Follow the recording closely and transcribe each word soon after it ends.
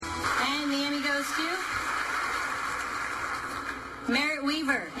Merritt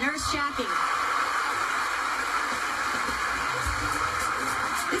Weaver, Nurse Jackie.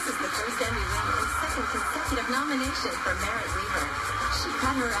 This is the first Emmy win and second consecutive nomination for Merritt Weaver. She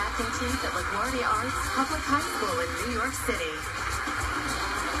cut her acting teeth at LaGuardia Arts Public High School in New York City.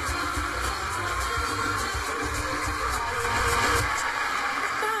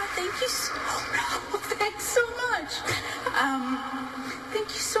 Thank you so much. Thanks so much. Thank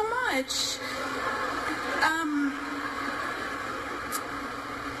you so much.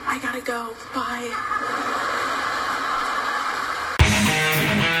 I gotta go. Bye.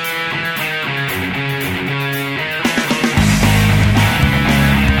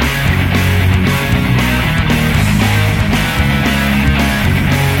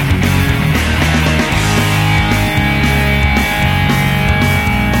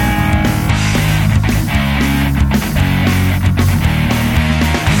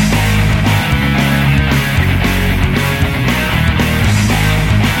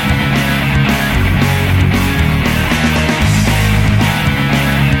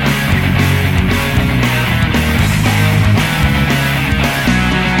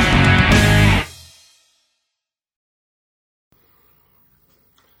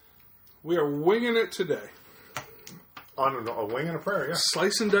 We are winging it today. On a wing and a prayer, yeah.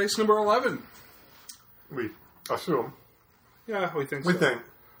 Slice and dice number 11. We assume. Yeah, we think We so. think.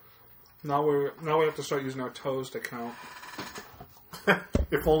 Now we have to start using our toes to count.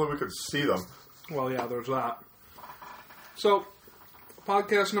 If only we could see them. Well, yeah, there's that. So,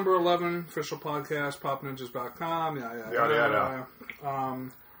 podcast number 11, official podcast, popninjas.com. Yeah.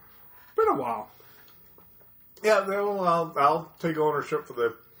 Been a while. Yeah, well, I'll take ownership for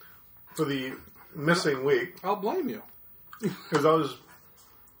the missing week I'll blame you. because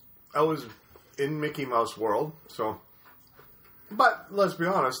I was in Mickey Mouse World. So, but let's be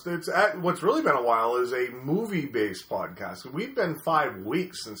honest, what's really been a while is a movie-based podcast. We've been 5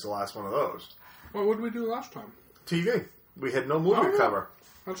 weeks since the last one of those. Well, what did we do last time? TV. We had no movie Oh, to yeah. cover.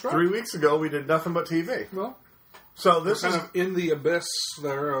 That's right. 3 weeks ago, we did nothing but TV. Well, So this kind is of in the abyss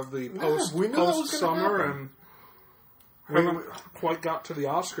there of the we knew that was post-summer gonna and we- haven't quite got to the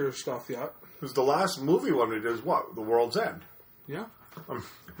Oscars stuff yet. because the last movie one we did is what? The World's End. Yeah. And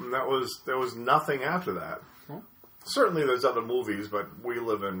there was nothing after that. Well, Certainly there's other movies, but we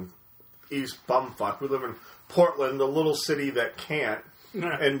live in East Bumfuck. We live in Portland, the little city that can't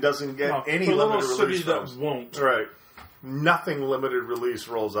and doesn't get no, any the little limited city release that films. won't. Right. Nothing limited release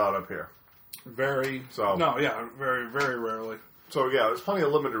rolls out up here. Very. So- No, yeah, very, very rarely. So yeah, there's plenty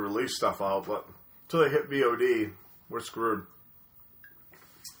of limited release stuff out, but until they hit VOD, we're screwed.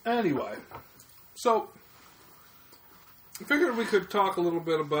 Anyway, so I figured we could talk a little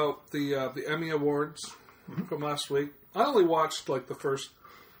bit about the Emmy Awards from last week. I only watched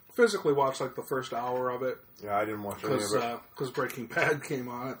physically watched the first hour of it Yeah, I didn't watch any of it. because Breaking Bad came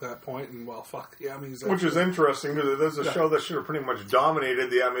on at that point, and well, fuck the Emmys. Which is interesting because there's a show that should have pretty much dominated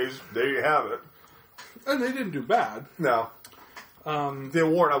the Emmys. There you have it. And they didn't do bad. No. The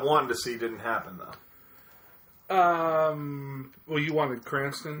award I wanted to see didn't happen, though. Well, you wanted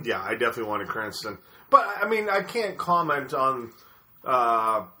Cranston? Yeah, I definitely wanted Cranston. But, I mean, I can't comment on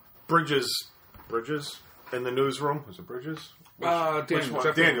Bridges in the newsroom. Was it Bridges? Daniels. Which one?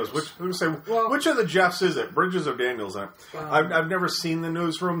 Jeff Daniels. Which of the Jeffs is it? Bridges or Daniels? I've never seen the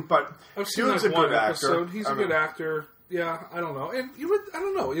newsroom, but I've seen dude's a one good actor. episode. He's a good actor. Yeah, I don't know. And I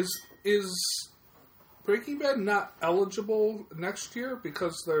don't know. Is Breaking Bad not eligible next year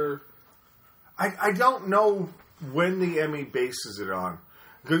because they're... I don't know when the Emmy bases it on.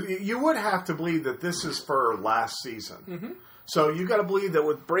 Because you would have to believe that this is for last season. Mm-hmm. So you got to believe that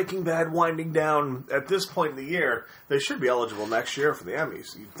with Breaking Bad winding down at this point in the year, they should be eligible next year for the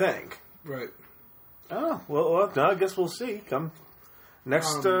Emmys, you'd think. Right. Oh, well I guess we'll see. Come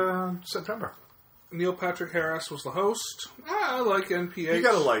next September. Neil Patrick Harris was the host. I like NPH. You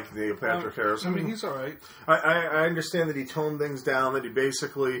got to like Neil Patrick Harris. I mean, he's all right. I understand that he toned things down, that he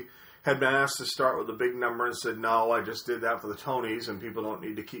basically had been asked to start with a big number and said, no, I just did that for the Tonys, and people don't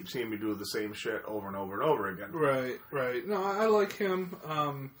need to keep seeing me do the same shit over and over and over again. Right. No, I like him.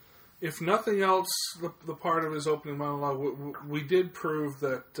 If nothing else, the part of his opening monologue, we did prove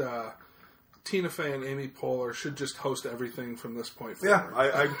that Tina Fey and Amy Poehler should just host everything from this point forward.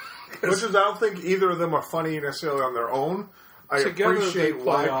 Yeah, which is, I don't think either of them are funny necessarily on their own. I Together appreciate they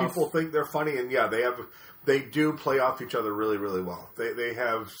why play off. people think they're funny, and yeah, they do play off each other really, really well. They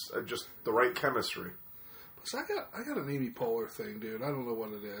have just the right chemistry. So I got an Amy Poehler thing, dude. I don't know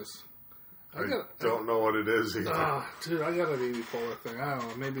what it is. I don't know what it is either. Dude, I got an Amy Poehler thing. I don't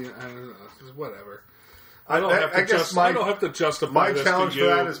know. Maybe, I don't know. Just whatever. I don't have to justify my this challenge to for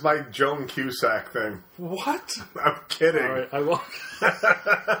you. that is my Joan Cusack thing. What? I'm kidding. All right, I will.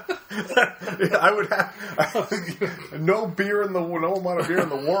 I would have no amount of beer in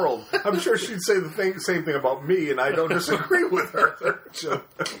the world. I'm sure she'd say the same thing about me, and I don't disagree with her. Joan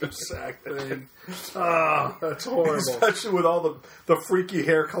Cusack thing. Oh, that's horrible. Especially with all the freaky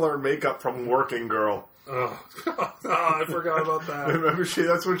hair color and makeup from Working Girl. Oh, I forgot about that. Remember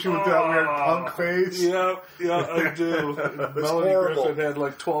that's when she was that weird punk face? Yeah, I do. Melanie horrible. Griffith had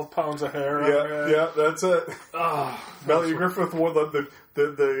like 12 pounds of hair on her head. Yeah, that's it. Oh, Melanie Griffith wore the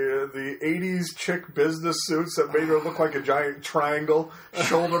 80s chick business suits that made her look like a giant triangle,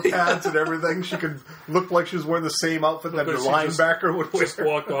 shoulder pads and everything. She could look like she was wearing the same outfit that the linebacker would wear. Just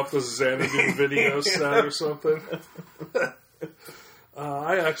walk off the Xanadu video set or something.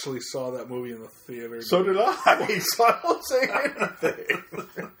 I actually saw that movie in the theater. So did I. So I won't say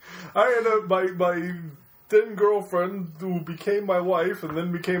anything. I had my then girlfriend who became my wife and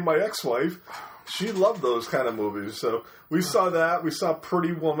then became my ex-wife. She loved those kind of movies. So we saw that. We saw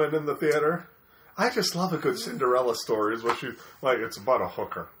Pretty Woman in the theater. I just love a good Cinderella story. Is what she like. It's about a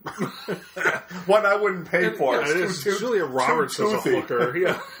hooker. One I wouldn't pay for. Yeah, it is. Julia Roberts is a hooker.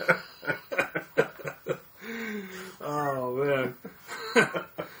 Yeah. Oh man.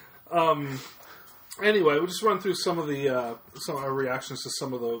 Anyway, we'll just run through some of our reactions to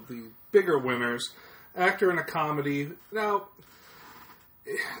some of the bigger winners. Actor in a comedy. Now,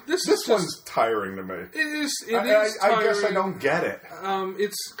 this one's tiring to me. It is. I guess I don't get it.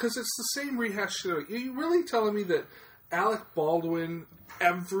 It's because it's the same rehash shit. Are you really telling me that Alec Baldwin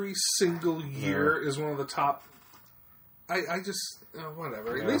every single year is one of the top? I just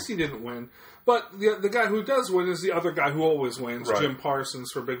whatever. Yeah. At least he didn't win. But the guy who does win is the other guy who always wins, right. Jim Parsons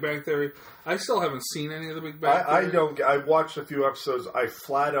for Big Bang Theory. I still haven't seen any of the Big Bang Theory. I don't. I watched a few episodes. I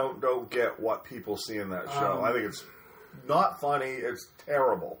flat out don't get what people see in that show. I think it's not funny. It's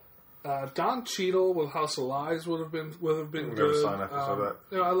terrible. Don Cheadle with House of Lies would have been I'm good. Gonna sign up for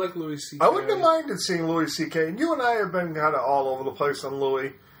that. I like Louis C.K. I wouldn't have minded seeing Louis C.K. And you and I have been kind of all over the place on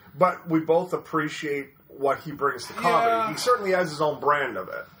Louis, but we both appreciate what he brings to comedy. Yeah. He certainly has his own brand of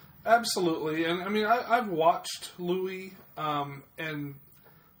it. Absolutely, and I mean, I've watched Louis, and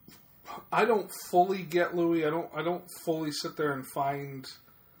I don't fully get Louis. I don't fully sit there and find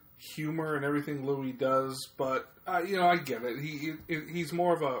humor in everything Louis does, but I get it. He's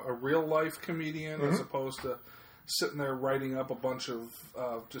more of a real life comedian as opposed to sitting there writing up a bunch of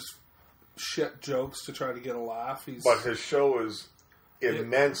just shit jokes to try to get a laugh. But his show is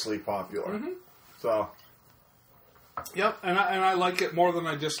immensely popular, so. Yep, and I like it more than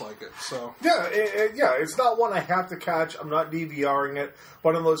I dislike it. So it's not one I have to catch. I'm not DVRing it,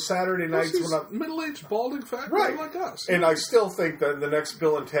 but on those Saturday nights when I'm middle-aged balding fat guy right like us, and I still think that in the next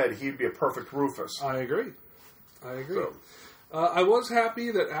Bill and Ted, he'd be a perfect Rufus. I agree. So. I was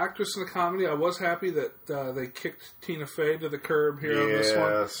happy that actress in a comedy. I was happy that they kicked Tina Fey to the curb here on this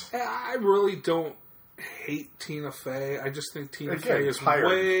one. I really don't hate Tina Fey. I just think Tina Fey is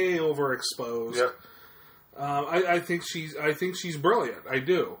way overexposed. Yep. I think she's brilliant. I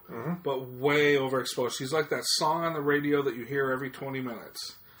do, but way overexposed. She's like that song on the radio that you hear every 20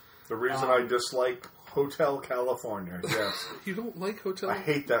 minutes. The reason I dislike Hotel California. Yes, you don't like Hotel? I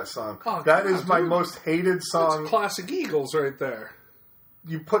hate that song. Oh, that is my most hated song. It's classic Eagles right there.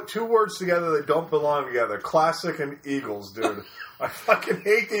 You put two words together that don't belong together. Classic and Eagles, dude. I fucking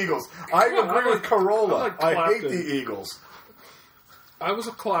hate the Eagles. I agree with Corolla. I hate the Eagles. I was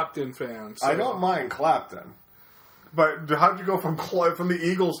a Clapton fan. So. I don't mind Clapton. But how'd you go from the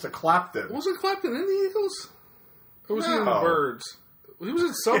Eagles to Clapton? Wasn't Clapton in the Eagles? Or was he in the Birds? He was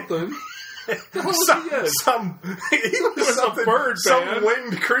in something. The hell was he was a bird some band.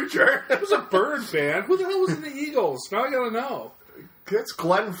 winged creature. It was a bird band. Who the hell was in the Eagles? Now I gotta know. It's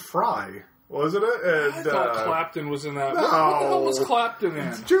Glenn Fry, wasn't it? And, I thought Clapton was in that. No. What the hell was Clapton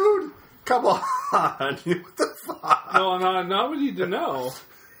in? Dude, come on. What the fuck? No, now we need to know.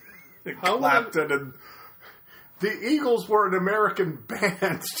 Clapton and... The Eagles were an American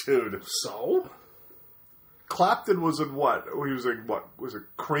band, dude. So? Clapton was in what? He was in what? Was it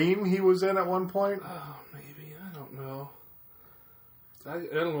Cream he was in at one point? Oh, maybe. I don't know. I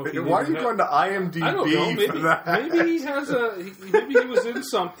don't know. If Why are you going to IMDb I don't know. Maybe, for that? Maybe he has maybe he was in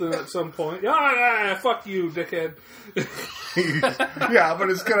something at some point. Yeah, fuck you, dickhead. Yeah, but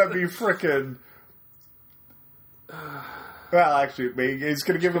it's going to be frickin'... Well, actually, he's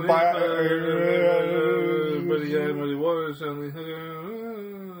going to give a bio... But he was,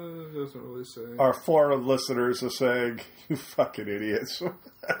 doesn't really say. Our foreign listeners are saying, you fucking idiots.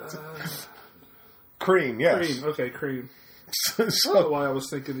 Cream, yes. Cream, okay, Cream. So, I don't know why I was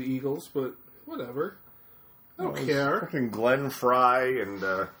thinking the Eagles, but whatever. I don't care. Fucking Glenn Fry and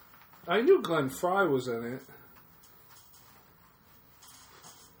I knew Glenn Fry was in it.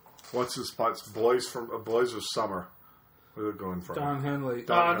 what's his spots? Boys of Summer. Where they're going from? Don Henley.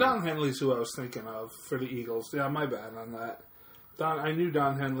 Don Don Henley's who I was thinking of for the Eagles. Yeah, my bad on that. I knew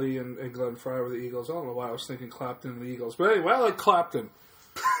Don Henley and Glenn Fry were the Eagles. I don't know why I was thinking Clapton and the Eagles. But anyway, I like Clapton.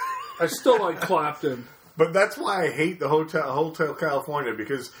 I still like Clapton. But that's why I hate the Hotel California,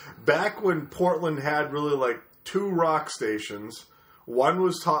 because back when Portland had really like 2 rock stations, one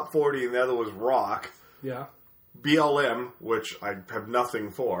was Top 40 and the other was rock. Yeah. BLM, which I have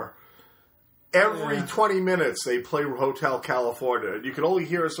nothing for. Every 20 minutes they play Hotel California. And you can only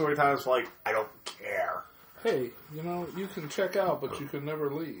hear it so many times like, I don't care. Hey, you can check out, but you can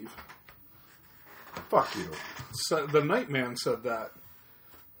never leave. Fuck you. So, the Nightman said that.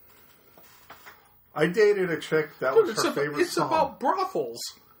 I dated a chick, that was her favorite it's song. It's about brothels.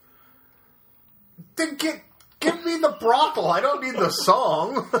 Then give me the brothel. I don't need the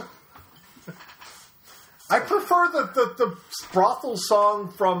song. I prefer the brothel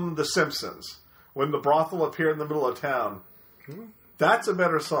song from The Simpsons, when the brothel appeared in the middle of town. That's a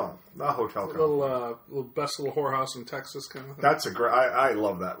better song. Not Hotel California. Little best little whorehouse in Texas kind of thing. That's a great... I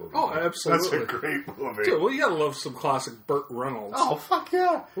love that movie. Oh, absolutely. That's a great movie. Dude, well, you gotta love some classic Burt Reynolds. Oh, fuck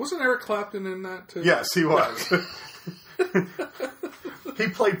yeah. Wasn't Eric Clapton in that too? Yes, he was. He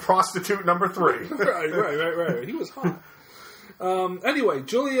played prostitute number 3. Right. He was hot. Anyway,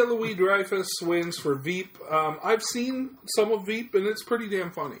 Julia Louis-Dreyfus wins for Veep. I've seen some of Veep, and it's pretty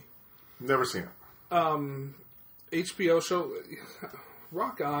damn funny. Never seen it. HBO show,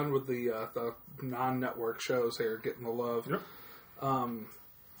 rock on with the non-network shows here, getting the love. Yep.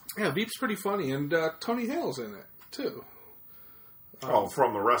 Yeah, Veep's pretty funny, and Tony Hale's in it, too.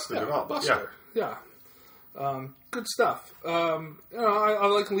 From Arrested Development. Buster. Yeah. Good stuff. I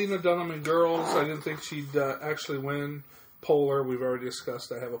like Lena Dunham in Girls. I didn't think she'd actually win. Polar, we've already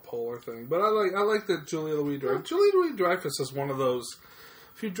discussed. I have a Polar thing, but I like that Julia Louis-Dreyfus. Julia Louis-Dreyfus is one of those.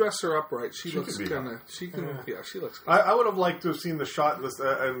 If you dress her up right, she looks kind of. She can. Yeah, she looks good. I would have liked to have seen the shot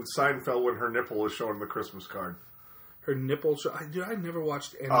in Seinfeld when her nipple was showing the Christmas card. Her nipple. I never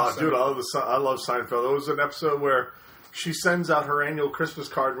watched any. Dude, I love Seinfeld. There was an episode where she sends out her annual Christmas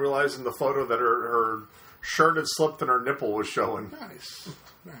card, realizing the photo that her shirt had slipped and her nipple was showing. Nice.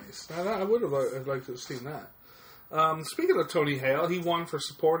 I would have liked to have seen that. Speaking of Tony Hale, he won for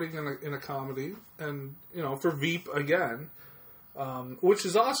supporting in a comedy, and for Veep again. Which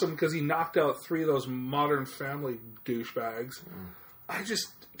is awesome because he knocked out 3 of those Modern Family douchebags.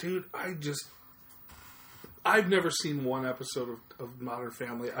 I've never seen one episode of Modern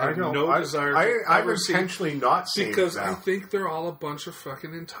Family. I have no desire to I've ever see intentionally not seen it because now. I think they're all a bunch of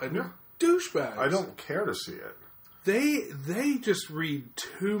fucking entitled douchebags. I don't care to see it. They just read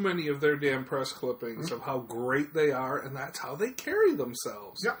too many of their damn press clippings of how great they are, and that's how they carry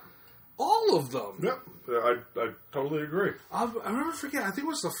themselves. Yep. All of them. Yep, I totally agree. I'll never forget. I think it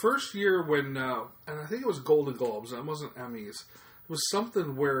was the first year when, and I think it was Golden Globes, and it wasn't Emmys. It was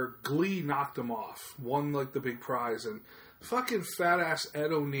something where Glee knocked them off, won like the big prize, and fucking fat ass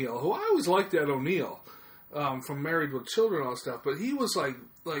Ed O'Neill, who I always liked Ed O'Neill from Married with Children and all that stuff, but he was like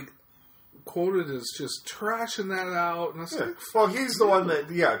quoted as just trashing that out. And I was like, well, he's the one that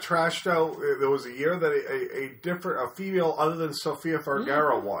trashed out. There was a year that a female other than Sofia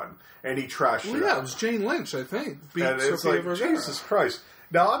Vergara won, and he trashed it. Yeah, it was Jane Lynch, I think. Beat Sofia Vergara. Jesus Christ!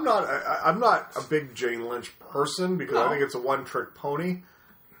 Now I'm not a big Jane Lynch person because I think it's a one-trick pony.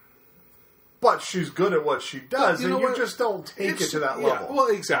 But she's good at what she does, and you just don't take it to that level. Yeah, well,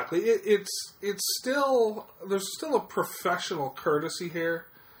 exactly. It's still there's still a professional courtesy here.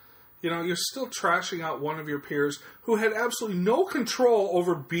 You're still trashing out one of your peers who had absolutely no control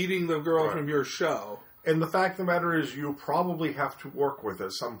over beating the girl from your show. And the fact of the matter is, you probably have to work with it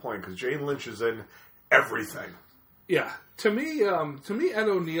at some point because Jane Lynch is in everything. Yeah, to me, Ed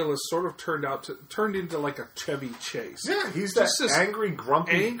O'Neill has sort of turned into like a Chevy Chase. Yeah, he's that angry,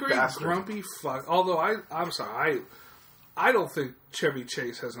 grumpy fuck. Although I'm sorry, I don't think Chevy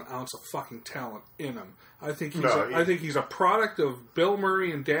Chase has an ounce of fucking talent in him. I think he's a product of Bill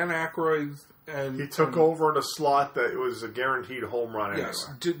Murray and Dan Aykroyd. And he took over in a slot that was a guaranteed home run. Yes.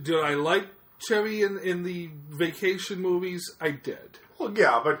 Anyway. Did I like Chevy in the vacation movies? I did. Well,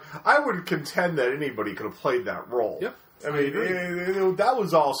 yeah, but I would contend that anybody could have played that role. Yep. I mean, that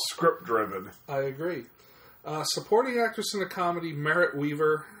was all script driven. I agree. Supporting actress in a comedy, Merritt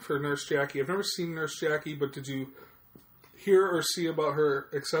Weaver for Nurse Jackie. I've never seen Nurse Jackie, but did you hear or see about her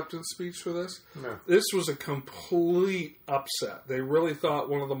acceptance speech for this? No. This was a complete upset. They really thought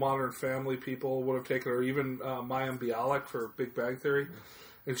one of the Modern Family people would have taken her, even Mayim Bialik for Big Bang Theory.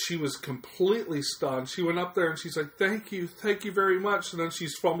 And she was completely stunned. She went up there and she's like, thank you very much. And then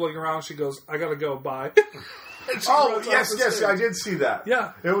she's fumbling around. She goes, I gotta go, bye. Oh, yes, I did see that.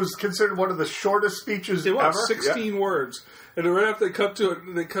 Yeah. It was considered one of the shortest speeches It was ever. 16 words. And then right after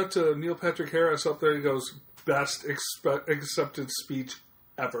they cut to Neil Patrick Harris up there, he goes, best accepted speech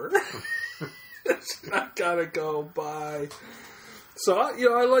ever. I gotta go, bye. So,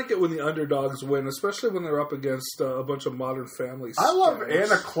 I like it when the underdogs win, especially when they're up against a bunch of Modern Family stars. I love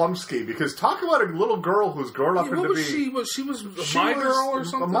Anna Klumsky, because talk about a little girl who's grown up into be... She was My Girl or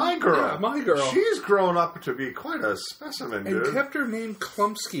something? My Girl. Yeah, My Girl. She's grown up to be quite a specimen, dude. And kept her name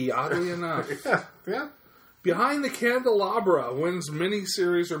Klumsky, oddly enough. Yeah. Behind the Candelabra wins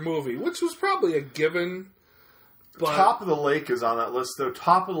miniseries or movie, which was probably a given. But Top of the Lake is on that list, though.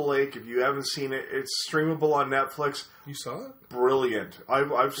 Top of the Lake, if you haven't seen it, it's streamable on Netflix. You saw it? Brilliant.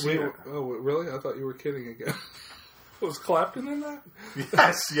 I've seen it. Oh, really? I thought you were kidding again. Was Clapton in that?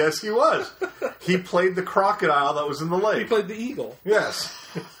 Yes, he was. He played the crocodile that was in the He lake. played the eagle. Yes.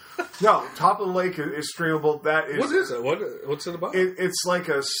 No, Top of the Lake is streamable. That is. What is it? What's it about? It's like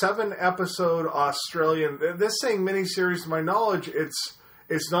a 7-episode Australian. This saying miniseries, to my knowledge,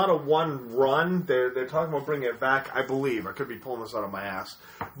 it's not a one run. They're talking about bringing it back, I believe. I could be pulling this out of my ass.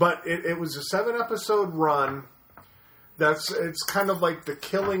 But it was a 7-episode run. It's kind of like The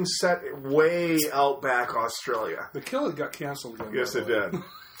Killing set way out back Australia. The Killing got canceled again. Yes, it did.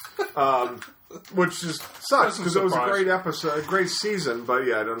 Which just sucks because it was a great episode, a great season. But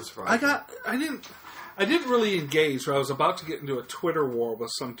yeah, it doesn't surprise me. I didn't really engage. I was about to get into a Twitter war with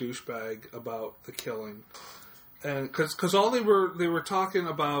some douchebag about The Killing, and because all they were talking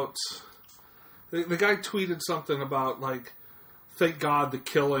about, the guy tweeted something about like, thank God The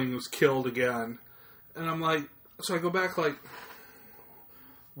Killing was killed again, and I'm like, so I go back like,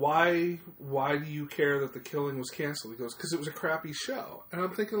 why do you care that The Killing was canceled? He goes, because it was a crappy show, and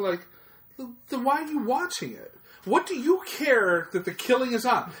I'm thinking like, then why are you watching it? What do you care that The Killing is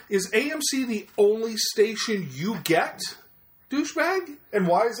on? Is AMC the only station you get, douchebag? And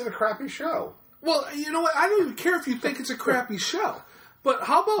why is it a crappy show? Well, you know what? I don't even care if you think it's a crappy show. But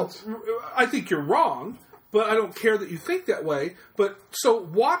how about, I think you're wrong, but I don't care that you think that way. But, so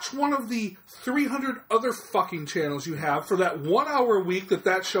watch one of the 300 other fucking channels you have for that 1 hour a week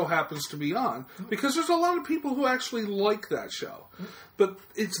that show happens to be on. Because there's a lot of people who actually like that show. But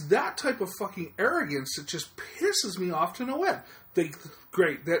it's that type of fucking arrogance that just pisses me off to no end.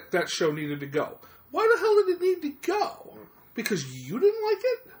 Great, that show needed to go. Why the hell did it need to go? Because you didn't like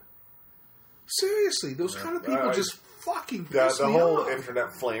it? Seriously, those kind of people just fucking piss me off. The whole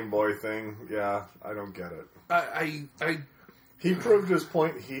internet flame boy thing, I don't get it. He proved his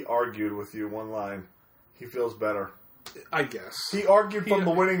point. He argued with you one line. He feels better. I guess. He argued from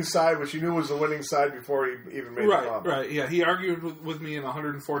the winning side, which he knew was the winning side before he even made the comment. Right, yeah. He argued with me in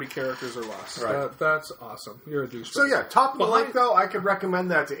 140 characters or less. Right. That's awesome. You're a douchebag. So yeah, Top of the Lake, though, I could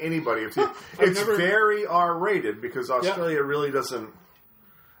recommend that to anybody. It's very R-rated because Australia really doesn't...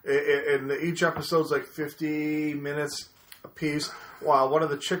 And each episode's like 50 minutes a piece. Wow, one of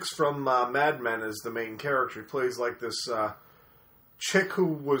the chicks from Mad Men is the main character. He plays like this chick who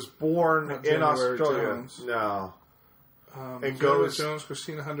was born in Australia. Jones. No. And goes Jones,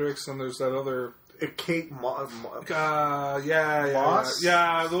 Christina Hendricks, and there's that other Kate Moss. Moss.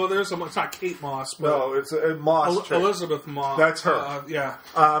 Yeah. Well, it's not Kate Moss. But no, it's a Moss. Elizabeth Moss. That's her. Yeah.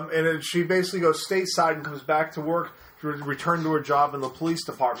 And she basically goes stateside and comes back to work to return to her job in the police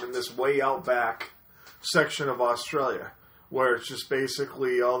department. This way out back section of Australia, where it's just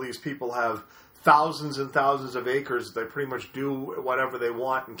basically all these people have thousands and thousands of acres. They pretty much do whatever they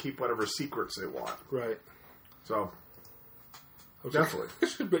want and keep whatever secrets they want. Right. So. Okay. Definitely. We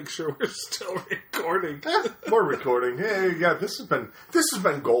should make sure we're still recording. We're recording. Hey, yeah, this has been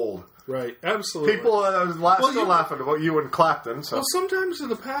gold. Right, absolutely. People are still laughing about you and Clapton. So. Well, sometimes in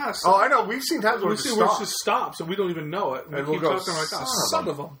the past... Oh, I know. We've seen times where it just stops and we don't even know it. And we keep talking like, son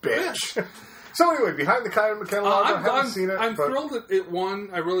of a bitch. So anyway, Behind the Candelabra, I haven't seen it. I'm thrilled that it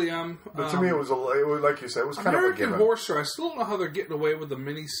won. I really am. But to me, it was like you said, it was kind of a given. American Horror Story, I still don't know how they're getting away with the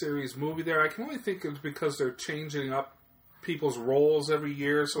miniseries movie there. I can only think it's because they're changing up people's roles every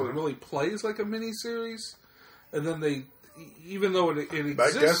year, so it really plays like a miniseries. And then they, even though it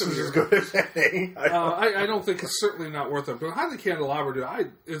exists, I guess it's as good as any. I don't think it's certainly not worth it. But Behind the Candelabra, dude,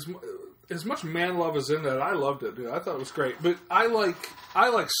 as much man love is in that, I loved it, dude. I thought it was great. But I like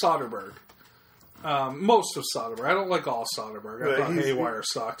Soderbergh. Most of Soderbergh. I don't like all Soderbergh. I thought Haywire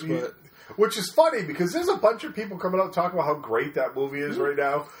sucked, but Which is funny because there's a bunch of people coming out talking about how great that movie is right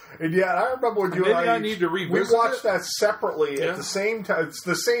now. And yeah, I remember when you and I need to revisit we watched it. that separately at the same time. It's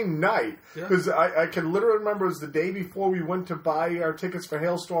the same night because I can literally remember it was the day before we went to buy our tickets for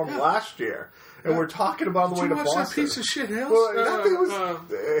Hailstorm last year. And we're talking about the way to Boston. That piece of shit Hailstorm? Well, that thing was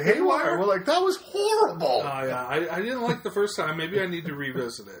Haywire. We're like, that was horrible. Oh, yeah. I didn't like the first time. Maybe I need to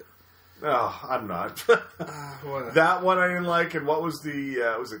revisit it. Oh, I'm not. That one I didn't like, and what was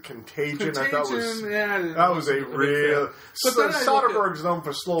the was it Contagion? I thought was that was a real. But Soderbergh's known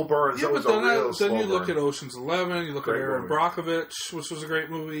for slow burns. Yeah, that was but a real then you slow look burn. at Ocean's 11. You look at Aaron Brockovich, which was a great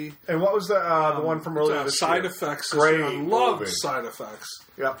movie. And what was the one from earlier this Side year? Effects. Great I love movie. Side Effects.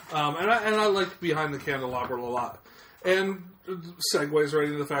 Yep. And I like Behind the Candelabra a lot. And segues right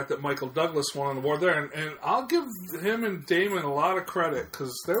into the fact that Michael Douglas won an award there, and I'll give him and Damon a lot of credit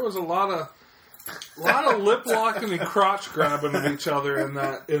because there was a lot of lip locking and crotch grabbing of each other in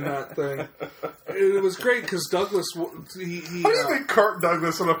that thing. It was great because Douglas. How do you think Kirk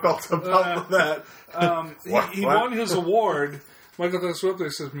Douglas would have felt about that? He won his award. Michael Douglas went up there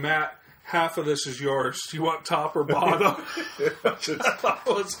and says, "Matt, half of this is yours. Do you want top or bottom?" That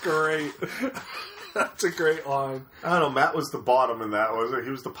was great. That's a great line. I don't know. Matt was the bottom in that, wasn't he?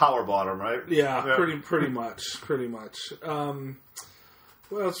 He was the power bottom, right? Yeah. pretty much.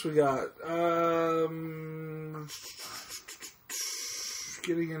 What else we got?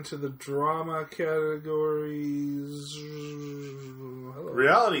 Getting into the drama categories. Hello.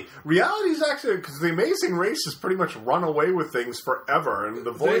 Reality's actually, because The Amazing Race has pretty much run away with things forever, and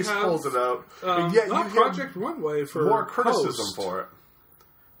The Voice pulls it out. And yet not you Project Runway for more criticism host. for it.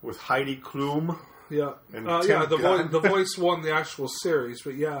 With Heidi Klum. Yeah. And The Voice won the actual series,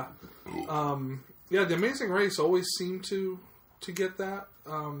 but yeah. The Amazing Race always seemed to get that.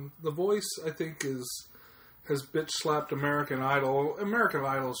 The Voice, I think, has bitch slapped American Idol. American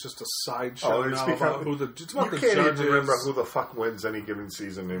Idol is just a sideshow now about who the it's about you the can't judges. even remember who the fuck wins any given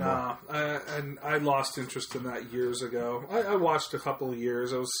season anymore. And I lost interest in that years ago. I watched a couple of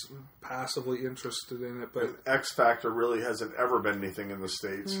years. I was passively interested in it, but And X Factor really hasn't ever been anything in the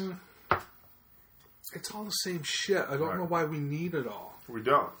States. It's all the same shit. I don't know why we need it all. We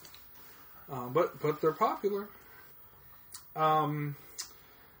don't. But they're popular. The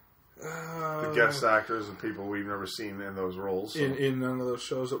guest actors and people we've never seen in those roles. So. In none of those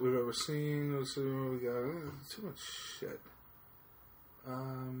shows that we've ever seen. Let's see what we got. Too much shit.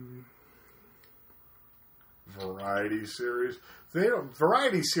 Variety series.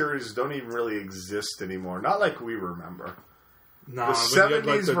 Variety series don't even really exist anymore. Not like we remember. Nah, the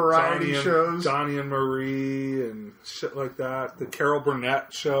 70s variety shows. Donnie and Marie and shit like that. The Carol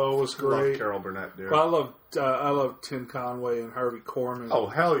Burnett show was great. Love Carol Burnett, dude. Well, I love Tim Conway and Harvey Korman. Oh,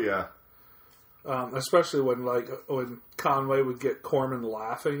 hell yeah. Especially when Conway would get Corman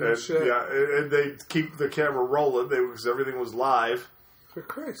laughing and shit. Yeah, and they'd keep the camera rolling because everything was live. For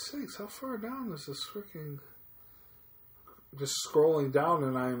Christ's sakes, how far down is this freaking... Just scrolling down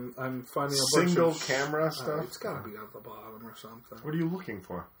and I'm finding a single bunch of camera stuff. It's got to be at the bottom or something. What are you looking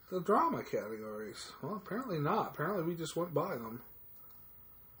for? The drama categories. Well, apparently not. Apparently we just went by them.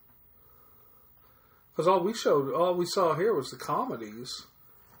 Because all we saw here was the comedies,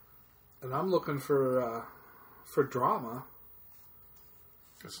 and I'm looking for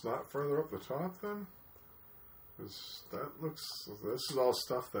It's not further up the top then. This is all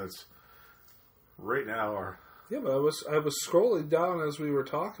stuff that's right now are. Yeah, but I was scrolling down as we were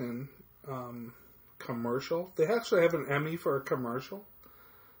talking. Commercial. They actually have an Emmy for a commercial.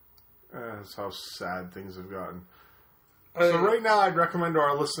 That's how sad things have gotten. So right now, I'd recommend to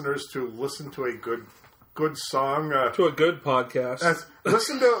our listeners to listen to a good song. To a good podcast.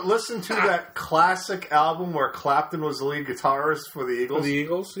 Listen to that classic album where Clapton was the lead guitarist for the Eagles. For the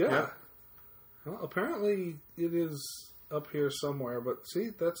Eagles, yeah. Well, apparently it is up here somewhere, but see,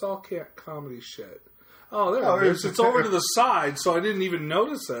 that's all comedy shit. Oh, there it is. It's over to the side, so I didn't even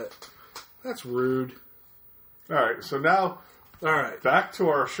notice it. That's rude. All right, so now, back to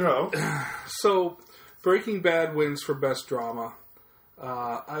our show. So, Breaking Bad wins for Best Drama.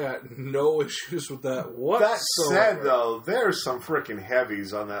 I got no issues with that whatsoever. That said, though, there's some freaking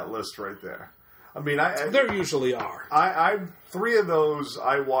heavies on that list right there. I mean, there usually are. I 3 of those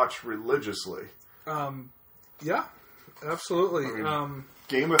I watch religiously. Yeah, absolutely. I mean,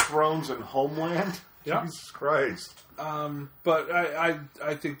 Game of Thrones and Homeland. Yeah. Jesus Christ. But I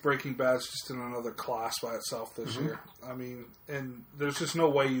think Breaking Bad's just in another class by itself this year. I mean, and there's just no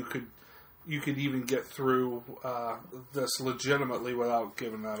way you could even get through this legitimately without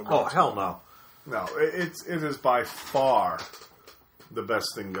giving that away. Oh, hell no. No, it is by far the best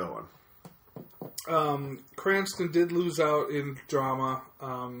thing going. Cranston did lose out in drama.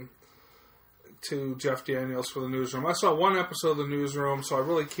 to Jeff Daniels for the Newsroom. I saw one episode of the Newsroom, so I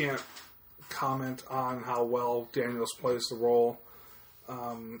really can't comment on how well Daniels plays the role.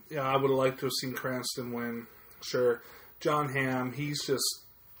 I would have liked to have seen Cranston win. Sure. John Hamm,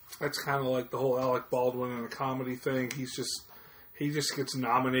 that's kind of like the whole Alec Baldwin in a comedy thing. He just gets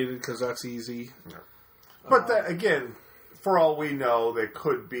nominated because that's easy. Yeah. But that, again, for all we know, they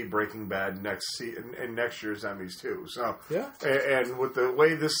could be Breaking Bad in next year's Emmys too. So yeah, and with the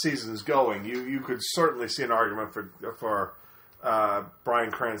way this season's going, you could certainly see an argument for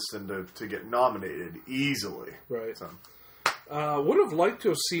Bryan Cranston to get nominated easily. Right. So. Would have liked to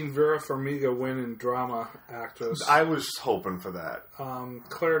have seen Vera Farmiga win in drama actress. I was hoping for that.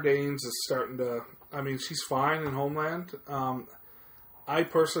 Claire Danes is starting to... I mean, she's fine in Homeland. I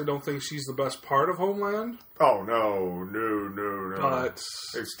personally don't think she's the best part of Homeland. Oh, no. But...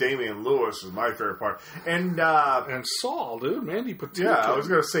 It's Damian Lewis is my favorite part. And Saul, dude. Mandy Patinkin. Yeah, I was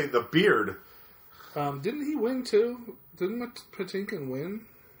going to say the beard. Didn't he win, too? Didn't Patinkin win?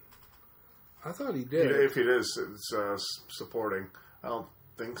 I thought he did. If it is, it's supporting. I don't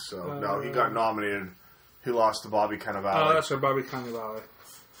think so. No, he got nominated. He lost to Bobby Cannavale. Oh, that's right, Bobby Cannavale.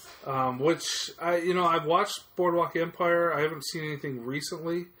 Which, I've watched Boardwalk Empire. I haven't seen anything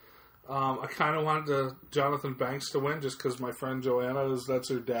recently. I kind of wanted Jonathan Banks to win just because my friend Joanna, that's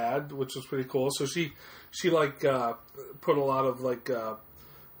her dad, which was pretty cool. So she put a lot of,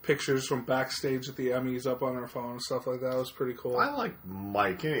 pictures from backstage at the Emmys up on her phone and stuff like that. It was pretty cool. I like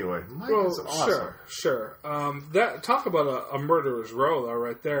Mike anyway. Mike is awesome. Sure. Talk about a murderer's row though,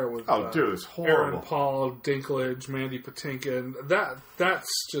 right there with dude, it's horrible. Aaron Paul, Dinklage, Mandy Patinkin.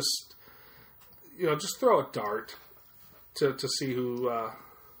 That's just just throw a dart to see who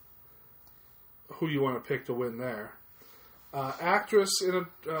you want to pick to win there. Actress in a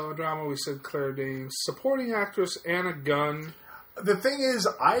drama, we said Claire Danes. Supporting actress Anna Gunn. The thing is,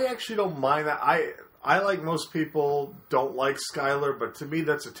 I actually don't mind that. I like most people, don't like Skylar, but to me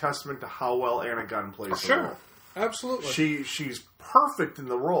that's a testament to how well Anna Gunn plays the role. Absolutely. She's perfect in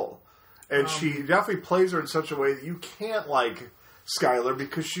the role. And she definitely plays her in such a way that you can't like Skylar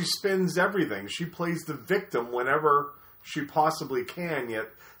because she spins everything. She plays the victim whenever she possibly can, yet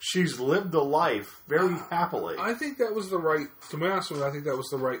she's lived a life very happily. I think that was to be honest with you, I think that was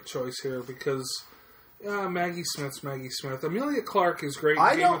the right choice here because... Maggie Smith's Maggie Smith. Amelia Clark is great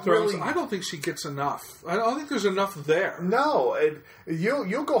in Game of Thrones. I don't think she gets enough. I don't think there's enough there. No,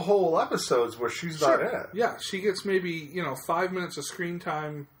 you'll go whole episodes where she's not in it. Yeah, she gets maybe 5 minutes of screen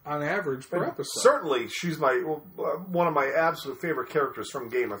time on average per episode. Certainly, she's one of my absolute favorite characters from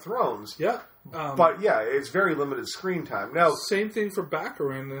Game of Thrones. Yeah, but yeah, it's very limited screen time. Now, same thing for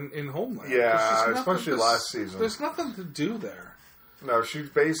Baccarin in Homeland. Yeah, especially last season. There's nothing to do there. No, she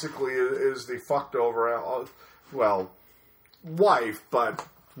basically is the fucked over, wife, but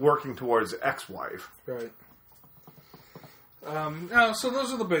working towards ex-wife. Right. So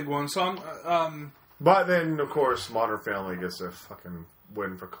those are the big ones. So but then, of course, Modern Family gets a fucking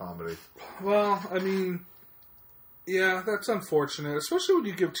win for comedy. Well, I mean, yeah, that's unfortunate, especially when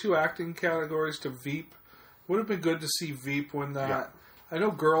you give 2 acting categories to Veep. Would have been good to see Veep win that. Yeah. I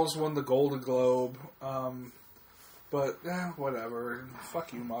know Girls won the Golden Globe. But whatever.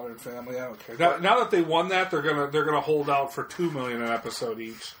 Fuck you, Modern Family. I don't care. Now that they won that, they're gonna hold out for $2 million an episode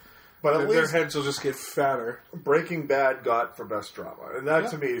each. But at least their heads will just get fatter. Breaking Bad got for best drama, and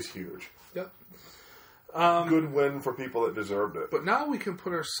that to me is huge. Yep. Good win for people that deserved it. But now we can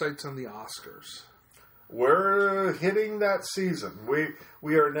put our sights on the Oscars. We're hitting that season.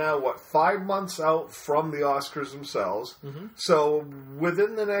 We are now, 5 months out from the Oscars themselves. Mm-hmm. So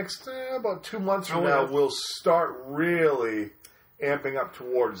within the next, about 2 months from now, we'll start really amping up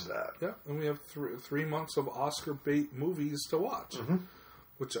towards that. Yeah, and we have 3 months of Oscar bait movies to watch,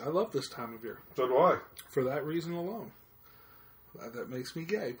 which I love this time of year. So do I. For that reason alone. That makes me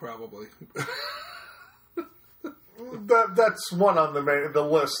gay, probably. That's one on the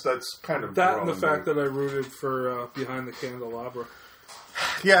list that's kind of that, and the fact that I rooted for Behind the Candelabra.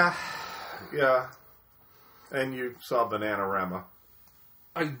 Yeah. And you saw Bananarama.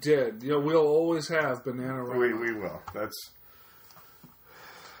 I did. We'll always have Bananarama. We will.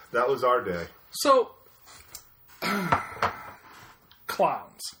 That was our day. So,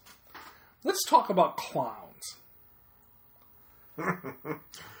 clowns. Let's talk about clowns.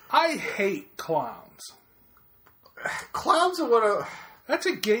 I hate clowns. Clowns are what a... That's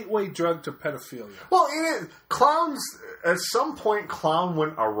a gateway drug to pedophilia. Well, it is. Clowns, at some point, clown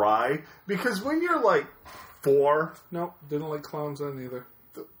went awry. Because when you're 4... No, didn't like clowns then either.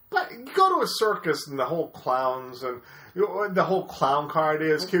 But you go to a circus and the whole clowns and the whole clown car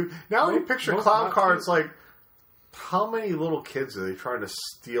idea is cute. Now when you picture clown car, it's like... How many little kids are they trying to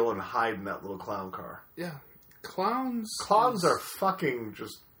steal and hide in that little clown car? Yeah. Clowns are fucking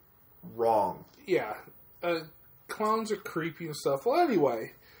just wrong. Yeah. Clowns are creepy and stuff. Well,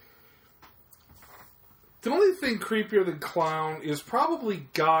 anyway, the only thing creepier than clown is probably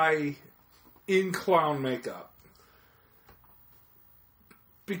guy in clown makeup.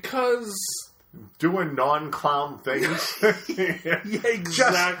 Because... doing non-clown things. Yeah,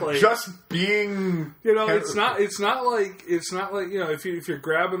 exactly. Just being, it's not like if you're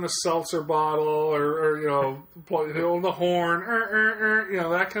grabbing the seltzer bottle or holding the horn,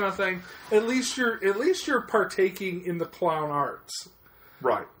 that kind of thing. At least you're partaking in the clown arts,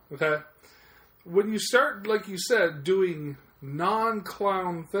 right? Okay. When you start, like you said, doing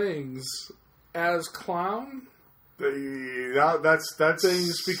non-clown things as clown. That's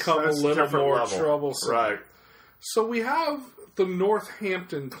things become a little more troublesome. Right. So we have the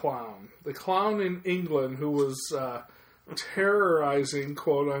Northampton clown, the clown in England who was terrorizing,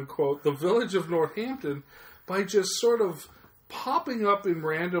 quote unquote, the village of Northampton by just sort of popping up in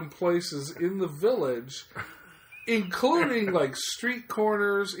random places in the village, including like street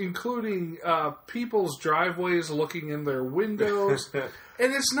corners, including people's driveways, looking in their windows.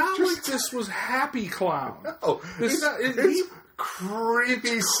 And it's not like this was Happy Clown. No, it's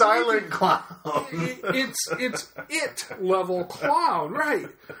creepy silent clown. It's it level clown, right?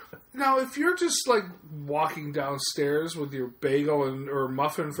 Now, if you're just like walking downstairs with your bagel or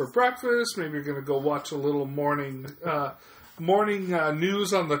muffin for breakfast, maybe you're going to go watch a little morning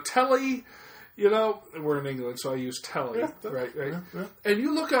news on the telly. We're in England, so I use telly, right? Yeah. And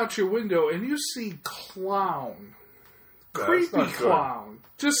you look out your window and you see clown. Creepy clown.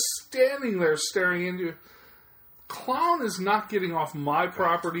 Just standing there staring into you. Clown is not getting off my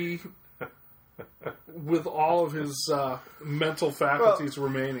property with all of his mental faculties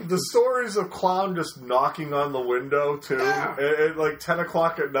remaining. The stories of clown just knocking on the window, too. Yeah. At like 10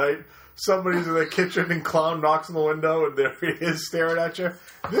 o'clock at night, somebody's in the kitchen and clown knocks on the window and there he is staring at you.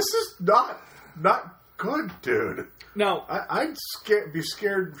 This is not good, dude. Now, I'd be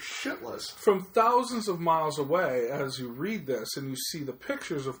scared shitless. From thousands of miles away, as you read this and you see the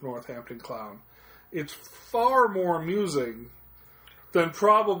pictures of Northampton Clown, it's far more amusing than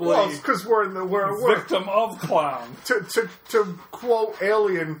probably... Well, it's because we're victim of clown. To quote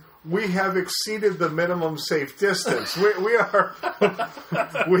Alien, we have exceeded the minimum safe distance. We are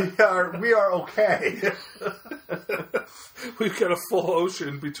okay. We've got a full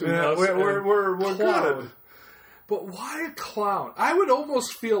ocean between us. We're good. But why a clown? I would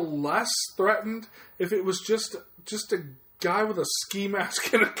almost feel less threatened if it was just a guy with a ski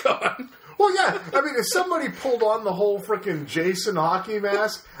mask and a gun. Well, yeah. I mean, if somebody pulled on the whole freaking Jason hockey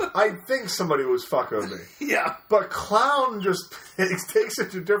mask, I'd think somebody was fucking with me. Yeah. But clown just takes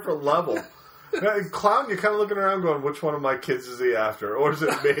it to a different level. Clown, you're kind of looking around going, which one of my kids is he after? Or is it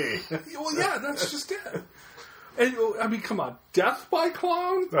me? Well, yeah, that's just it. And, I mean, come on. Death by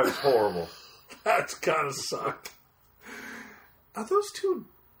clown? That's horrible. That's gotta suck. Are those two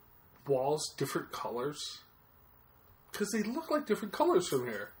walls different colors? Because they look like different colors from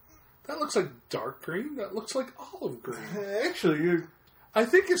here. That looks like dark green. That looks like olive green. Actually, I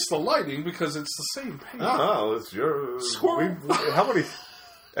think it's the lighting because it's the same paint. Oh, it's your... Squirrel. How many...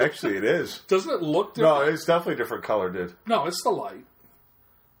 Actually, it is. Doesn't it look different? No, it's definitely a different color, dude. No, it's the light.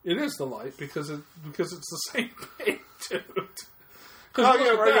 It is the light because it's the same paint, dude. Oh, yeah,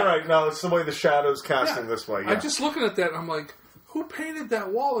 you're right. No, it's the way the shadow's casting this way. Yeah. I'm just looking at that and I'm like, who painted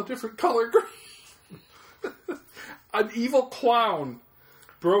that wall a different color green? An evil clown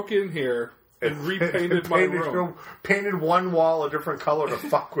broke in here and repainted my room. Painted one wall a different color to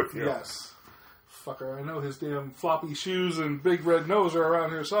fuck with you. Yes. Fucker, I know his damn floppy shoes and big red nose are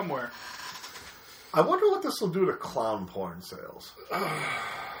around here somewhere. I wonder what this will do to clown porn sales.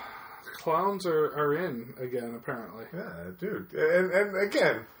 Clowns are in again, apparently. Yeah, dude. And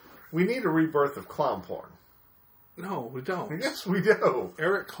again, we need a rebirth of clown porn. No, we don't. Yes, we do.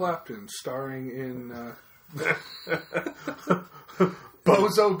 Eric Clapton starring in...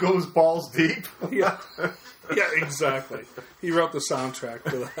 Bozo Goes Balls Deep. Yeah. Yeah, exactly. He wrote the soundtrack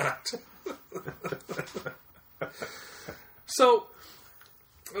for that. So,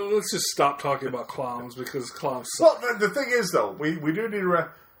 let's just stop talking about clowns because clowns suck. Well, the thing is, though, we do need to...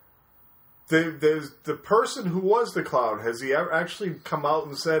 There's the person who was the clown. Has he ever actually come out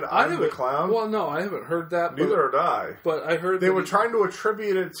and said, I'm the clown? Well, no, I haven't heard that. Neither had I. But I heard they were trying to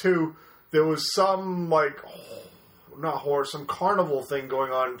attribute it to... There was some, some carnival thing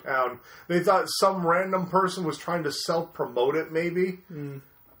going on in town. They thought some random person was trying to self-promote it, maybe. Mm.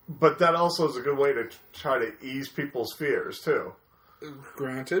 But that also is a good way to try to ease people's fears, too.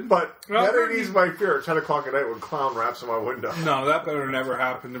 Granted. But Well, that ain't ease my fear at 10 o'clock at night when clown raps on my window. No, that better never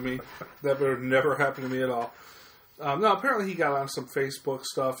happen to me. That better never happen to me at all. No, apparently he got on some Facebook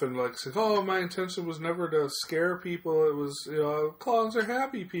stuff and like said, "Oh, my intention was never to scare people. It was, clowns are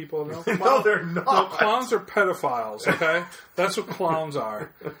happy people." No, No, they're not. No, clowns are pedophiles. Okay, that's what clowns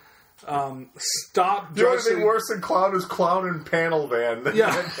are. Stop The only dressing. thing worse than clown is clown and panel van.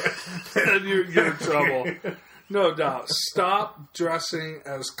 Yeah, then you're in trouble. No doubt. Stop dressing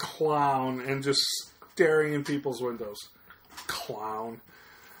as clown and just staring in people's windows. Clown.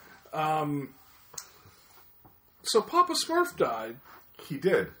 So Papa Smurf died. He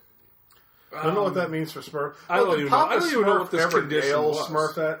did. I don't know what that means for Smurf. I don't did even know. Papa I don't even know Smurf what this ever condition nail was.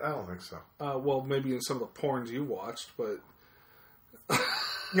 Smurfette? I don't think so. Well, maybe in some of the porns you watched, but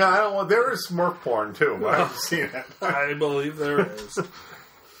Yeah, I don't. There is Smurf porn too. But I haven't seen it. I believe there is.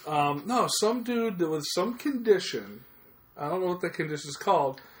 No, some dude that with some condition, I don't know what that condition is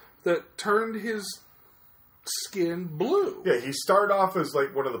called, that turned his skin blue. Yeah, he started off as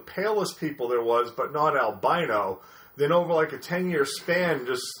like one of the palest people there was, but not albino. Then over like a 10-year span,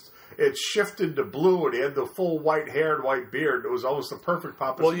 it shifted to blue, and he had the full white hair and white beard. It was almost the perfect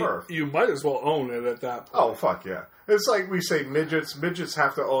Papa Well, Smurf. you might as well own it at that point. Oh, fuck yeah. It's like we say midgets. Midgets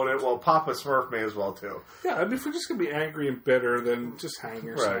have to own it. Well, Papa Smurf may as well, too. Yeah, I mean, if you're just going to be angry and bitter, then just hang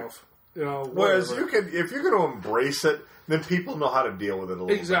yourself. Whereas whatever. if you're going to embrace it, then people know how to deal with it a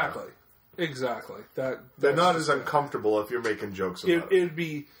little Exactly. better. Exactly. They're That's not just as uncomfortable if you're making jokes about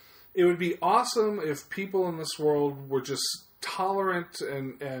it would be awesome if people in this world were just tolerant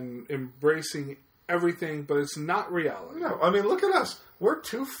and embracing everything, but it's not reality. No, I mean, look at us. We're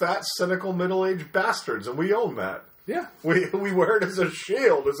two fat, cynical, middle-aged bastards, and we own that. Yeah. We wear it as a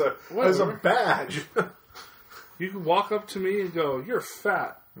shield, as a Whatever. badge. You can walk up to me and go, "You're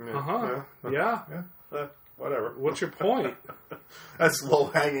fat." Yeah. Whatever. What's your point? That's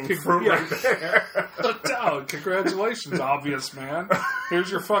low-hanging fruit Yeah. right there. No doubt. Congratulations, obvious man.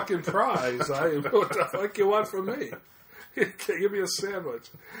 Here's your fucking prize. What the fuck you want from me? Give me a sandwich.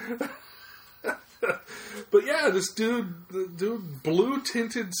 But yeah, this dude, blue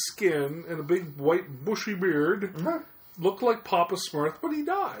tinted skin and a big white bushy beard, looked like Papa Smurf, but he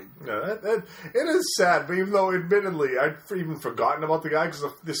died. Yeah, it is sad, but even though, admittedly, I'd even forgotten about the guy, because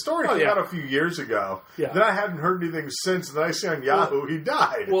the story came out a few years ago. Yeah. Then I hadn't heard anything since, and then I see on Yahoo he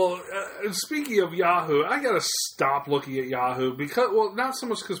died. Well, speaking of Yahoo, I gotta stop looking at Yahoo because, well, not so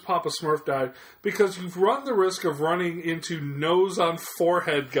much because Papa Smurf died, because you've run the risk of running into nose on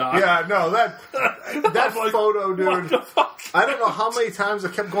forehead guy. Yeah, no, that like, photo, dude. What the fuck? I don't know how many times I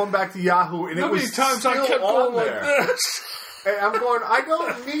kept going back to Yahoo, and How it was many times still I kept on going there. like this? And I'm going, I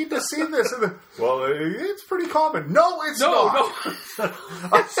don't need to see this. And well, it's pretty common. No, it's No, not.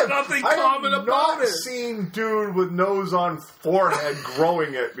 There's nothing common about not it. seen dude with nose on forehead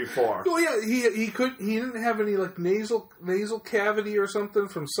growing it before. Well, yeah, he didn't have any like nasal cavity or something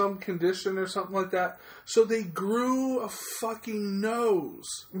from some condition or something like that. So they grew a fucking nose,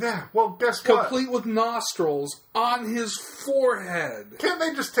 Yeah, well, guess what? complete with nostrils, on his forehead. Can't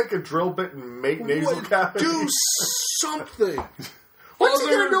they just take a drill bit and make nasal cavity? Do something. What's he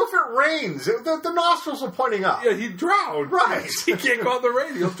Other- going to do if it rains? The nostrils are pointing up. Yeah, he drowned. Right. He can't go on the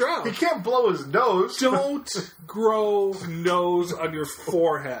rain. He'll drown. He can't blow his nose. Don't grow nose on your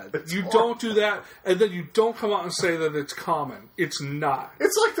forehead. You don't do that, and then you don't come out and say that it's common. It's not.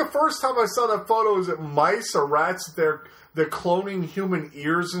 It's like the first time I saw that photo is that mice or rats, they're cloning human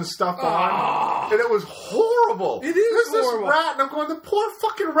ears and stuff on. And it was horrible. It is There's horrible. this rat, and I'm going, the poor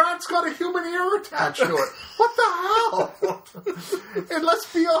fucking rat's got a human ear attached to it. What the hell? And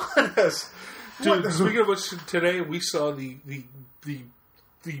let's be honest. Dude, speaking of which, today we saw the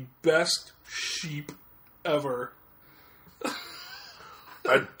best sheep ever.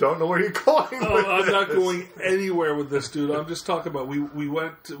 I don't know where you're going with I'm not this. going anywhere with this, dude. I'm just talking about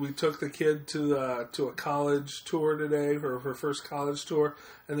we took the kid to a college tour today for her first college tour,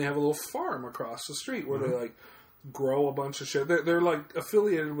 and they have a little farm across the street where they like grow a bunch of shit. They're like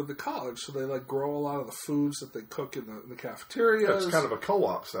affiliated with the college, so they like grow a lot of the foods that they cook in the cafeterias. It's kind of a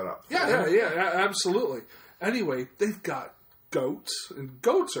co-op setup. Yeah, absolutely. Anyway, they've got goats, and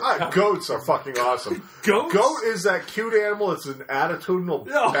goats are Goats are fucking awesome. Goats? Goat is that cute animal that's an attitudinal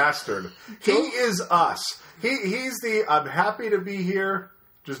No. bastard. He is us. He's the I'm happy to be here,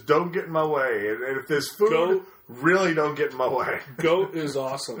 just don't get in my way. And if there's food, Goat. really don't get in my way. Goat is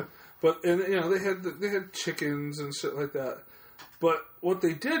awesome, but and they had chickens and shit like that. But what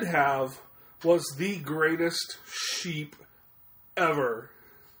they did have was the greatest sheep ever,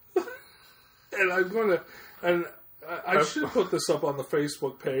 and I'm going to I should put this up on the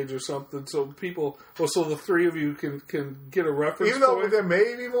Facebook page or something so people, so the three of you can get a reference. Even though point. there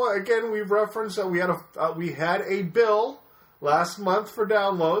may be more. Again, we've referenced that we had a bill last month for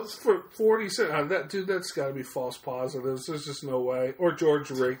downloads for 40 cents. That's got to be false positives. There's just no way. Or George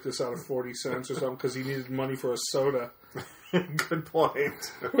raked us out of 40 cents or something because he needed money for a soda. Good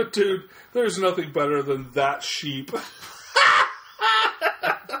point. But dude, there's nothing better than that sheep.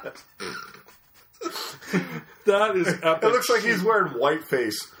 That is epic. It looks like he's wearing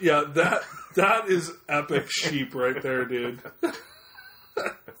whiteface. Yeah, that is epic sheep right there, dude.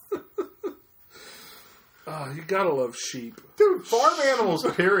 You gotta love sheep. Dude, farm animals,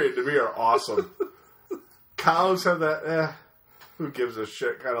 period, to me are awesome. Cows have that, who gives a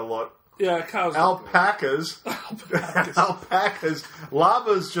shit kind of look. Yeah, cows. Alpacas.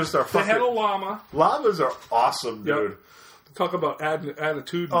 Llamas just are fucking... They had a llama. Llamas are awesome, dude. Yep. Talk about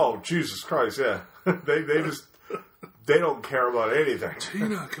attitude. Oh, Jesus Christ, yeah. They just... They don't care about anything.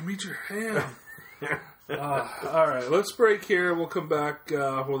 Tina, come eat your ham. All right, let's break here. We'll come back with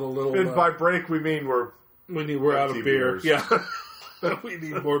a little... And by break, we mean we're out of beer. Beers. Yeah. We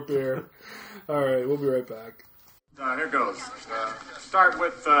need more beer. All right, we'll be right back. Here goes. Start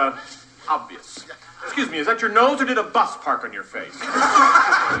with obvious. Excuse me, is that your nose or did a bus park on your face?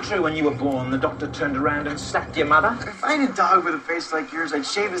 True, when you were born, the doctor turned around and slapped your mother? If I had a dog with a face like yours, I'd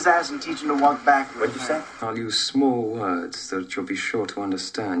shave his ass and teach him to walk backwards. What'd you say? I'll use small words that you'll be sure to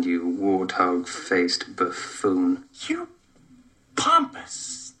understand, you warthog-faced buffoon. You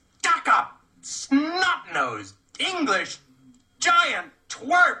pompous, stuck-up, snot-nosed, English, giant,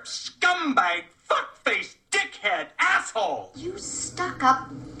 twerp, scumbag, fuck-faced, dickhead, asshole! You stuck-up,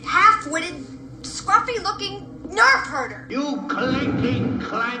 half-witted, scruffy-looking nerve herder! You clinking,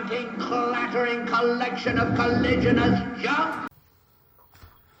 clanking, clattering collection of collisionous junk!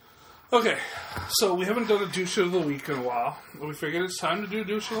 Okay, so we haven't done a douche of the week in a while. We figured it's time to do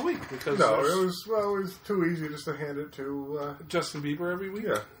douche of the week because it was too easy just to hand it to Justin Bieber every week.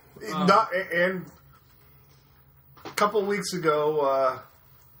 Yeah, and a couple weeks ago,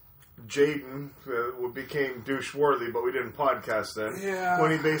 Jaden became douche worthy, but we didn't podcast then. Yeah,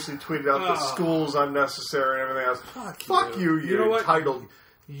 when he basically tweeted out that school's unnecessary and everything else. Fuck you, you know entitled.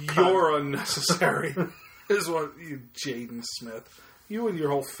 You're unnecessary. Is what you, Jaden Smith. You and your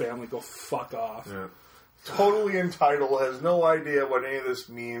whole family go fuck off. Yeah. Totally entitled, has no idea what any of this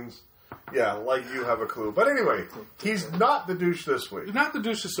means. Yeah, like you have a clue. But anyway, he's not the douche this week. Not the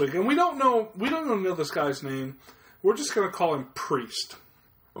douche this week. And we don't know this guy's name. We're just going to call him Priest.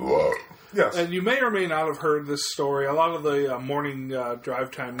 Whoa. Yes. And you may or may not have heard this story. A lot of the morning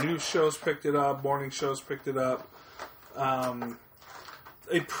drive time news shows picked it up. Morning shows picked it up.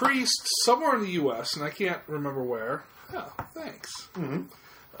 A priest somewhere in the U.S., and I can't remember where. Oh, thanks.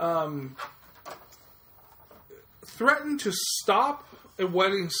 Mm-hmm. Threatened to stop a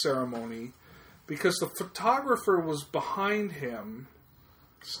wedding ceremony because the photographer was behind him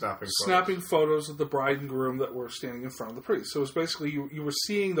snapping photos of the bride and groom that were standing in front of the priest. So it was basically you were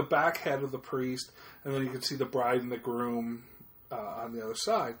seeing the back head of the priest, and then you could see the bride and the groom on the other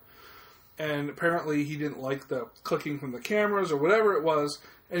side. And apparently he didn't like the clicking from the cameras or whatever it was,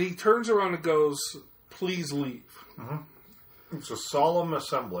 and he turns around and goes, "Please leave." Mm-hmm. It's a solemn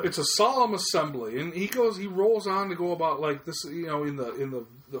assembly. It's a solemn assembly, and he rolls on to go about like this, in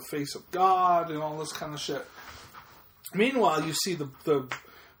the face of God and all this kind of shit. Meanwhile, you see the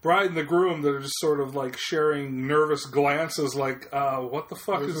bride and the groom that are just sort of like sharing nervous glances, like, "What the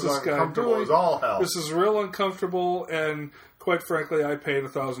fuck is this guy doing? As all hell. This is real uncomfortable." And quite frankly, I paid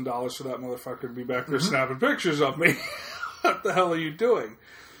 $1,000 for that motherfucker to be back there snapping pictures of me. What the hell are you doing?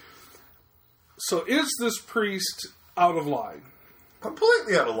 So, is this priest out of line?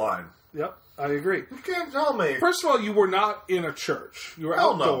 Completely out of line. Yep, I agree. You can't tell me. First of all, you were not in a church. You were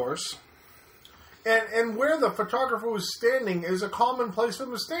outdoors. No. And where the photographer was standing is a common place for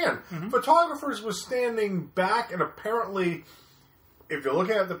them to stand. Mm-hmm. Photographers was standing back, and apparently, if you're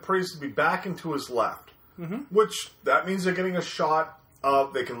looking at the priest, to be back and to his left. Mm-hmm. Which, that means they're getting a shot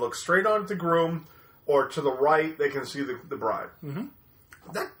of, they can look straight on the groom, or to the right, they can see the bride. Mm-hmm.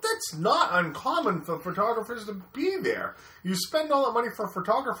 That's not uncommon for photographers to be there. You spend all that money for a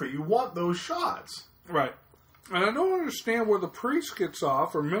photographer, you want those shots. Right. And I don't understand where the priest gets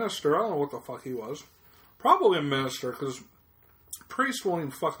off, or minister, I don't know what the fuck he was. Probably a minister, because priests won't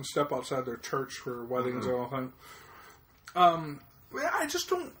even fucking step outside their church for weddings or anything.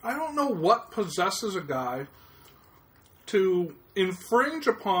 I don't know what possesses a guy to infringe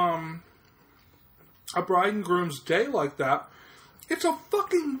upon a bride and groom's day like that. It's a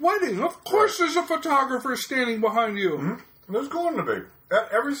fucking wedding. Of course there's a photographer standing behind you. Mm-hmm. There's going to be.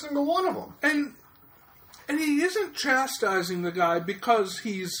 Every single one of them. And And he isn't chastising the guy because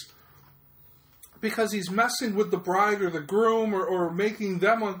he's messing with the bride or the groom or making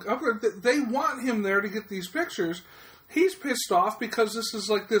them uncomfortable. They want him there to get these pictures. He's pissed off because this is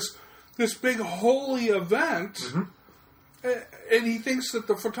like this big holy event, and he thinks that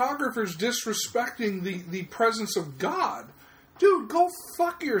the photographer's disrespecting the presence of God. Dude, go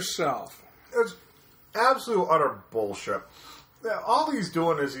fuck yourself. It's absolute utter bullshit. All he's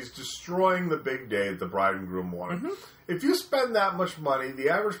doing is he's destroying the big day that the bride and groom wanted. If you spend that much money, the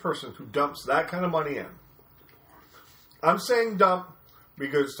average person who dumps that kind of money in, I'm saying dump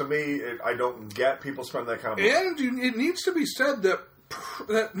because to me, I don't get people spend that kind of money. And it needs to be said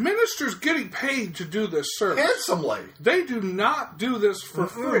that ministers getting paid to do this service. Handsomely. They do not do this for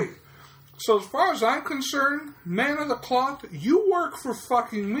free. So as far as I'm concerned, man of the cloth, you work for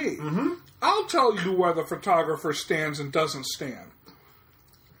fucking me. I'll tell you where the photographer stands and doesn't stand.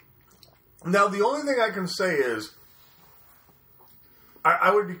 Now, the only thing I can say is,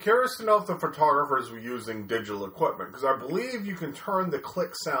 I would be curious to know if the photographers were using digital equipment, because I believe you can turn the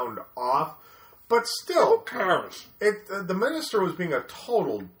click sound off, but still, who cares? The minister was being a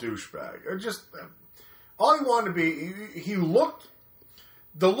total douchebag. All he wanted to be,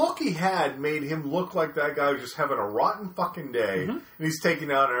 the look he had made him look like that guy was just having a rotten fucking day, and he's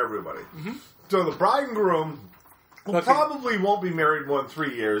taking out everybody. So the bride and groom probably won't be married more than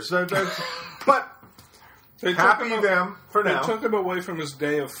 3 years, but happy them for now. They took him away from his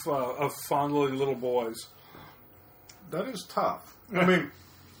day of fondling little boys. That is tough. I mean,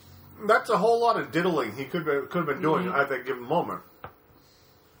 that's a whole lot of diddling he could have been doing at that given moment.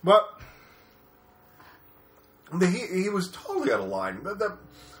 But he was totally out of line.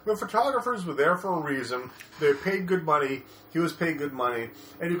 The photographers were there for a reason. They paid good money. He was paid good money.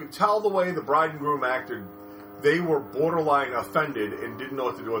 And you could tell the way the bride and groom acted, they were borderline offended and didn't know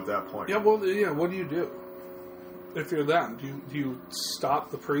what to do at that point. Yeah, well, what do you do? If you're them, do you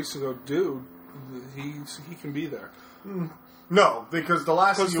stop the priest and go, dude, he can be there? No, because the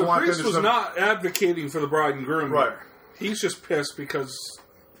last thing you want... Because the priest was not advocating for the bride and groom. Right. There. He's just pissed because...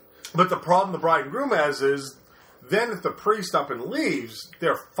 But the problem the bride and groom has is, then if the priest up and leaves,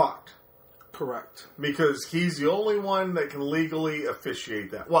 they're fucked. Correct. Because he's the only one that can legally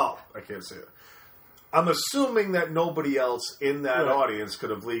officiate that. Well, I can't say that. I'm assuming that nobody else in that audience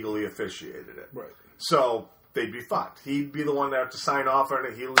could have legally officiated it. Right. So they'd be fucked. He'd be the one that have to sign off on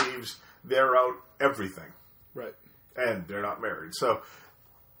it. He leaves, they're out, everything. Right. And they're not married. So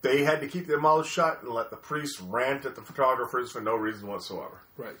they had to keep their mouths shut and let the priest rant at the photographers for no reason whatsoever.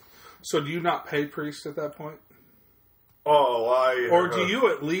 Right. So do you not pay priest at that point? Or do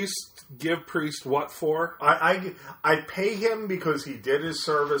you at least give priest what for? I pay him because he did his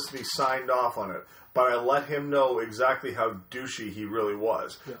service and he signed off on it. But I let him know exactly how douchey he really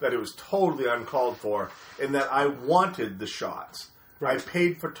was. Yeah. That it was totally uncalled for. And that I wanted the shots. Right. I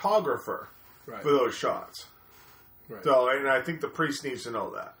paid photographer for those shots. Right. So, and I think the priest needs to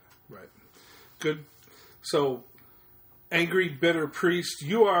know that. Right. Good. So, angry, bitter priest,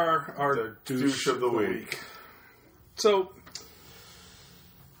 you are our douche of the week. So,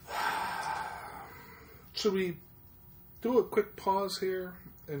 should we do a quick pause here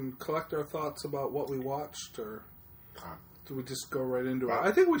and collect our thoughts about what we watched, or do we just go right into it?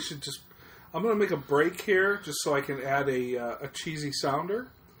 I think we should just... I'm going to make a break here just so I can add a cheesy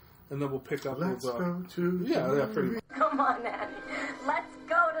sounder, and then we'll pick up Let's with... go to yeah, pretty much. Come on, Annie. Let's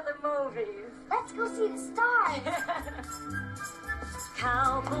go to the movies. Let's go see the stars.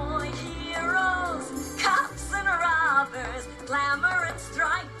 Cowboy heroes, cops and robbers, glamour and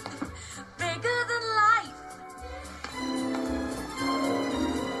strife, bigger than life.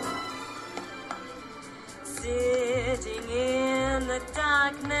 Sitting in the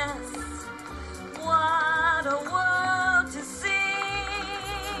darkness, what a world to see.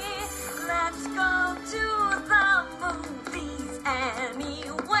 Let's go to the movies, Annie,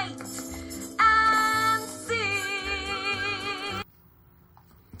 wait and see.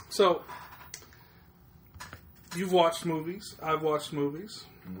 So, you've watched movies. I've watched movies.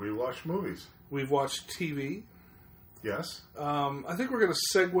 We watched movies. We've watched TV. Yes. I think we're going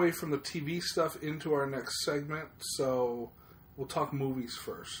to segue from the TV stuff into our next segment, so we'll talk movies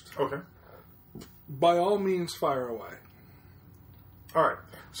first. Okay. By all means, fire away. All right.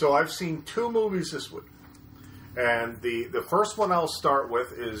 So I've seen 2 movies this week. And the first one I'll start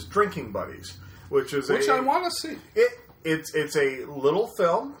with is Drinking Buddies, which I want to see. It's a little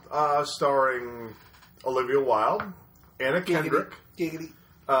film starring Olivia Wilde, Anna Kendrick. Giggity.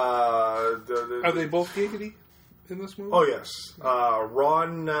 Are they both giggity in this movie? Oh, yes.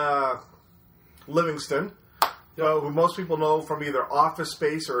 Ron Livingston, who most people know from either Office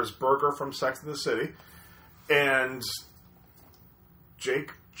Space or his burger from Sex and the City. and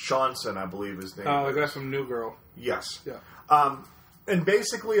Jake Johnson, I believe his name. The guy from New Girl. Yes. Yeah. And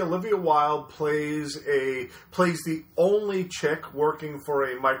basically, Olivia Wilde plays the only chick working for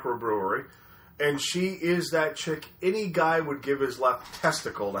a microbrewery, and she is that chick any guy would give his left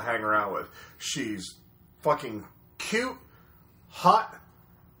testicle to hang around with. She's fucking cute, hot,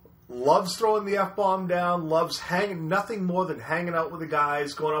 loves throwing the F-bomb down, loves nothing more than hanging out with the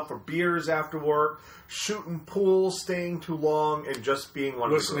guys, going out for beers after work, shooting pool, staying too long, and just being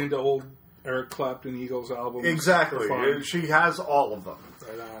one listening of the to old Eric Clapton Eagles albums. Exactly. She has all of them.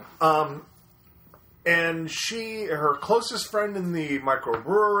 Right on. And her closest friend in the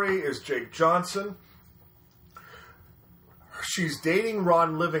microbrewery is Jake Johnson. She's dating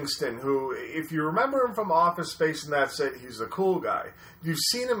Ron Livingston, who, if you remember him from Office Space and That's It, he's a cool guy. If you've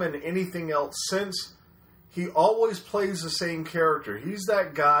seen him in anything else since, he always plays the same character. He's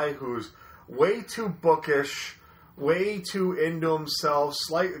that guy who's way too bookish, way too into himself,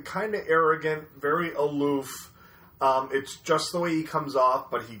 slightly kind of arrogant, very aloof. It's just the way he comes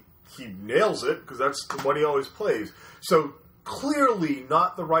off, but he nails it because that's what he always plays. So clearly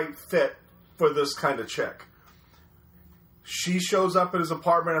not the right fit for this kind of chick. She shows up at his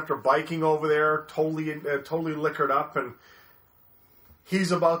apartment after biking over there, totally liquored up, and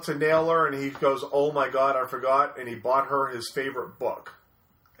he's about to nail her, and he goes, "Oh my God, I forgot," and he bought her his favorite book.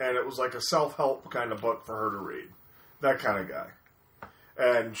 And it was like a self-help kind of book for her to read. That kind of guy.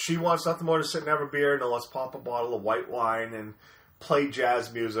 And she wants nothing more to sit and have a beer, and let's pop a bottle of white wine and play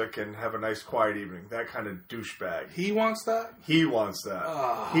jazz music and have a nice quiet evening. That kind of douchebag. He wants that? He wants that.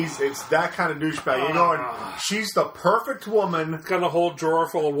 It's that kind of douchebag. You know, and she's the perfect woman. Got a whole drawer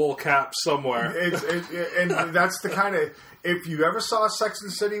full of wool caps somewhere. And that's the kind of... If you ever saw Sex and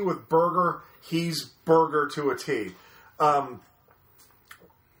the City with Berger, he's Berger to a T.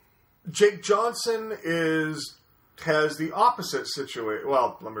 Jake Johnson has the opposite situation.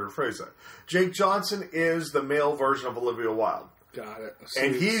 Well, let me rephrase that. Jake Johnson is the male version of Olivia Wilde. Got it.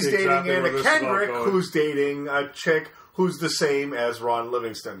 And he's dating Anna Kendrick, who's dating a chick who's the same as Ron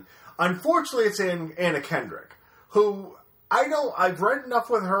Livingston. Unfortunately, it's Anna Kendrick, who I've read enough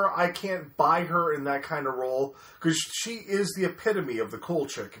with her, I can't buy her in that kind of role, because she is the epitome of the cool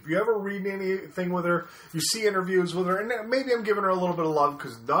chick. If you ever read anything with her, you see interviews with her, and maybe I'm giving her a little bit of love,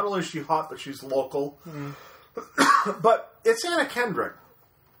 because not only is she hot, but she's local. But it's Anna Kendrick.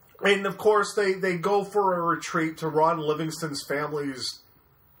 And, of course, they go for a retreat to Ron Livingston's family's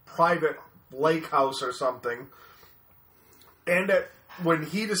private lake house or something. And when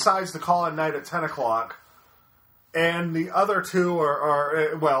he decides to call at night at 10 o'clock, and the other two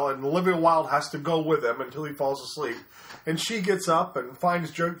and Olivia Wilde has to go with him until he falls asleep. And she gets up and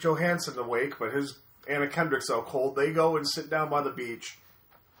finds Jake Johansson awake, but his Anna Kendrick's so cold. They go and sit down by the beach.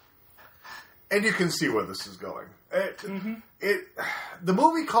 And you can see where this is going. The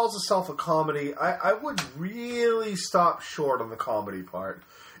movie calls itself a comedy. I would really stop short on the comedy part.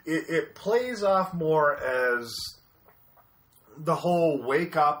 It plays off more as the whole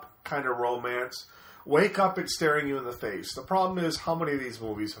wake up kind of romance. Wake up, it's staring you in the face. The problem is, how many of these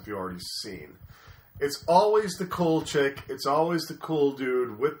movies have you already seen? It's always the cool chick. It's always the cool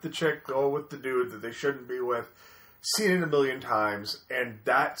dude with the chick or with the dude that they shouldn't be with. Seen it a million times, and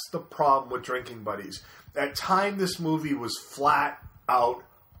that's the problem with Drinking Buddies. At time, this movie was flat out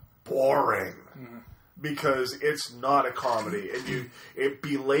boring because it's not a comedy, and it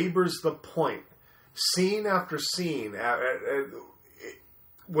belabors the point, scene after scene.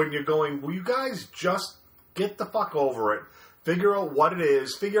 When you're going, will you guys just get the fuck over it? Figure out what it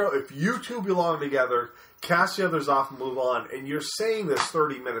is. Figure out if you two belong together. Cast the others off and move on. And you're saying this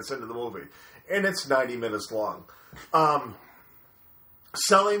 30 minutes into the movie, and it's 90 minutes long.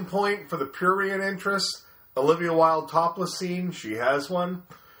 Selling point for the prurient interest, Olivia Wilde topless scene. She has one.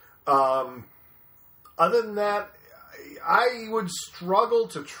 Other than that, I would struggle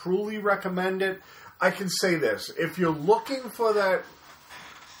to truly recommend it. I can say this. If you're looking for that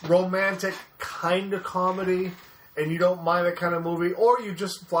romantic kind of comedy and you don't mind that kind of movie, or you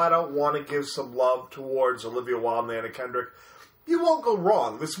just flat out want to give some love towards Olivia Wilde and Anna Kendrick, you won't go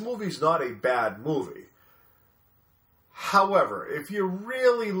wrong. This movie's not a bad movie. However, if you're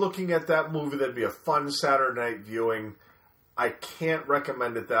really looking at that movie that'd be a fun Saturday night viewing, I can't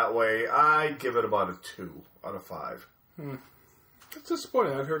recommend it that way. I'd give it about a 2 out of 5. That's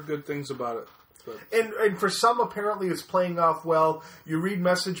disappointing. I've heard good things about it. And for some, apparently, it's playing off well. You read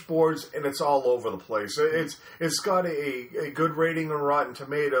message boards, and it's all over the place. It's got a good rating on Rotten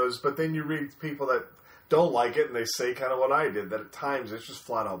Tomatoes, but then you read people that don't like it, and they say kind of what I did, that at times it's just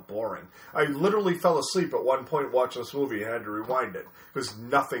flat out boring. I literally fell asleep at one point watching this movie and had to rewind it, because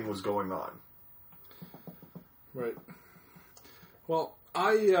nothing was going on. Right. Well,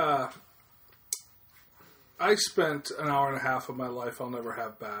 I spent an hour and a half of my life I'll never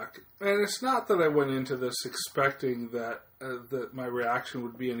have back. And it's not that I went into this expecting that my reaction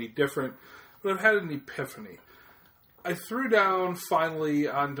would be any different, but I've had an epiphany. I threw down finally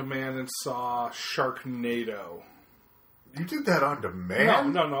on demand and saw Sharknado. You did that on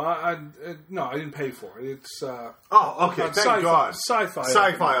demand? No. I didn't pay for it. It's okay. Thank God. Sci-fi.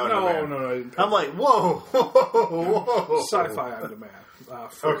 Sci-fi on demand. No, I didn't pay I'm like, whoa. Sci-fi on demand.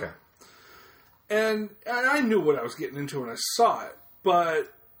 Okay. And I knew what I was getting into when I saw it,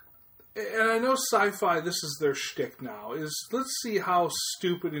 and I know Sci-Fi, this is their shtick now, is let's see how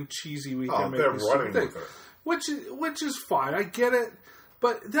stupid and cheesy we can make this stupid thing. Which is fine, I get it,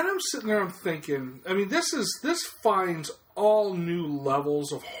 but then I'm sitting there, I'm thinking, I mean, this finds all new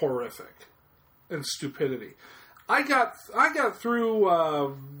levels of horrific and stupidity. I got through,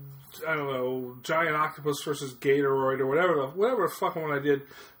 I don't know, Giant Octopus versus Gatoroid or whatever the fucking one I did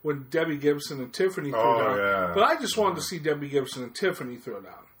when Debbie Gibson and Tiffany threw down. Yeah. But I just wanted to see Debbie Gibson and Tiffany throw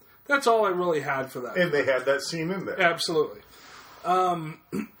down. That's all I really had for that. And they had that scene in there. Absolutely.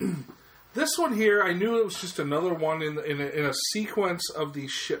 This one here, I knew it was just another one in a sequence of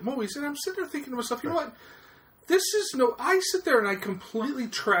these shit movies, and I'm sitting there thinking to myself, you know what? I sit there and I completely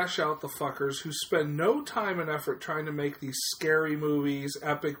trash out the fuckers who spend no time and effort trying to make these scary movies,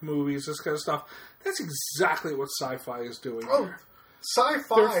 epic movies, this kind of stuff. That's exactly what Sci-Fi is doing here.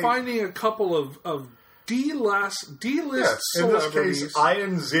 Sci-Fi. They're finding a couple of D-list celebrities. In this case,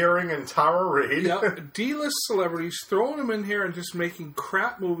 Ian Ziering and Tara Reid. Yep, D-list celebrities, throwing them in here and just making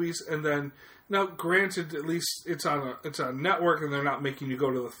crap movies, and then, now granted, at least it's on a network and they're not making you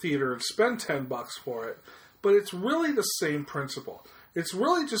go to the theater and spend $10 for it. But it's really the same principle. It's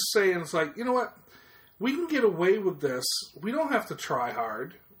really just saying, it's like, you know what? We can get away with this. We don't have to try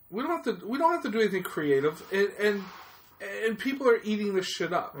hard. We don't have to do anything creative. And people are eating this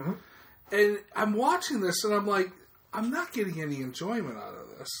shit up. Mm-hmm. And I'm watching this, and I'm like, I'm not getting any enjoyment out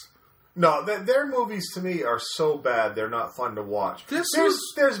of this. No, their movies to me are so bad they're not fun to watch.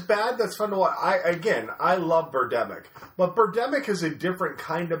 There's bad that's fun to watch. I love Birdemic, but Birdemic is a different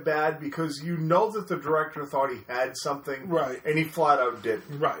kind of bad because you know that the director thought he had something, right, and he flat out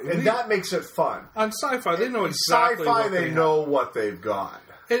didn't, right, and that makes it fun. On Sci-Fi, they know exactly. Sci-Fi, they know what they've got.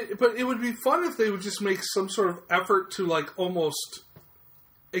 But it would be fun if they would just make some sort of effort to like almost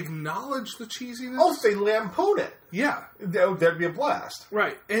acknowledge the cheesiness. Oh, if they lampoon it. Yeah. That'd be a blast.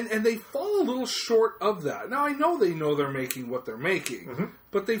 Right. And they fall a little short of that. Now, I know they know they're making what they're making, mm-hmm,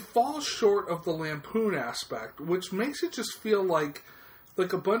 but they fall short of the lampoon aspect, which makes it just feel like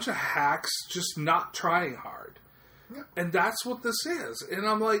a bunch of hacks just not trying hard. Yeah. And that's what this is. And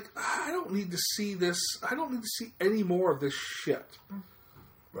I'm like, I don't need to see this. I don't need to see any more of this shit.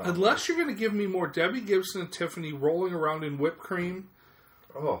 Well, unless you're going to give me more Debbie Gibson and Tiffany rolling around in whipped cream.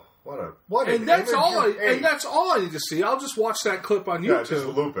 Oh, and that's all I need to see. I'll just watch that clip on YouTube. Yeah, just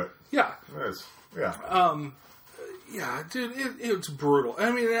loop it. Yeah. Yeah. Yeah, dude, it's brutal.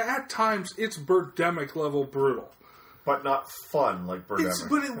 I mean, at times it's Birdemic level brutal. But not fun like Birdemic.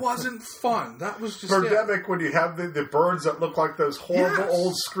 But it wasn't fun. That was just Birdemic when you have the birds that look like those horrible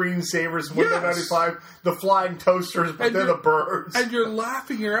old screensavers in Windows 95, the flying toasters, but they're the birds. And you're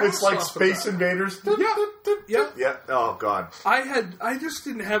laughing your ass off. It's like Space Invaders. Yeah. Oh, God. I just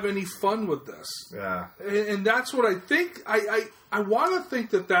didn't have any fun with this. Yeah. And that's what I think. I want to think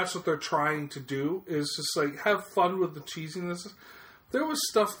that that's what they're trying to do, is just like have fun with the cheesiness. There was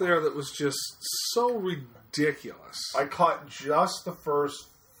stuff there that was just so ridiculous. I caught just the first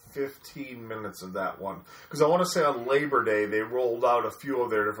 15 minutes of that one. Because I want to say on Labor Day, they rolled out a few of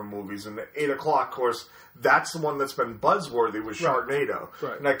their different movies. And the 8 o'clock, of course, that's the one that's been buzzworthy with Sharknado.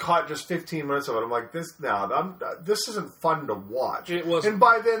 Right. And I caught just 15 minutes of it. I'm like, this isn't fun to watch. It wasn't. And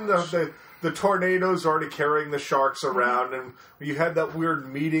by then, the tornado's already carrying the sharks around, and you had that weird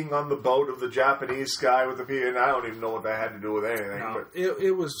meeting on the boat of the Japanese guy with the people, and I don't even know what that had to do with anything. No, but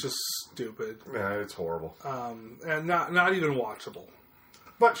it was just stupid. Yeah, it's horrible. And not even watchable.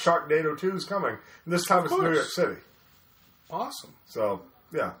 But Sharknado 2 is coming. And this time it's New York City. Awesome. So,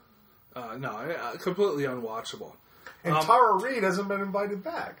 yeah. Completely unwatchable. And Tara Reid hasn't been invited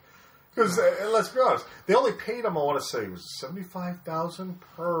back. Because, let's be honest, they only paid him, I want to say, it was $75,000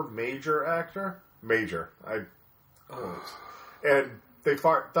 per major actor. Major. And they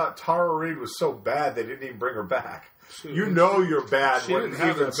thought Tara Reid was so bad they didn't even bring her back. You're bad when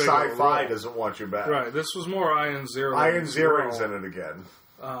even Sci-Fi doesn't want you back. Right, this was more Ian Ziering. Ian Ziering's in it again.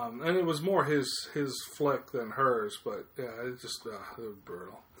 And it was more his flick than hers, but yeah, it was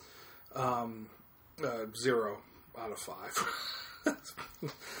brutal. 0 out of 5.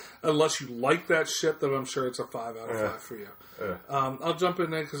 Unless you like that shit, then I'm sure it's a 5 out of 5 for you. I'll jump in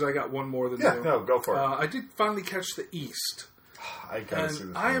there because I got one more than you. No, go for it. I did finally catch The East. I gotta see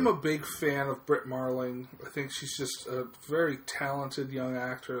this. I am a big fan of Brit Marling. I think she's just a very talented young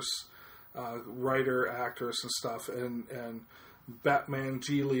actress, writer, actress, and stuff. And Batman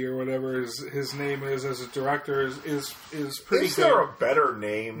Geely or whatever his name is as a director is pretty good. Is there a better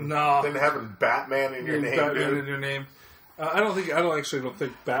name than having Batman in your name? Batman in your name. I don't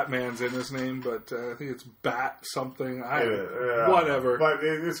think Batman's in his name, but I think it's Bat something. Whatever. But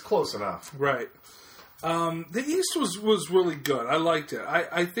it's close enough. Right. The East was really good. I liked it.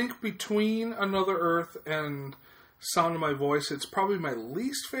 I think between Another Earth and Sound of My Voice, it's probably my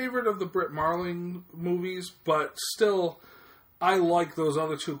least favorite of the Brit Marling movies, but still, I like those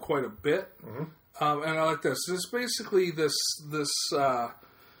other two quite a bit. Mm-hmm. And I like this. This is basically this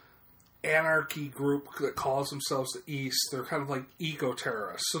anarchy group that calls themselves the East. They're kind of like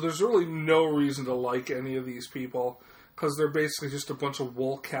eco-terrorists. So there's really no reason to like any of these people, because they're basically just a bunch of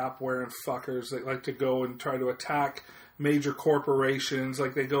wool cap wearing fuckers that like to go and try to attack major corporations.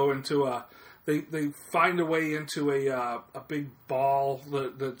 Like they go into they find a way into a big ball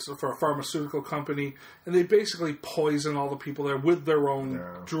that's for a pharmaceutical company, and they basically poison all the people there with their own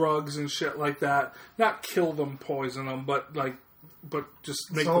drugs and shit like that. Not kill them, poison them, but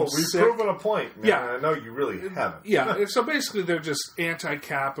just make them sick. So we've proven a point. Man. Yeah. I know you really haven't. Yeah, so basically they're just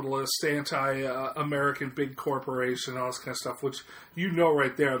anti-capitalist, anti-American big corporation, all this kind of stuff, which you know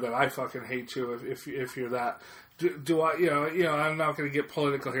right there that I fucking hate you if you're that. Do I, I'm not going to get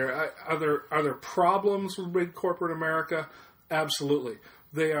political here. Are there problems with big corporate America? Absolutely.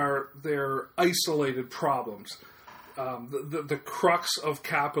 They're isolated problems. The crux of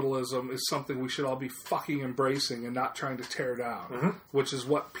capitalism is something we should all be fucking embracing and not trying to tear down, which is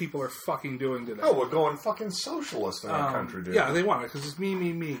what people are fucking doing today. Oh, we're going fucking socialist in our country, dude. Yeah, they want it because it's me,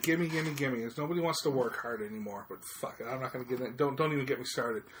 gimme. Nobody wants to work hard anymore. But fuck it, I'm not going to get in. Don't even get me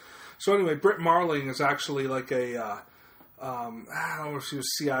started. So anyway, Brit Marling is actually like a I don't know if she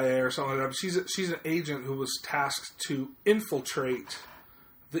was CIA or something like that, but she's an agent who was tasked to infiltrate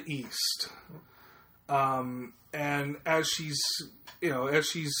the East. And as she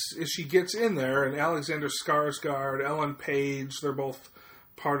gets in there, and Alexander Skarsgård, Ellen Page, they're both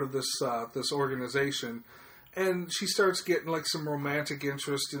part of this organization, and she starts getting like some romantic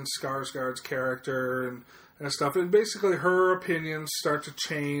interest in Skarsgård's character and stuff, and basically her opinions start to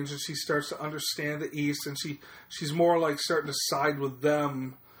change, and she starts to understand the East, and she's more like starting to side with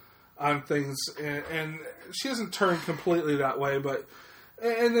them on things, and she doesn't turn completely that way, but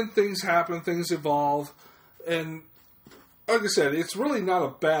and then things happen, things evolve. And like I said, it's really not a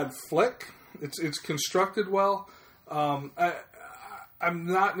bad flick. It's constructed well. I'm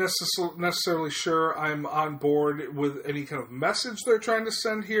not necessarily sure I'm on board with any kind of message they're trying to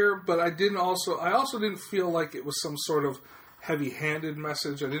send here, but I also didn't feel like it was some sort of heavy-handed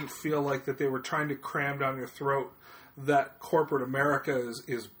message. I didn't feel like that they were trying to cram down your throat that corporate America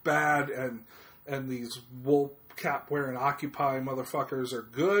is bad and these wool cap wearing Occupy motherfuckers are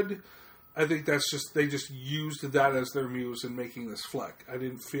good. I think they just used that as their muse in making this flick. I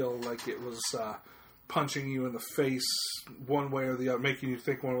didn't feel like it was punching you in the face one way or the other, making you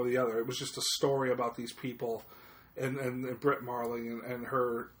think one way or the other. It was just a story about these people and Brit Marling and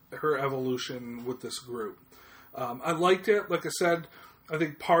her evolution with this group. I liked it. Like I said, I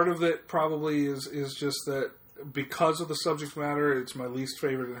think part of it probably is just that because of the subject matter, it's my least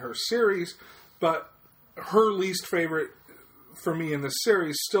favorite in her series, but her least favorite for me in this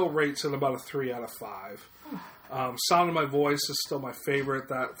series still rates at about a 3 out of 5. Sound of My Voice is still my favorite.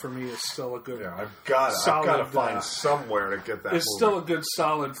 That for me is still a good. Yeah, I've got to find somewhere to get that. It's still a good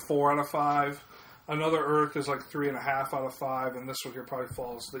solid 4 out of 5. Another Earth is like 3.5 out of 5, and this one here probably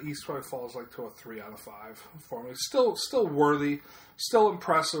falls. The East probably falls like to a 3 out of 5 for me. It's still worthy, still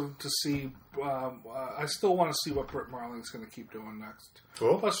impressive to see. I still want to see what Brit Marling's going to keep doing next.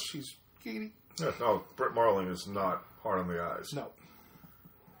 Cool. Plus, she's Katie. Yeah, no, Brit Marling is not hard on the eyes. No.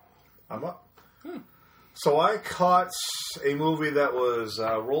 I'm up. So I caught a movie that was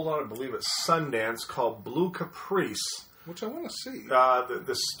rolled on, I believe, at Sundance called Blue Caprice. Which I want to see.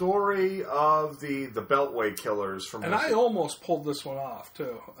 The story of the Beltway killers from... And I almost pulled this one off,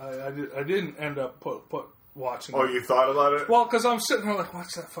 too. I didn't end up watching it. Oh, you thought about it? Well, because I'm sitting there like,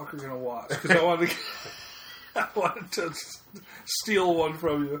 what's that fucker going to watch? Because I wanted to steal one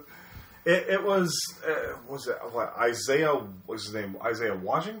from you. It was what, Isaiah, what's his name? Isaiah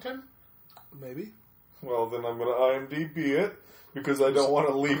Washington? Maybe. Well, then I'm going to IMDb it because I don't want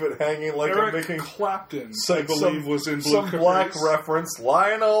to leave it hanging like Eric I'm making... Clapton, I believe, was in Blue Some Caprice. black reference.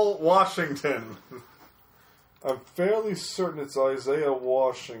 Lionel Washington. I'm fairly certain it's Isaiah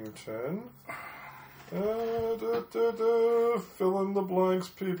Washington. Fill in the blanks,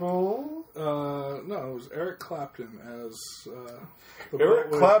 people. No, it was Eric Clapton as...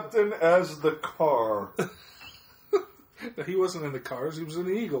 Eric Clapton as the car. He wasn't in the Cars, he was in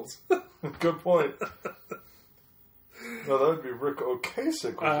the Eagles. Good point. No, that would be Rick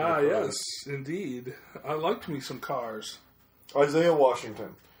Ocasek. Yes, indeed. I liked me some Cars. Isaiah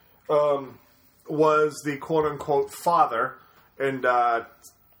Washington was the quote-unquote father, and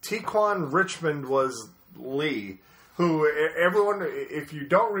Tequan Richmond was Lee, who everyone, if you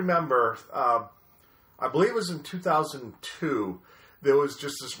don't remember, I believe it was in 2002, there was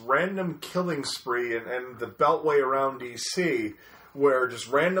just this random killing spree in the Beltway around D.C. where just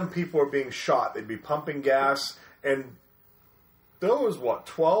random people were being shot. They'd be pumping gas, and there was,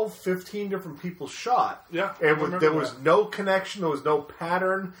 12, 15 different people shot. Yeah, and there was no connection, there was no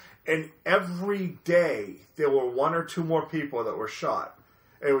pattern, and every day there were one or two more people that were shot.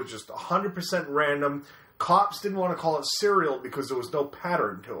 It was just 100% random. Cops didn't want to call it serial because there was no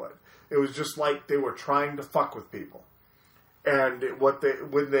pattern to it. It was just like they were trying to fuck with people. And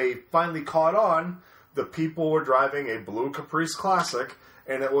when they finally caught on, the people were driving a blue Caprice Classic,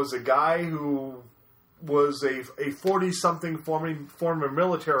 and it was a guy who was a 40-something former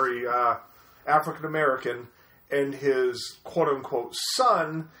military African-American and his quote-unquote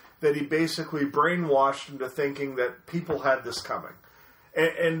son that he basically brainwashed into thinking that people had this coming.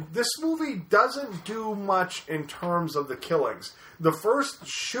 And this movie doesn't do much in terms of the killings. The first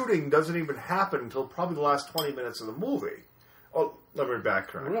shooting doesn't even happen until probably the last 20 minutes of the movie. Oh, let me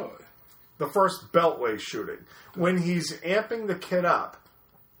backtrack. Really? The first Beltway shooting. When he's amping the kid up,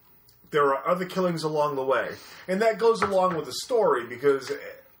 there are other killings along the way. And that goes along with the story because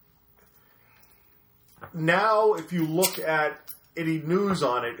now if you look at any news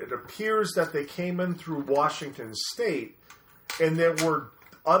on it, it appears that they came in through Washington State and there were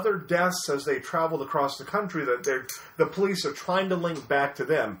other deaths as they traveled across the country that the police are trying to link back to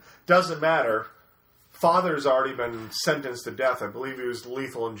them. Doesn't matter. Father's already been sentenced to death. I believe he was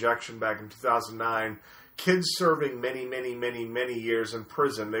lethal injection back in 2009. Kids serving many, many, many, many years in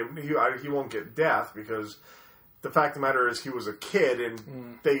prison. He won't get death because the fact of the matter is he was a kid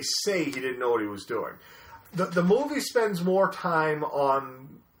and they say he didn't know what he was doing. The movie spends more time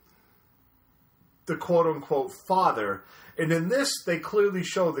on the quote-unquote father. And in this, they clearly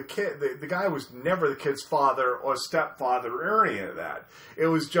show the kid, the guy was never the kid's father or stepfather or any of that. It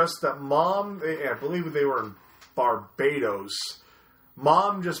was just that mom, I believe they were in Barbados,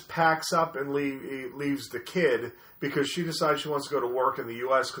 mom just packs up and leaves the kid because she decides she wants to go to work in the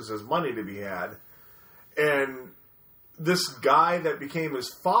U.S. because there's money to be had. And this guy that became his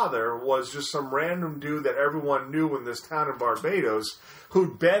father was just some random dude that everyone knew in this town in Barbados who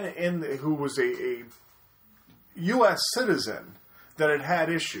was a U.S. citizen that had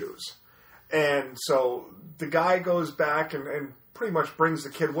issues. And so the guy goes back and pretty much brings the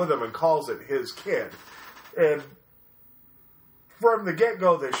kid with him and calls it his kid. And from the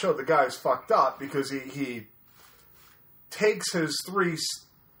get-go, they show the guy's fucked up because he takes his three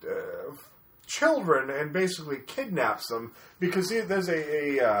children and basically kidnaps them because there's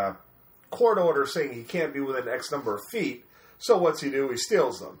a court order saying he can't be within X number of feet. So what's he do? He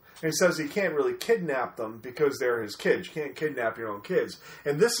steals them. And he says he can't really kidnap them because they're his kids. You can't kidnap your own kids.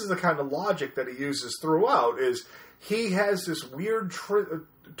 And this is the kind of logic that he uses throughout is he has this weird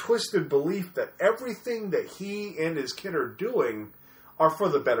twisted belief that everything that he and his kid are doing are for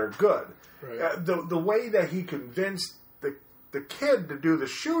the better good. Right. The way that he convinced the kid to do the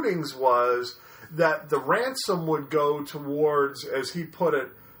shootings was that the ransom would go towards, as he put it,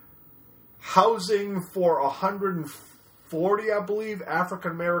 housing for 140, I believe,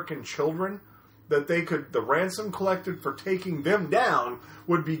 African-American children, that the ransom collected for taking them down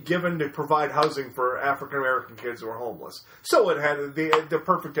would be given to provide housing for African-American kids who are homeless. So it had the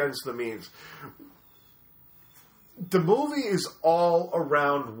perfect ends to the means. The movie is all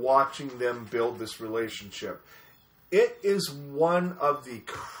around watching them build this relationship. It is one of the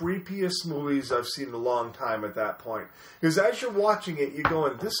creepiest movies I've seen in a long time at that point. Because as you're watching it, you're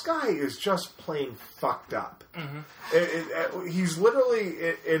going, this guy is just plain fucked up. Mm-hmm. He's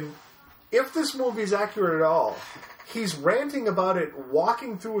literally, if this movie is accurate at all, he's ranting about it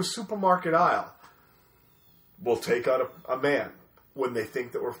walking through a supermarket aisle. We'll take out a man. When they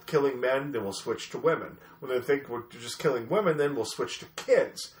think that we're killing men, then we'll switch to women. When they think we're just killing women, then we'll switch to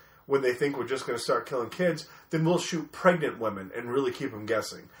kids. When they think we're just going to start killing kids, then we'll shoot pregnant women and really keep them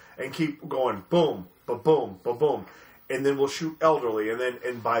guessing. And keep going boom, ba-boom, ba-boom. and then we'll shoot elderly,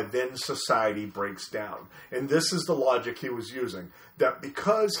 and by then society breaks down. And this is the logic he was using, that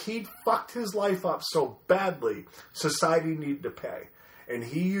because he'd fucked his life up so badly, society needed to pay. And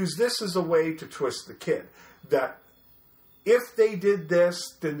he used this as a way to twist the kid, that if they did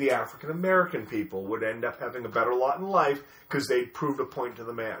this, then the African American people would end up having a better lot in life because they'd proved a point to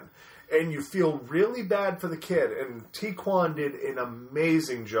the man. And you feel really bad for the kid, and Tiquan did an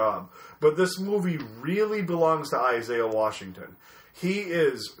amazing job. But this movie really belongs to Isaiah Washington. He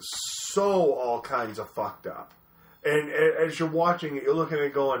is so all kinds of fucked up. And as you're watching it, you're looking at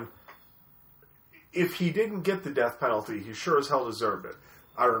it going, if he didn't get the death penalty, he sure as hell deserved it.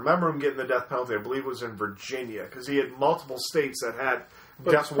 I remember him getting the death penalty. I believe it was in Virginia, because he had multiple states that had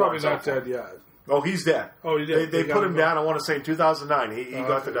but death warrants. Probably not dead yet. Oh, he's dead. Oh, he did. They put him down, I want to say, in 2009. He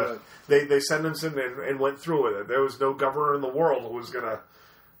got the death. They sentenced him and went through with it. There was no governor in the world who was going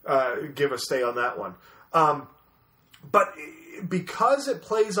to give a stay on that one. But because it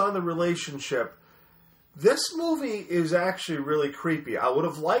plays on the relationship, this movie is actually really creepy. I would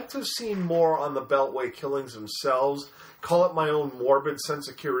have liked to have seen more on the Beltway killings themselves. Call it my own morbid sense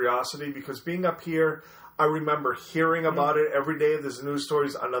of curiosity, because being up here, I remember hearing about it every day. There's news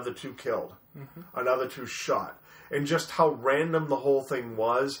stories, another 2 killed, another 2 shot. And just how random the whole thing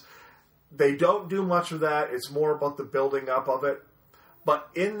was. They don't do much of that. It's more about the building up of it. But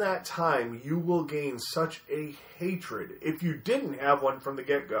in that time, you will gain such a hatred, if you didn't have one from the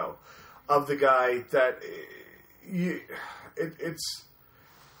get-go, of the guy that it's...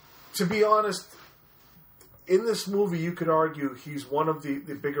 To be honest, in this movie, you could argue he's one of the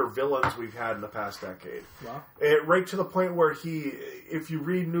bigger villains we've had in the past decade. Wow. Right to the point where if you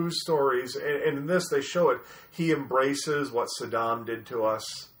read news stories, and in this they show it, he embraces what Saddam did to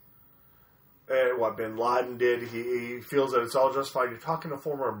us, what Bin Laden did. He feels that it's all justified. You're talking to a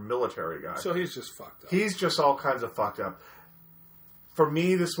former military guy. So he's just fucked up. He's just all kinds of fucked up. For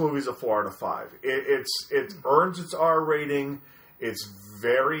me, this movie's a 4 out of 5. It earns its R rating. It's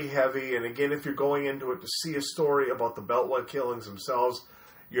very heavy, and again, if you're going into it to see a story about the Beltway killings themselves,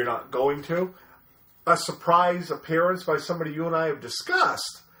 you're not going to. A surprise appearance by somebody you and I have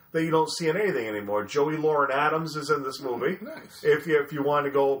discussed that you don't see in anything anymore. Joey Lauren Adams is in this movie. Nice. If you want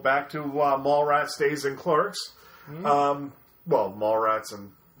to go back to Mallrats days and Clerks. Well, Mallrats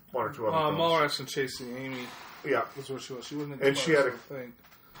and 1 or 2 other films. Mallrats and Chasing Amy. Yeah. That's what she was. She wasn't in And she had a thing.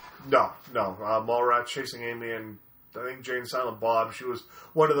 No. Mallrats, Chasing Amy, and I think Jane Silent Bob. She was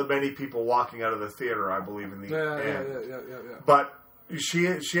one of the many people walking out of the theater, I believe, in the end. Yeah. But she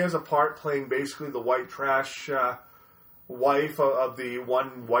has a part playing basically the white trash wife of the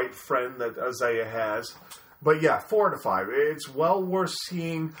one white friend that Isaiah has. But yeah, 4 out of 5. It's well worth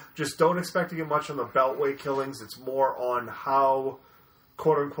seeing. Just don't expect to get much on the Beltway killings. It's more on how,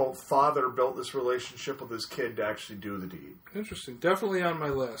 quote-unquote, father built this relationship with his kid to actually do the deed. Interesting. Definitely on my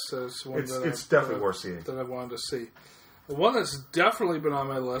list. It's definitely worth seeing. That I wanted to see. The one that's definitely been on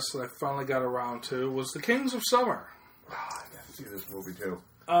my list that I finally got around to was The Kings of Summer. Oh, I got to see this movie, too.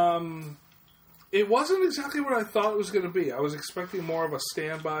 It wasn't exactly what I thought it was going to be. I was expecting more of a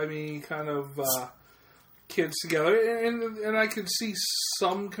Stand By Me kind of kids together. And I could see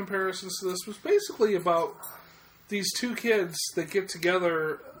some comparisons to this. It was basically about these 2 kids that get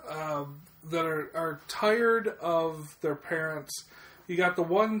together that are tired of their parents. You got the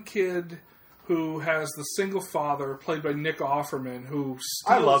one kid who has the single father, played by Nick Offerman, who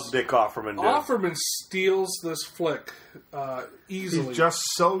steals... I love Nick Offerman, dude. Offerman steals this flick easily. He's just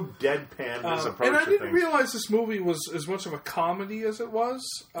so deadpan in his approach and I to didn't things. realize this movie was as much of a comedy as it was.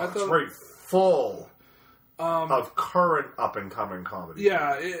 It's very full of current up-and-coming comedy.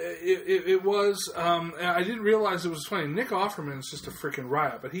 Yeah, it was. I didn't realize it was funny. Nick Offerman is just a freaking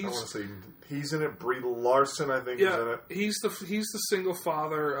riot, but I want to say he's in it. Brie Larson, I think, is in it. He's the single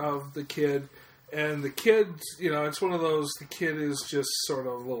father of the kid, and the kid, it's one of those. The kid is just sort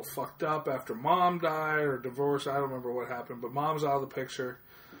of a little fucked up after mom died or divorced. I don't remember what happened, but mom's out of the picture.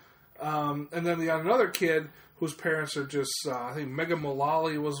 And then they got another kid whose parents are just, I think Megan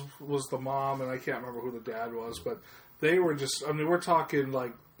Mullally was the mom, and I can't remember who the dad was, but they were just, we're talking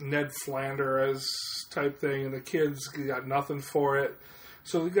like Ned Flanders type thing, and the kids got nothing for it.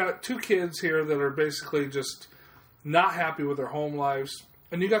 So we got 2 kids here that are basically just not happy with their home lives.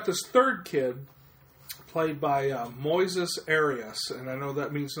 And you got this 3rd kid, played by Moises Arias, and I know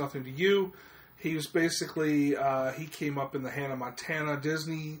that means nothing to you. He's basically, he came up in the Hannah Montana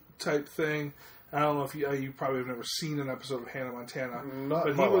Disney type thing. I don't know if you probably have never seen an episode of Hannah Montana,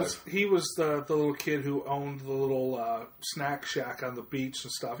 but he was the little kid who owned the little snack shack on the beach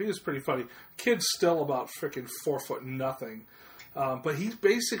and stuff. He was pretty funny. Kid's still about freaking 4 foot nothing, but he's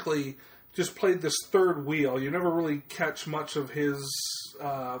basically just played this third wheel. You never really catch much of his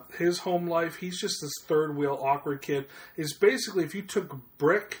home life. He's just this third wheel awkward kid. It's basically if you took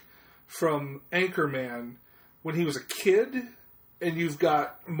Brick from Anchorman when he was a kid, and you've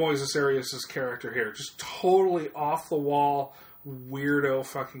got Moises Arias' character here, just totally off the wall, weirdo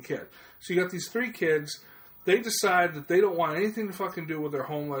fucking kid. So you got these three kids. They decide that they don't want anything to fucking do with their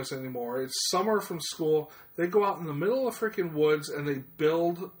home lives anymore. It's summer from school. They go out in the middle of freaking woods and they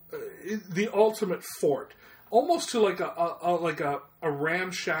build the ultimate fort, almost to like a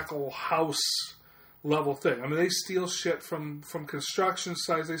ramshackle house level thing. I mean, they steal shit from construction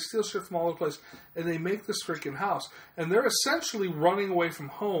sites. They steal shit from all over the place, and they make this freaking house. And they're essentially running away from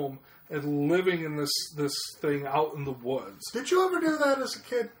home and living in this thing out in the woods. Did you ever do that as a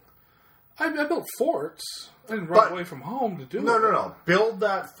kid? I built forts. I didn't run away from home to do it. No. Build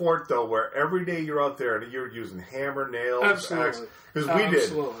that fort, though, where every day you're out there and you're using hammer, nails, Absolutely. Because we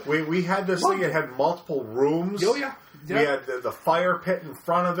did. We had this thing that had multiple rooms. Oh, yeah. We had the fire pit in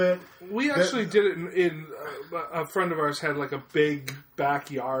front of it. We actually did it in a friend of ours had like a big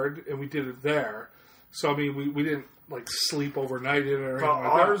backyard, and we did it there. So, I mean, we didn't like sleep overnight in it or anything like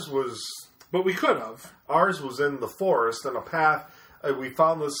ours that. was... But we could have. Ours was in the forest, and a path... we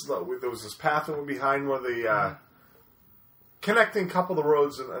found this. There was this path that went behind one of the connecting couple of the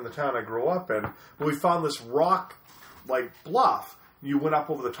roads in the town I grew up in. But we found this rock like bluff. You went up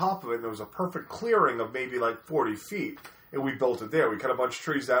over the top of it, and there was a perfect clearing of maybe like 40 feet, and we built it there. We cut a bunch of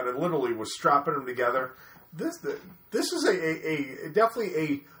trees down, and literally was strapping them together. This is a definitely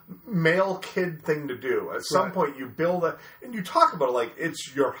a male kid thing to do. At some point, you build and you talk about it like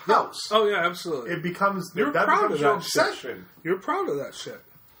it's your house. Yeah. Oh yeah, absolutely. It becomes You're proud of your that obsession. Shit. You're proud of that shit.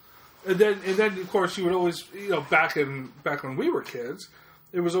 And then of course you would always, back when we were kids,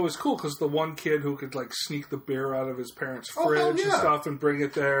 it was always cool because the one kid who could like sneak the beer out of his parents' fridge and stuff and bring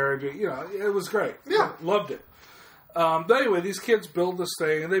it there, it was great. Yeah, loved it. But anyway, these kids build this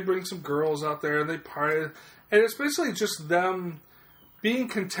thing and they bring some girls out there and they party, and it's basically just them being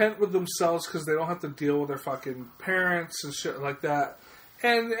content with themselves because they don't have to deal with their fucking parents and shit like that.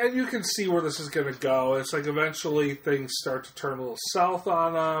 And you can see where this is going to go. It's like eventually things start to turn a little south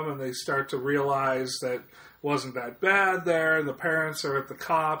on them, and they start to realize that it wasn't that bad there, and the parents are at the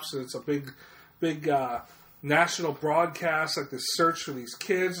cops, and it's a big national broadcast, like this search for these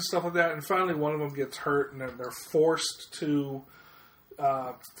kids and stuff like that. And finally one of them gets hurt, and then they're forced to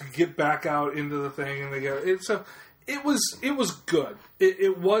get back out into the thing, and they get it was good.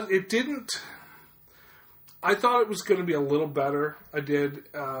 It didn't. I thought it was going to be a little better. I did.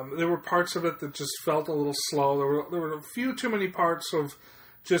 There were parts of it that just felt a little slow. There were a few too many parts of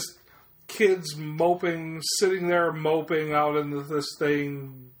just kids sitting there moping out into this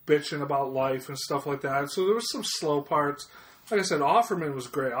thing, bitching about life and stuff like that. So there was some slow parts. Like I said, Offerman was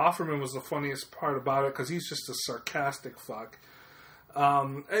great. Offerman was the funniest part about it because he's just a sarcastic fuck.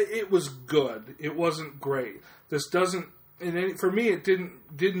 It was good. It wasn't great. This doesn't. For me, it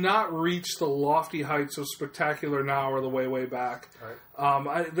did not reach the lofty heights of Spectacular Now or the Way Back.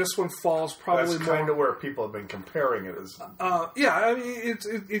 Right. This one falls probably That's kind of where people have been comparing it as. Yeah, I mean,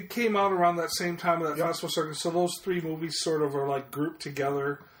 it came out around that same time of that festival circuit, so those three movies sort of are like grouped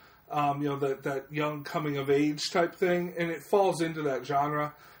together. That young coming of age type thing, and it falls into that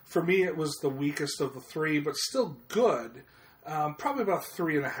genre. For me, it was the weakest of the three, but still good. Probably about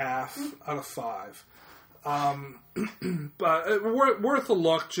 3.5 out of 5. But worth a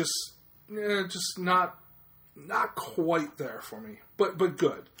look. Just not quite there for me, but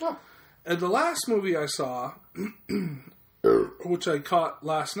good. Oh. And the last movie I saw, which I caught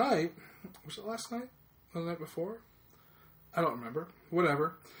last night, was it last night? Or the night before? I don't remember.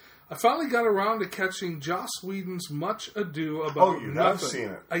 Whatever. I finally got around to catching Joss Whedon's Much Ado About Nothing. Have seen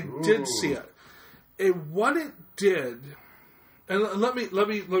it. I did see it. And what it did, and let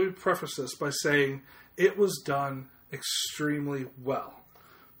me preface this by saying it was done extremely well.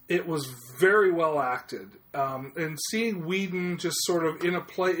 It was very well acted. And seeing Whedon just sort of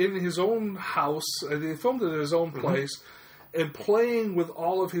in his own house, they filmed it in his own place, and playing with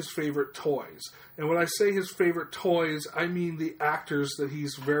all of his favorite toys. And when I say his favorite toys, I mean the actors that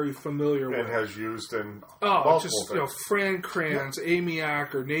he's very familiar with. And has used in multiple things. Fran Kranz, Amy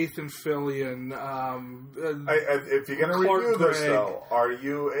Acker, Nathan Fillion. If you're going to review this, though, are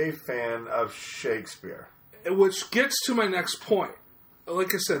you a fan of Shakespeare? Which gets to my next point.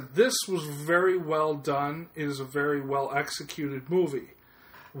 Like I said, this was very well done. It is a very well executed movie.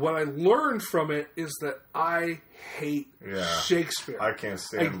 What I learned from it is that I hate Shakespeare. I can't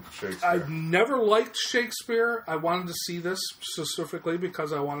stand Shakespeare. I've never liked Shakespeare. I wanted to see this specifically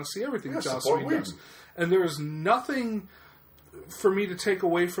because I want to see everything Joss Whedon does. And there is nothing for me to take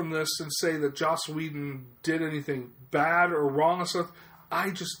away from this and say that Joss Whedon did anything bad or wrong and stuff. I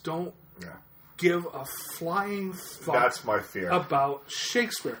just don't give a flying fuck. That's my fear about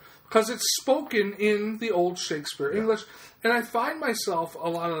Shakespeare, because it's spoken in the old Shakespeare English, and I find myself a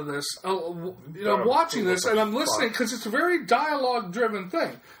lot of this, watching this, and I'm listening because it's a very dialogue-driven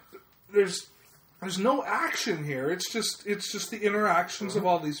thing. There's no action here. It's just the interactions of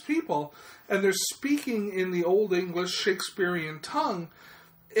all these people, and they're speaking in the old English Shakespearean tongue.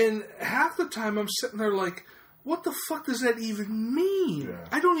 And half the time, I'm sitting there like, what the fuck does that even mean? Yeah.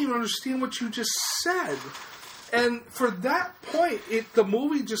 I don't even understand what you just said. And for that point, the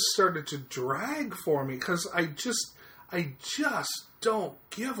movie just started to drag for me because I just don't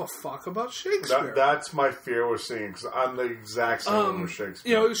give a fuck about Shakespeare. That's my fear with seeing, because I'm the exact same with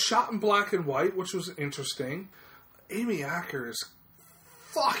Shakespeare. It was shot in black and white, which was interesting. Amy Acker is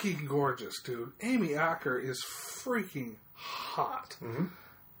fucking gorgeous, dude. Amy Acker is freaking hot.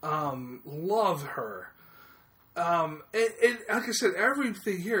 Mm-hmm. Love her. And like I said,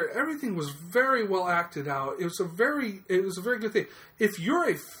 everything was very well acted out. It was a very good thing. If you're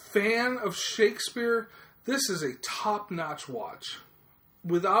a fan of Shakespeare, this is a top-notch watch.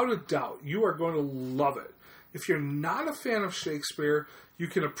 Without a doubt, you are going to love it. If you're not a fan of Shakespeare, you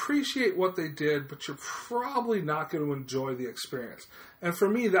can appreciate what they did, but you're probably not going to enjoy the experience. And for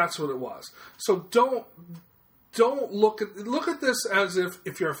me, that's what it was. So don't look at this as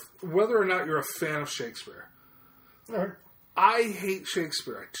if you're, whether or not you're a fan of Shakespeare. All right. I hate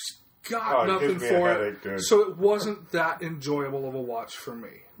Shakespeare. I just got nothing for it. Dude. So it wasn't that enjoyable of a watch for me.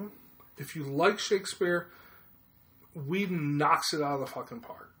 If you like Shakespeare, Whedon knocks it out of the fucking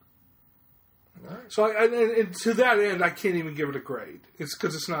park. Right. So, and to that end, I can't even give it a grade. It's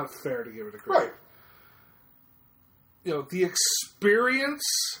because it's not fair to give it a grade. Right. The experience,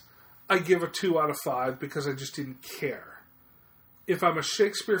 I give a 2 out of 5 because I just didn't care. If I'm a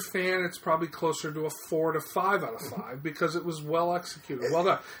Shakespeare fan, it's probably closer to a 4 to 5 out of 5 because it was well executed, well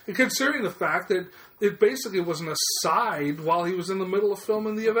done. And considering the fact that it basically was an aside while he was in the middle of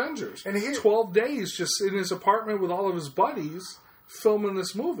filming The Avengers. And 12 days just in his apartment with all of his buddies filming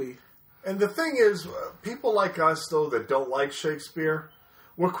this movie. And the thing is, people like us, though, that don't like Shakespeare,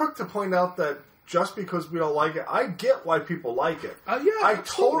 we're quick to point out that just because we don't like it, I get why people like it. I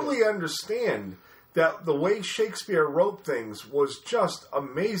totally understand that the way Shakespeare wrote things was just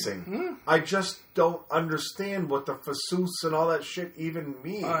amazing. Mm. I just don't understand what the forsooths and all that shit even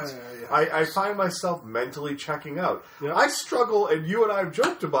means. I find myself mentally checking out. Yep. I struggle, and you and I have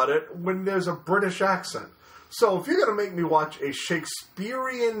joked about it, when there's a British accent. So if you're going to make me watch a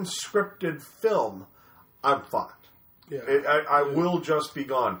Shakespearean scripted film, I'm fucked. Yeah. I will just be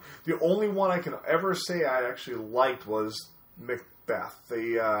gone. The only one I can ever say I actually liked was Macbeth.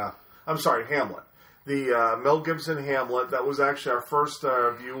 Hamlet. The Mel Gibson Hamlet. That was actually our first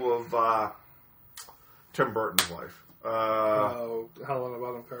view of Tim Burton's wife. Helena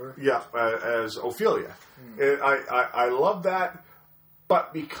Bonham Carter? Yeah, as Ophelia. Mm. I love that,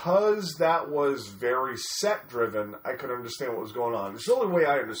 but because that was very set-driven, I could understand what was going on. It's the only way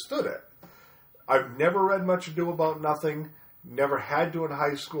I understood it. I've never read Much Ado About Nothing, never had to in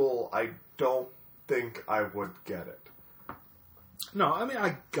high school. I don't think I would get it. No, I mean,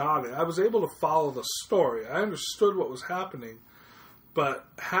 I got it. I was able to follow the story. I understood what was happening, but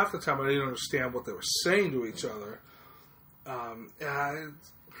half the time I didn't understand what they were saying to each other.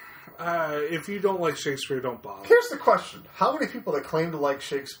 If you don't like Shakespeare, don't bother. Here's the question. How many people that claim to like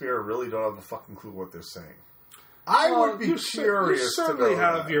Shakespeare really don't have a fucking clue what they're saying? I would be curious. You certainly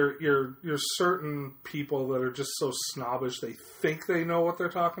have your certain people that are just so snobbish they think they know what they're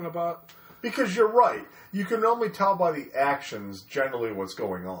talking about. Because you're right. You can only tell by the actions generally what's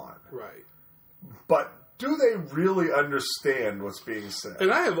going on. Right. But do they really understand what's being said?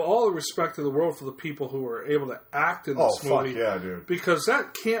 And I have all the respect in the world for the people who are able to act in this movie. Fuck yeah, dude. Because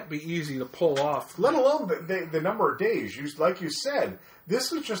that can't be easy to pull off. Let alone the number of days. Like you said,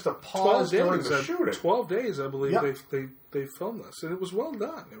 this was just a pause during the shooting. 12 days, I believe, they filmed this. And it was well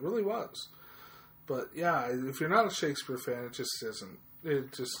done. It really was. But yeah, if you're not a Shakespeare fan, it just isn't.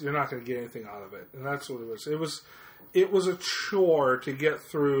 You're not going to get anything out of it. And that's what it was. It was a chore to get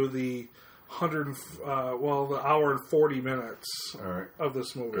through the the hour and 40 minutes of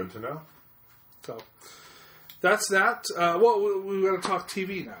this movie. Good to know. So that's that. We got to talk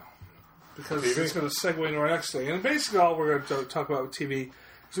TV now because it's going to segue into our next thing. And basically, all we're going to talk about with TV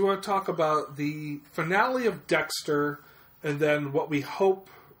is we want to talk about the finale of Dexter, and then what we hope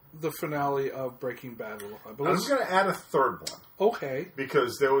the finale of Breaking Bad will look like. But I was going to add a third one. Okay.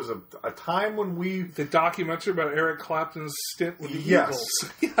 Because there was a time when the documentary about Eric Clapton's stint with the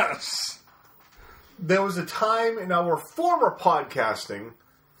Eagles. Yes. there was a time in our former podcasting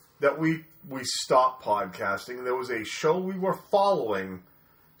that we stopped podcasting. There was a show we were following,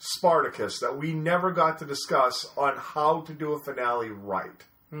 Spartacus, that we never got to discuss on how to do a finale right.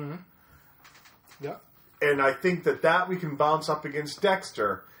 Mm-hmm. Yeah. And I think that we can bounce up against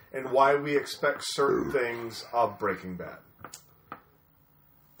Dexter and why we expect certain things of Breaking Bad.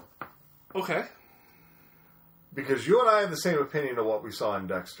 Okay. Because you and I have the same opinion of what we saw in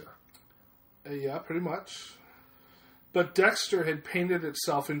Dexter. Yeah, pretty much. But Dexter had painted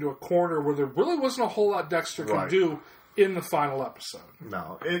itself into a corner where there really wasn't a whole lot Dexter could do in the final episode.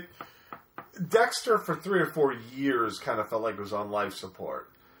 No. Dexter, for 3 or 4 years, kind of felt like it was on life support.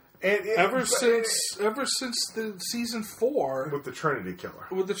 Ever since the season 4... With the Trinity Killer.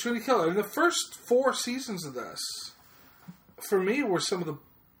 With the Trinity Killer. And the first 4 seasons of this, for me, were some of the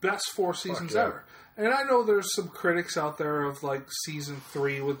best 4 seasons ever. And I know there's some critics out there of, like, season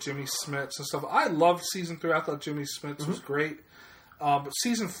 3 with Jimmy Smits and stuff. I loved season 3. I thought Jimmy Smits was great. But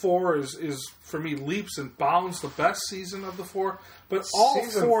season 4 is, for me, leaps and bounds the best season of the 4. But all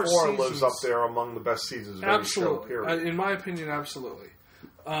season 4 seasons lives up there among the best seasons of any show, period. In my opinion, absolutely.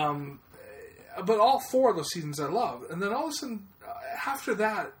 But all 4 of those seasons I love. And then all of a sudden, after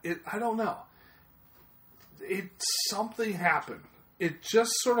that, I don't know. Something happened. It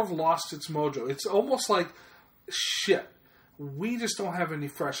just sort of lost its mojo. It's almost like, shit, we just don't have any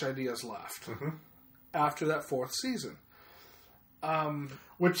fresh ideas left after that 4th season.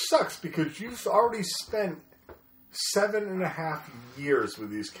 Which sucks, because you've already spent 7.5 years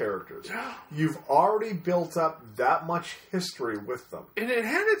with these characters. Yeah. You've already built up that much history with them. And it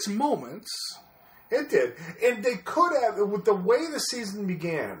had its moments. It did. And they could have, with the way the season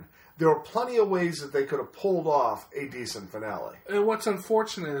began, there were plenty of ways that they could have pulled off a decent finale. And what's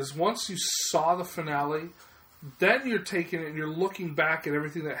unfortunate is once you saw the finale, then you're taking it and you're looking back at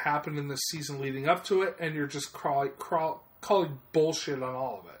everything that happened in the season leading up to it, and you're just calling bullshit on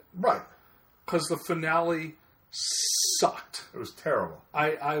all of it. Right. Because the finale sucked. It was terrible.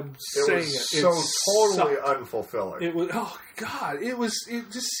 I'm saying it. It was so totally sucked. unfulfilling. It was. Oh God! It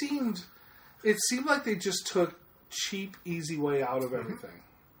just seemed. It seemed like they just took cheap, easy way out of everything.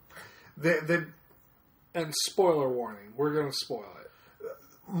 And spoiler warning: we're going to spoil it.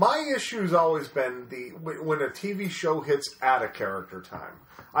 My issue's always been when a TV show hits Atta character time.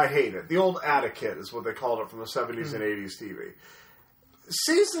 I hate it. The old Atta Kid is what they called it from the 70s and 80s TV.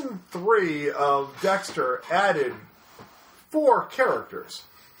 Season 3 of Dexter added 4 characters.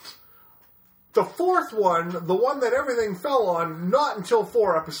 The 4th one, the one that everything fell on, not until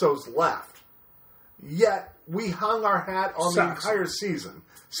 4 episodes left. Yet, we hung our hat on the entire season.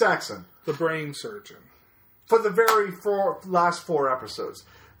 Saxon. The brain surgeon. For the very last 4 episodes.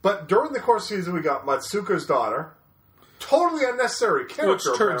 But during the course of the season, we got Matsuka's daughter. Totally unnecessary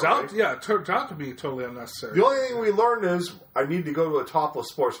character. Which turns out to be totally unnecessary. The only thing we learned is I need to go to a topless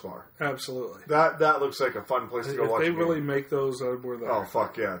sports bar. Absolutely. That looks like a fun place to go watch. If they really make those, we're there. Oh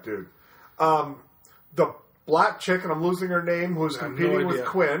fuck yeah, dude! The black chick, and I'm losing her name, who's competing with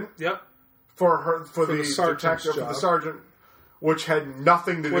Quinn. Yep. For the detective, for the sergeant, which had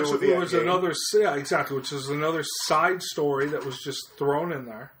nothing to do with the was another, yeah, exactly. Which is another side story that was just thrown in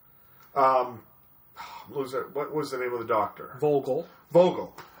there. What was the name of the doctor? Vogel,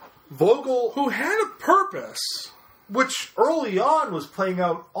 who had a purpose, which early on was playing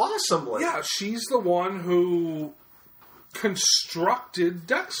out awesomely. Yeah, she's the one who constructed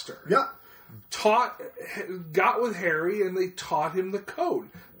Dexter. Yeah, got with Harry, and they taught him the code.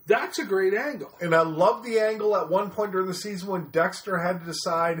 That's a great angle. And I love the angle at one point during the season when Dexter had to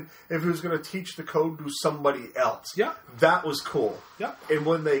decide if he was going to teach the code to somebody else. Yeah. That was cool. Yeah. And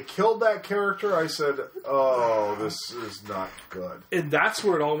when they killed that character, I said, oh, this is not good. And that's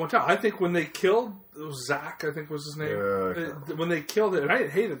where it all went down. I think when they killed Zach, I think was his name. Yeah. When they killed it, and I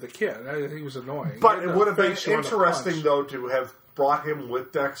hated the kid. I think he was annoying. But it would have been interesting, though, to have brought him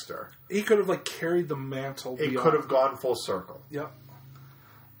with Dexter. He could have, carried the mantle. It could have gone full circle. Yep.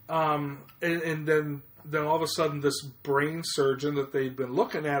 And then all of a sudden, this brain surgeon that they'd been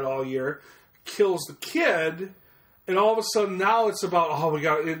looking at all year kills the kid, and all of a sudden now it's about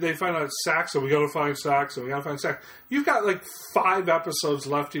they find out it's Saxon. We got to find Saxon. We got to find Saxon. You've got 5 episodes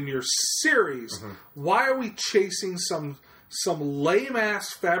left in your series. Mm-hmm. Why are we chasing some lame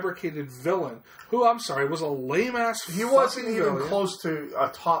ass fabricated villain who, I'm sorry, was a lame ass? He wasn't even close to a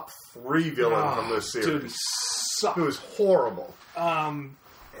top 3 villain from this series. Dude, he sucked. It was horrible.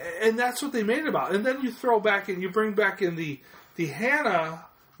 And that's what they made it about. And then you bring back in the Hannah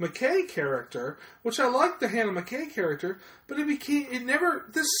McKay character, which I like the Hannah McKay character, but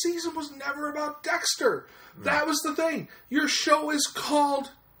this season was never about Dexter. No. That was the thing. Your show is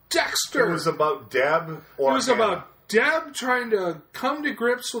called Dexter. It was about Deb or It was Hannah. about Deb trying to come to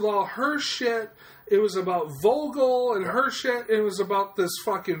grips with all her shit. It was about Vogel and her shit. It was about this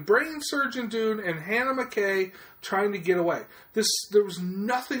fucking brain surgeon dude and Hannah McKay trying to get away. There was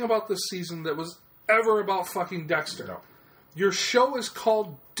nothing about this season that was ever about fucking Dexter. No. Your show is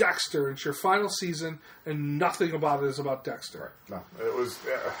called Dexter. It's your final season, and nothing about it is about Dexter. No, it was...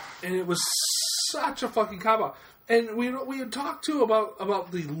 And it was such a fucking cop-out. And we had talked, too,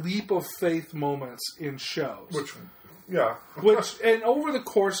 about the leap of faith moments in shows. Yeah. And over the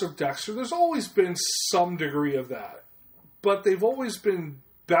course of Dexter, there's always been some degree of that. But they've always been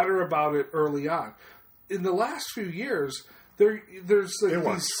better about it early on. In the last few years, there's like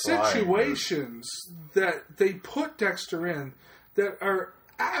these situations that they put Dexter in that are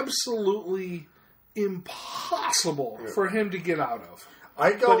absolutely impossible for him to get out of.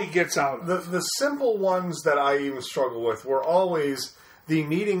 But he gets out of. The simple ones that I even struggle with were always the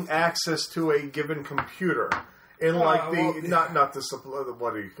needing access to a given computer. In the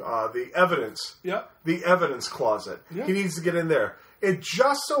evidence. Yeah. The evidence closet. Yeah. He needs to get in there. It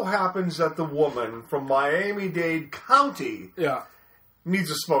just so happens that the woman from Miami-Dade County needs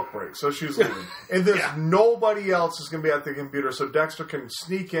a smoke break, so she's leaving. And there's nobody else is going to be at the computer, so Dexter can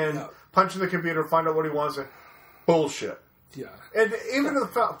sneak in, punch in the computer, find out what he wants. Bullshit. Yeah. And even in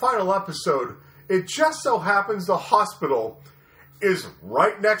the final episode, it just so happens the hospital is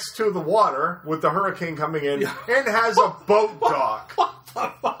right next to the water with the hurricane coming in and has a boat dock. What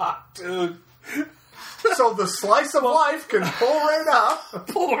the fuck, dude? So the slice of life can pull right up.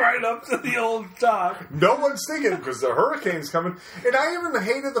 Pull right up to the old dock. No one's thinking because the hurricane's coming. And I even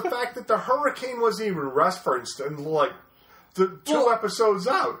hated the fact that the hurricane wasn't even referenced in like the two episodes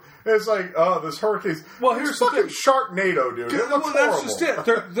out. And it's like, oh, this hurricane's... Well, here's the fucking thing. Sharknado, dude. It looks that's horrible. just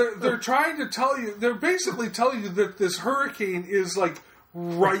it. They're trying to tell you... They're basically telling you that this hurricane is, like,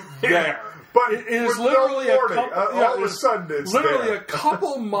 right there. But it is with literally no a warning. couple... All of a sudden, it's literally there. a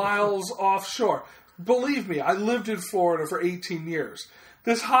couple miles offshore. Believe me, I lived in Florida for 18 years.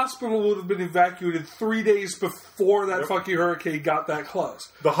 This hospital would have been evacuated 3 days before that fucking hurricane got that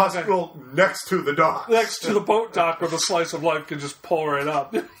close. The hospital next to the dock. Next to the boat dock where the slice of life can just pull right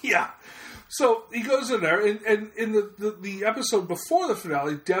up. Yeah. So he goes in there, and in the episode before the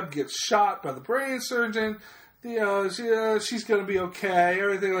finale, Deb gets shot by the brain surgeon. She's going to be okay,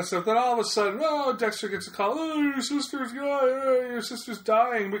 everything like that. Then all of a sudden, Dexter gets a call. Oh, your sister's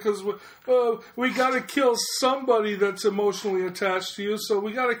dying because we got to kill somebody that's emotionally attached to you. So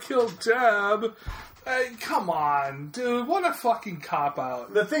we got to kill Deb. Hey, come on, dude! What a fucking cop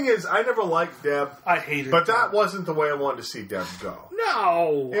out. The thing is, I never liked Deb. I hated, but Deb. That wasn't the way I wanted to see Deb go.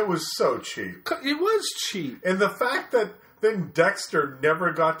 No, it was so cheap. It was cheap, and the fact that then Dexter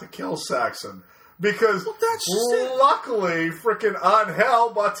never got to kill Saxon. Because luckily, freaking Angel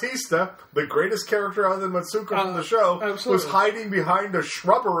Bautista, the greatest character other than Matsuka from the show, was hiding behind a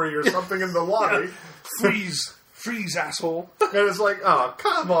shrubbery or something in the lobby. Freeze, asshole. And it's like, oh,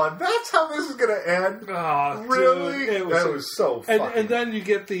 come on. That's how this is going to end? Oh, really? Dude, that was so funny. And then you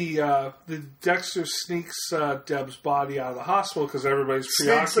get the Dexter sneaks Deb's body out of the hospital because everybody's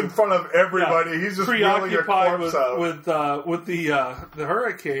preoccupied. Sneaks in front of everybody. He's just wheeling a corpse out. with the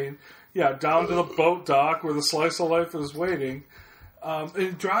hurricane. Yeah, down to the boat dock where the slice of life is waiting.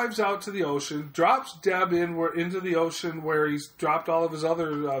 And drives out to the ocean, drops Deb into the ocean where he's dropped all of his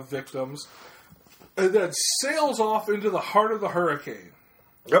other victims, and then sails off into the heart of the hurricane.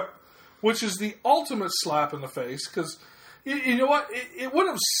 Yep. Which is the ultimate slap in the face, because you know what? It would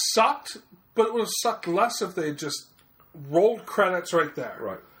have sucked, but it would have sucked less if they had just rolled credits right there.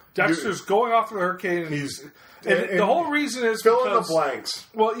 Right. Dexter's going off in the hurricane, and the whole reason is fill in the blanks.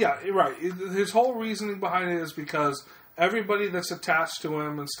 Well, yeah, right. His whole reasoning behind it is because everybody that's attached to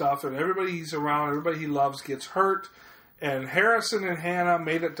him and stuff, and everybody he's around, everybody he loves gets hurt. And Harrison and Hannah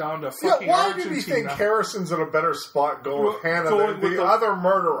made it down to fucking why Argentina. Why do you think Harrison's in a better spot going with Hannah than the other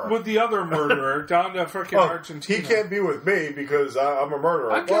murderer? With the other murderer down to fucking Argentina. He can't be with me because I'm a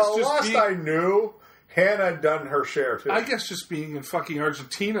murderer. I knew, Hannah done her share too. I guess just being in fucking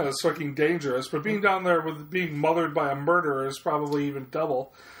Argentina is fucking dangerous, but being down there with being mothered by a murderer is probably even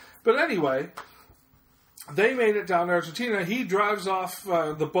double. But anyway, they made it down to Argentina. He drives off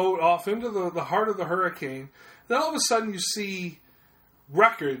the boat off into the heart of the hurricane. Then all of a sudden you see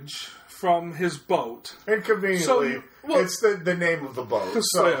wreckage from his boat. Inconveniently, it's the name of the boat.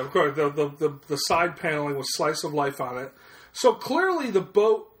 So, yeah, of course, the side paneling with slice of life on it. So clearly the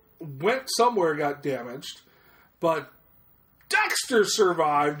boat went somewhere, got damaged, but Dexter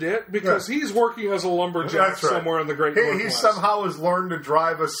survived it because he's working as a lumberjack somewhere in the Great Northwest. He somehow has learned to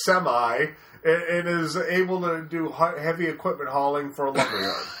drive a semi and is able to do heavy equipment hauling for a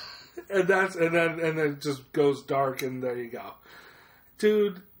lumberyard. and then it just goes dark, and there you go,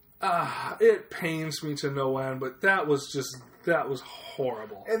 dude. It pains me to no end, but that was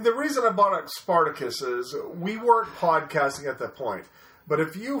horrible. And the reason I brought up Spartacus is we weren't podcasting at that point, but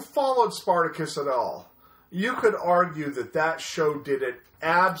if you followed Spartacus at all, you could argue that show did it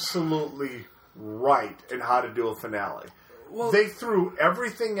absolutely right in how to do a finale. Well, they threw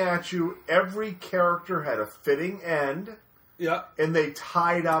everything at you. Every character had a fitting end. Yeah. And they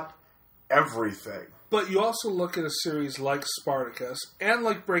tied up everything. But you also look at a series like Spartacus and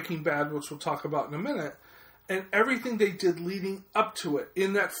like Breaking Bad, which we'll talk about in a minute, and everything they did leading up to it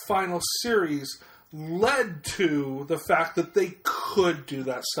in that final series led to the fact that they could do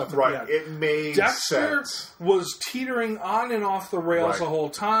that stuff at the end. It made Dexter sense. Was teetering on and off the rails the whole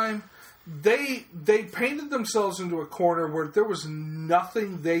time. They painted themselves into a corner where there was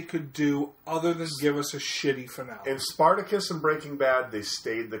nothing they could do other than give us a shitty finale. In Spartacus and Breaking Bad, they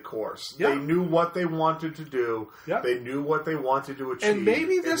stayed the course. Yep. They knew what they wanted to do. Yep. They knew what they wanted to achieve. And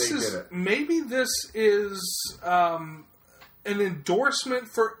maybe this is an endorsement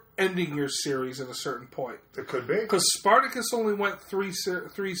for ending your series at a certain point. It could be. Because Spartacus only went three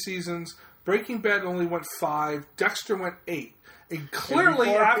seasons. Breaking Bad only went 5. Dexter went 8. And clearly,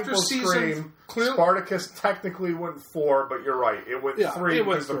 after season... Spartacus technically went 4, but you're right. It went 3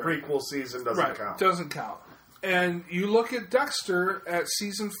 because the prequel season doesn't count. Doesn't count. And you look at Dexter at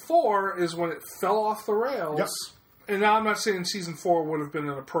season 4 is when it fell off the rails. Yep. And now I'm not saying season 4 would have been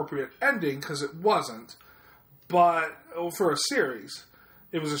an appropriate ending, because it wasn't. But for a series...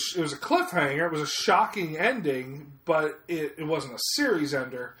 It was a cliffhanger. It was a shocking ending, but it wasn't a series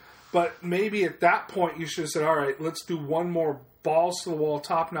ender. But maybe at that point you should have said, "All right, let's do one more balls to the wall,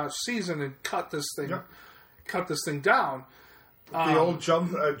 top notch season and cut this thing down." The old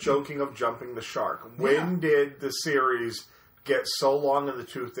joking of jumping the shark. When did the series get so long in the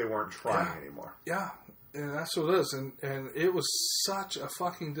tooth they weren't trying anymore? Yeah. And that's what it is. And it was such a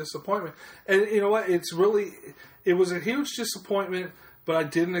fucking disappointment. And you know what? It was a huge disappointment. But I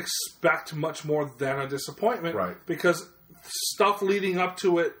didn't expect much more than a disappointment. Right. Because stuff leading up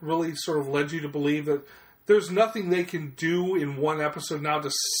to it really sort of led you to believe that there's nothing they can do in one episode now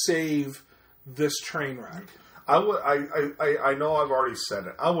to save this train wreck. I know I've already said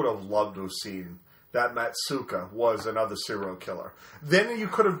it. I would have loved to have seen that Matsuka was another serial killer. Then you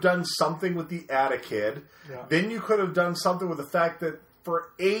could have done something with the Atta Kid. Yeah. Then you could have done something with the fact that for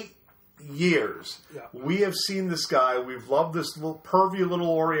 8 years, we have seen this guy. We've loved this pervy little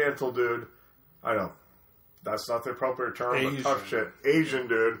Oriental dude. I know that's not the appropriate term, but tough shit. Asian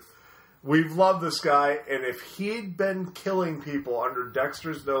dude. We've loved this guy, and if he'd been killing people under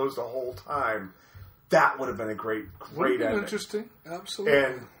Dexter's nose the whole time, that would have been a great ending. Interesting, absolutely.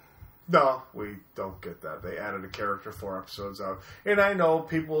 And no, we don't get that. They added a character 4 episodes out, and I know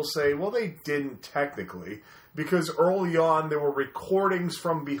people will say, "Well, they didn't technically." Because early on, there were recordings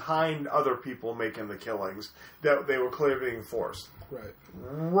from behind other people making the killings that they were clearly being forced.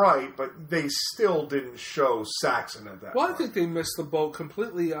 Right, but they still didn't show Saxon at that point. I think they missed the boat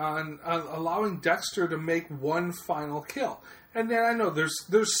completely on allowing Dexter to make one final kill. And then I know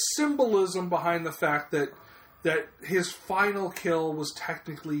there's symbolism behind the fact that his final kill was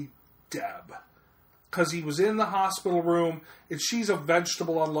technically Deb. Because he was in the hospital room, and she's a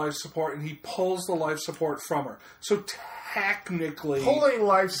vegetable on life support, and he pulls the life support from her. So technically, pulling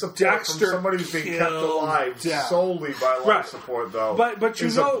life support Dexter from somebody who's being kept alive solely by life support, though,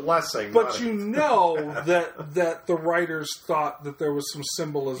 is a blessing. But you know that the writers thought that there was some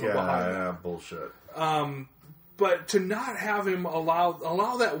symbolism behind it. Yeah, bullshit. But to not have him allow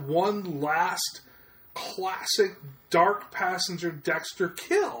that one last classic Dark Passenger Dexter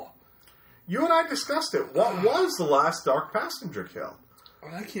kill. You and I discussed it. What was the last Dark Passenger kill?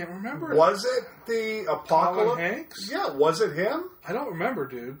 I can't remember. Was it the Apocalypse? Colin Hanks? Yeah, was it him? I don't remember,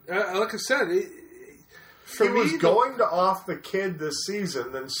 dude. Like I said, he was going to off the kid this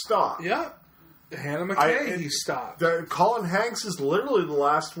season, then stopped. Yeah. Hannah McKay, he stopped. Colin Hanks is literally the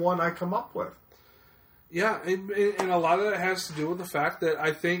last one I come up with. Yeah, and a lot of that has to do with the fact that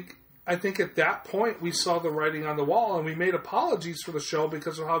I think at that point we saw the writing on the wall, and we made apologies for the show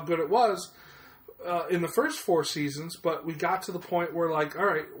because of how good it was in the first 4 seasons. But we got to the point where, like, all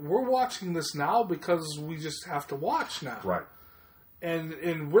right, we're watching this now because we just have to watch now, right?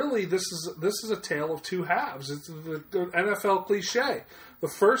 And really, this is a tale of 2 halves. It's the NFL cliche. The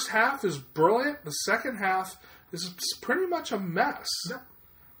first half is brilliant. The second half is pretty much a mess,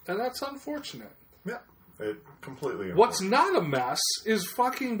 and that's unfortunate. Yeah. It completely. What's not a mess is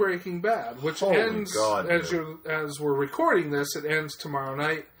fucking Breaking Bad, which ends as we're recording this. It ends tomorrow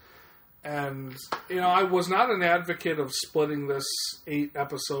night. And, I was not an advocate of splitting this 8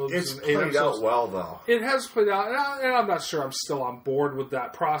 episodes. It's and 8 played episodes. out well, though. It has played out, and I'm not sure I'm still on board with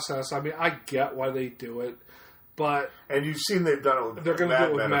that process. I mean, I get why they do it, but... And you've seen they've done it with they're going to do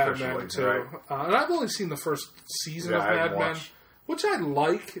it with Mad Men, too. Right? And I've only seen the first season of Mad Men, which I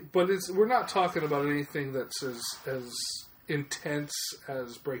like, but we're not talking about anything that's as intense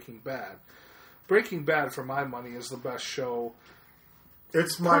as Breaking Bad. Breaking Bad, for my money, is the best show.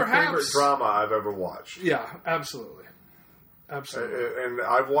 It's my favorite drama I've ever watched. Yeah, absolutely. Absolutely. And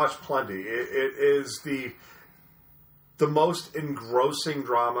I've watched plenty. It is the most engrossing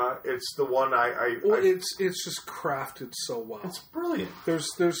drama. It's the one it's just crafted so well. It's brilliant.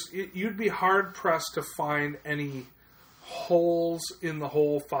 You'd be hard pressed to find any holes in the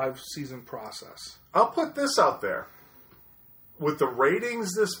whole 5-season process. I'll put this out there. With the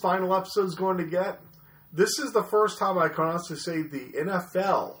ratings this final episode is going to get, this is the first time I can honestly say the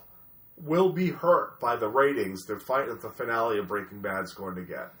NFL will be hurt by the ratings the finale of Breaking Bad is going to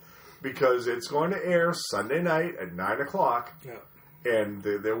get. Because it's going to air Sunday night at 9 o'clock. Yeah. And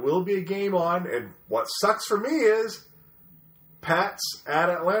there will be a game on. And what sucks for me is Pats at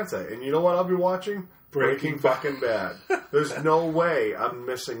Atlanta. And you know what I'll be watching? Breaking fucking Bad. There's no way I'm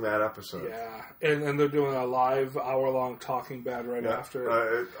missing that episode. Yeah, and they're doing a live hour-long Talking Bad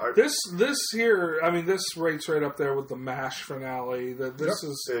after. This here, I mean, this rates right up there with the MASH finale. That this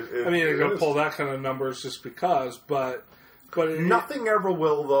is, I mean, they're going to pull that kind of numbers just because, but nothing ever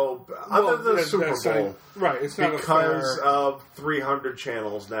will though, other than the Super Bowl, right? It's not because of 300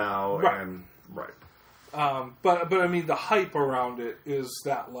 channels now, and right. But I mean, the hype around it is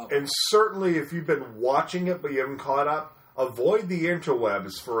that level. And certainly, if you've been watching it but you haven't caught up, avoid the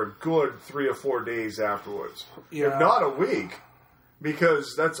interwebs for a good 3 or 4 days afterwards, if not a week,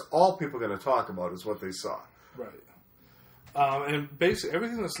 because that's all people are going to talk about is what they saw. Right. And basically,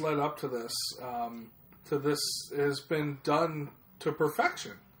 everything that's led up to this has been done to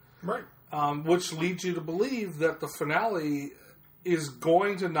perfection. Right. Which leads you to believe that the finale is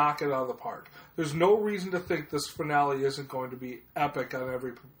going to knock it out of the park. There's no reason to think this finale isn't going to be epic on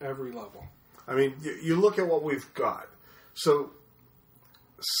every level. I mean, you look at what we've got. So,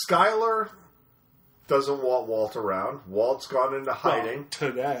 Skyler doesn't want Walt around. Walt's gone into hiding.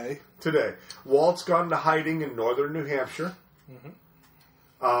 Today. Walt's gone into hiding in northern New Hampshire.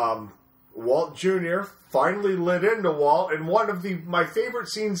 Mm-hmm. Walt Jr. finally lit into Walt in one of my favorite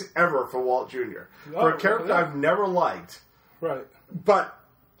scenes ever for Walt Jr. For a character I've never liked. Right. But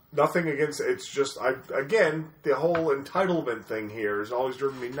nothing against it. It's just, again, the whole entitlement thing here has always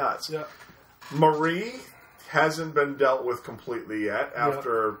driven me nuts. Yeah. Marie hasn't been dealt with completely yet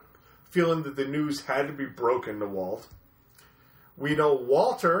after feeling that the news had to be broken to Walt. We know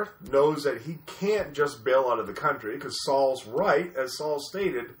Walter knows that he can't just bail out of the country because Saul's right, as Saul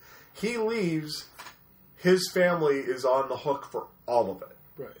stated. He leaves, his family is on the hook for all of it.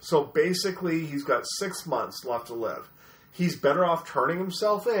 Right. So basically, he's got 6 months left to live. He's better off turning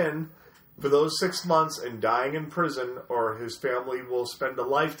himself in for those 6 months and dying in prison, or his family will spend a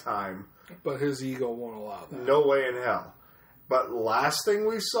lifetime. But his ego won't allow that. No way in hell. But last thing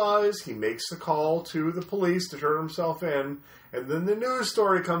we saw is he makes the call to the police to turn himself in, and then the news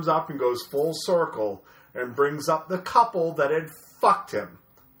story comes up and goes full circle and brings up the couple that had fucked him.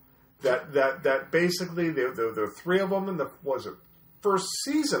 That basically, there were 3 of them in the, first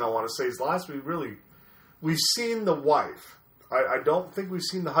season, I want to say, is last we've seen the wife. I don't think we've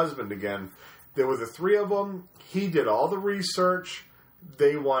seen the husband again. There were the 3 of them. He did all the research.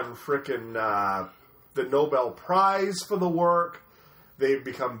 They won frickin' the Nobel Prize for the work. They've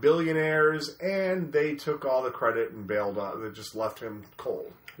become billionaires, and they took all the credit and bailed out. They just left him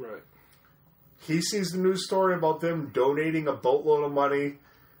cold. Right. He sees the news story about them donating a boatload of money.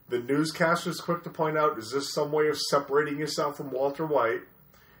 The newscaster's quick to point out, is this some way of separating yourself from Walter White?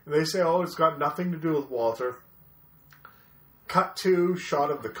 And they say, oh, it's got nothing to do with Walter. Cut to,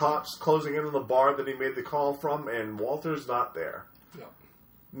 shot of the cops closing in on the bar that he made the call from, and Walter's not there. Yeah.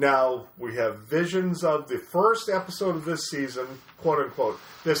 Now, we have visions of the first episode of this season, quote-unquote,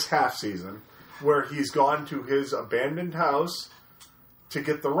 this half-season, where he's gone to his abandoned house to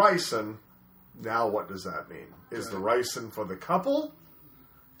get the ricin. Now, what does that mean? Is the ricin for the couple?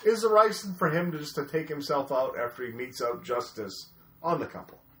 Is the ricin for him to take himself out after he meets out justice on the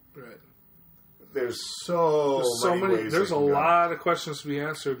couple? Right. There's so many ways. There's a lot of questions to be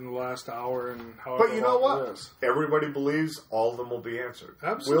answered in the last hour and however. But you know long what? it is. Everybody believes all of them will be answered.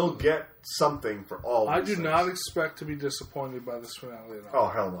 Absolutely. We'll get something for all. I these do things. not expect to be disappointed by this finale at all. Oh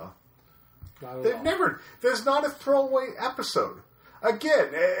hell no! Not at They've all. never. There's not a throwaway episode. Again,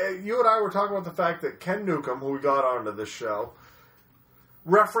 you and I were talking about the fact that Ken Newcomb, who we got onto this show,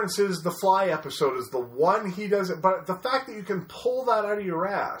 references the Fly episode as the one he doesn't. But the fact that you can pull that out of your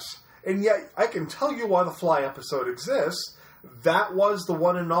ass, and yet I can tell you why the Fly episode exists. That was the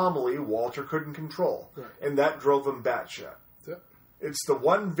one anomaly Walter couldn't control, right. And that drove him batshit. Yep. It's the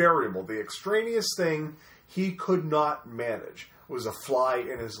one variable, the extraneous thing he could not manage was a fly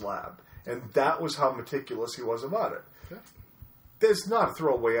in his lab, and that was how meticulous he was about it. Yep. There's not a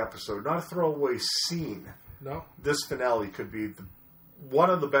throwaway episode, not a throwaway scene. No. This finale could be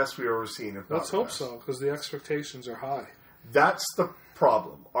one of the best we've ever seen. If Let's not hope best. so, because the expectations are high. That's the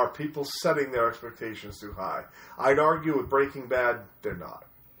problem. Are people setting their expectations too high? I'd argue with Breaking Bad, they're not.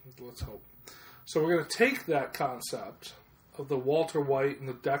 Let's hope. So we're going to take that concept of the Walter White and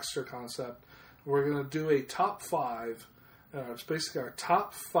the Dexter concept. We're going to do a top 5. It's basically our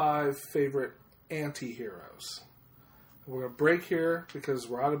top 5 favorite anti-heroes. We're going to break here because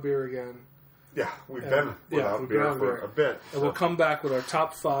we're out of beer again. Yeah, we've been without beer for a bit. And we'll come back with our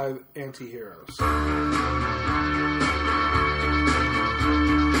top 5 anti-heroes.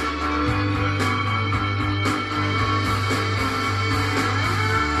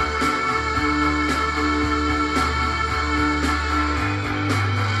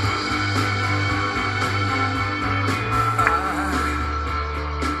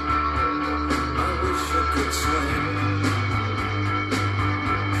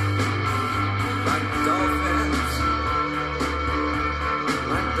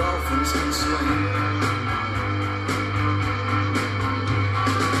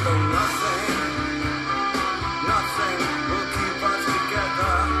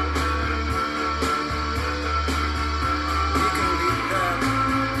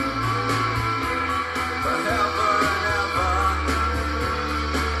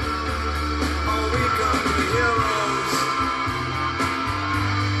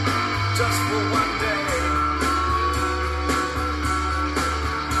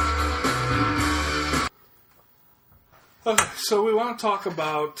 Okay, so we want to talk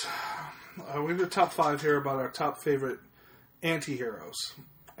about, we have a top 5 here about our top favorite anti-heroes,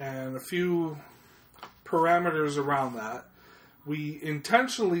 and a few parameters around that. We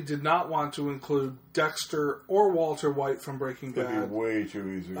intentionally did not want to include Dexter or Walter White from Breaking Bad. That'd be way too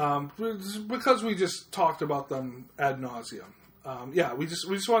easy. Because we just talked about them ad nauseum. We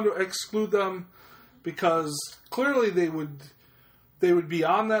just wanted to exclude them because clearly they would be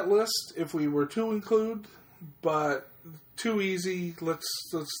on that list if we were to include, but too easy. Let's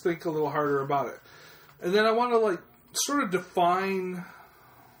think a little harder about it. And then I want to sort of define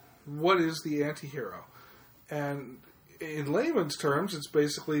what is the anti-hero. And in layman's terms, it's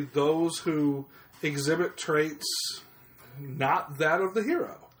basically those who exhibit traits not that of the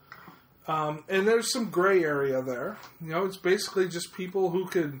hero. And there's some gray area there. It's basically just people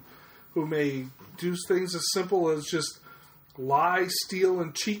who may do things as simple as just lie, steal,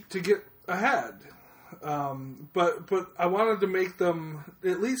 and cheat to get ahead. But I wanted to make them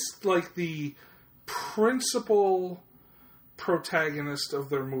at least like the principal protagonist of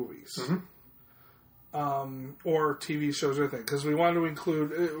their movies. Or TV shows or anything. Because we wanted to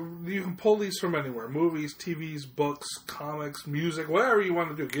include, you can pull these from anywhere. Movies, TVs, books, comics, music, whatever you want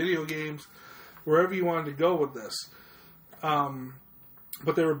to do. Video games, wherever you wanted to go with this.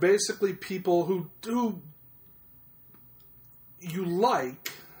 But they were basically people who you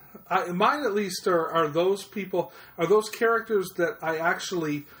like. Mine at least are those people, are those characters that I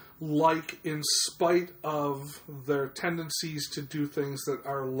actually like in spite of their tendencies to do things that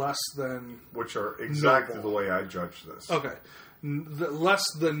are less than which are exactly noble. The way I judge this. Okay. Less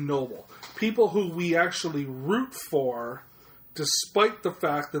than noble. People who we actually root for despite the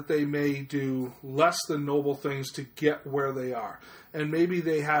fact that they may do less than noble things to get where they are. And maybe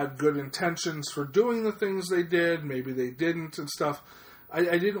they had good intentions for doing the things they did, maybe they didn't and stuff.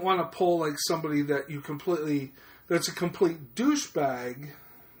 I didn't want to pull somebody that's a complete douchebag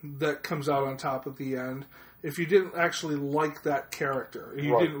that comes out on top at the end if you didn't actually like that character.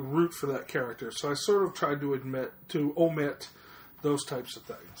 You didn't root for that character. So I sort of tried to omit those types of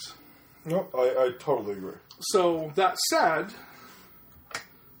things. Nope, I totally agree. So that said,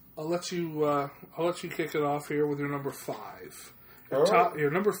 I'll let you kick it off here with your number 5.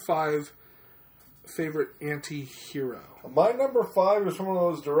 Your number 5 favorite anti-hero. My number 5 is one of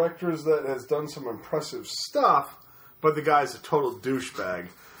those directors that has done some impressive stuff, but the guy's a total douchebag.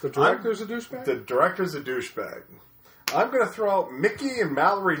 The director's a douchebag? The director's a douchebag. I'm going to throw out Mickey and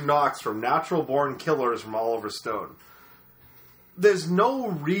Mallory Knox from Natural Born Killers from Oliver Stone. There's no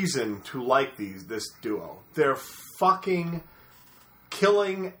reason to like this duo. They're fucking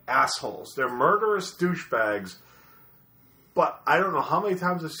killing assholes. They're murderous douchebags. But I don't know how many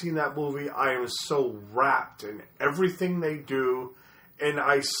times I've seen that movie. I am so wrapped in everything they do and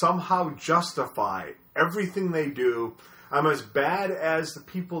I somehow justify everything they do. I'm as bad as the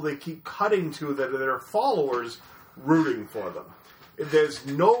people they keep cutting to that are their followers rooting for them. There's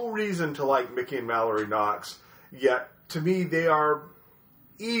no reason to like Mickey and Mallory Knox, yet to me they are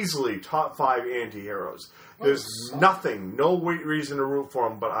easily top 5 anti-heroes. There's nothing, no reason to root for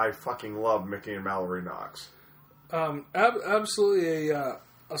them, but I fucking love Mickey and Mallory Knox. Absolutely a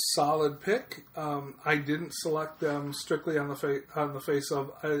solid pick. I didn't select them strictly on the face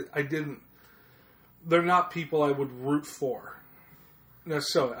of. I didn't. They're not people I would root for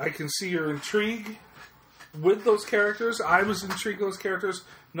necessarily. I can see your intrigue with those characters. I was intrigued with those characters.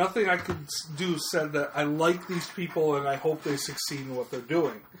 Nothing I could do said that I like these people and I hope they succeed in what they're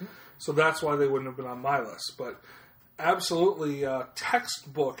doing. So that's why they wouldn't have been on my list. But absolutely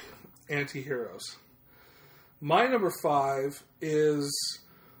textbook anti-heroes. My number 5 is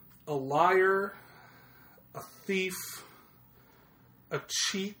a liar, a thief, a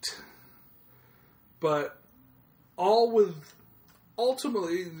cheat, but all with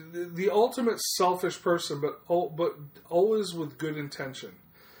ultimately the ultimate selfish person, but always with good intention.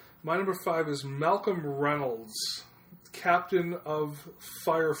 My number 5 is Malcolm Reynolds, captain of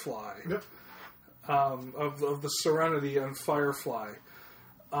Firefly, of the Serenity and Firefly.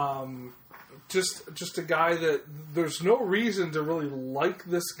 Just a guy that there's no reason to really like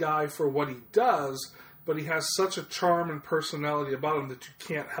this guy for what he does, but he has such a charm and personality about him that you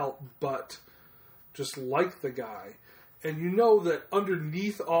can't help but just like the guy. And you know that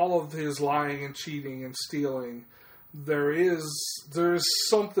underneath all of his lying and cheating and stealing, there is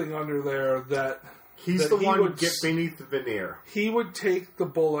something under there that he's the one who would get beneath the veneer. He would take the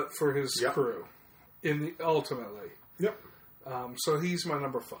bullet for his crew, ultimately. Yep. So he's my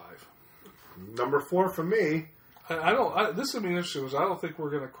number 5. Number 4 for me. This is going to be interesting because I don't think we're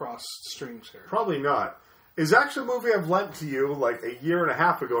going to cross streams here. Probably not. Is actually a movie I've lent to you like a year and a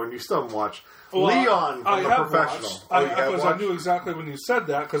half ago, and you still haven't watched. Leon from The Professional. I knew exactly when you said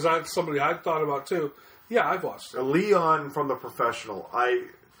that because that's somebody I thought about too. Yeah, I've watched it. Leon from The Professional.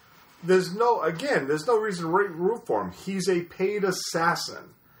 There's no reason to root for him. He's a paid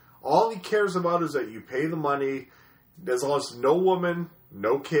assassin. All he cares about is that you pay the money. As long as no woman,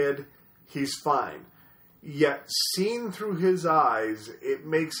 no kid, he's fine. Yet, seen through his eyes, it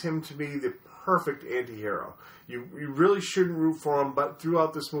makes him to be the perfect anti-hero. You really shouldn't root for him, but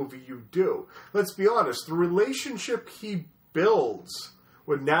throughout this movie you do. Let's be honest, the relationship he builds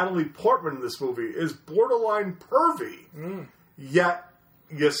with Natalie Portman in this movie is borderline pervy. Yet,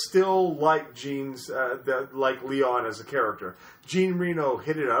 you still like like Leon as a character. Jean Reno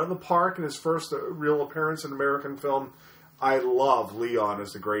hit it out of the park in his first real appearance in American film. I love Leon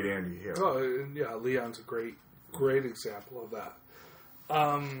as a great anti-hero. Oh, yeah, Leon's a great example of that.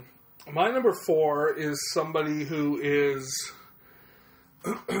 My number 4 is somebody who is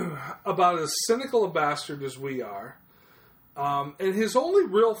about as cynical a bastard as we are. And his only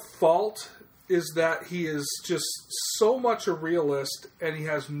real fault is that he is just so much a realist and he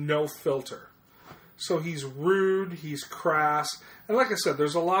has no filter. So he's rude, he's crass, and like I said,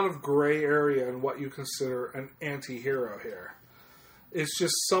 there's a lot of gray area in what you consider an anti-hero here. It's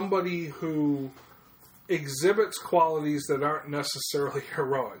just somebody who exhibits qualities that aren't necessarily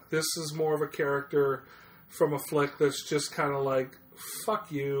heroic. This is more of a character from a flick that's just kind of like,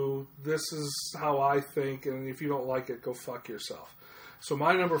 fuck you, this is how I think, and if you don't like it, go fuck yourself. So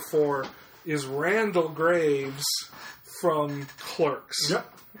my number 4 is Randall Graves from Clerks.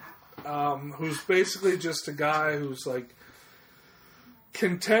 Yep. Who's basically just a guy who's like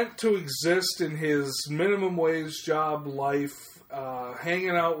content to exist in his minimum wage job life, hanging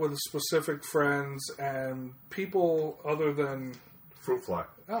out with specific friends and people other than Fruit Fly.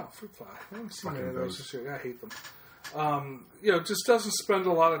 Oh, Fruit Fly. I haven't seen any of those this year. I hate them. Just doesn't spend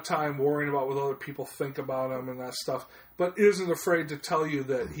a lot of time worrying about what other people think about him and that stuff, but isn't afraid to tell you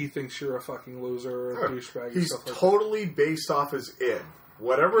that he thinks you're a fucking loser or a douchebag. He's stuff like totally based off his id.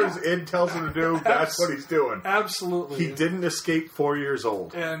 Whatever his id tells him to do, that's what he's doing. Absolutely. He didn't escape 4 years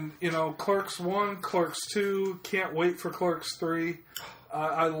old. And, Clerks 1, Clerks 2, can't wait for Clerks 3.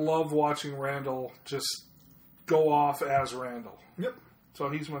 I love watching Randall just go off as Randall. Yep. So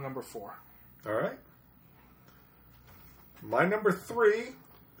he's my number 4. All right. My number 3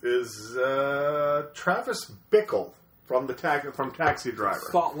 is Travis Bickle from Taxi Driver.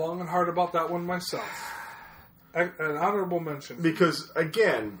 Thought long and hard about that one myself. An honorable mention. Because,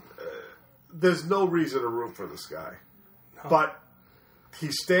 again, there's no reason to root for this guy. No. But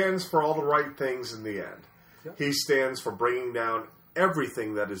he stands for all the right things in the end. Yep. He stands for bringing down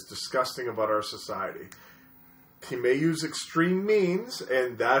everything that is disgusting about our society. He may use extreme means,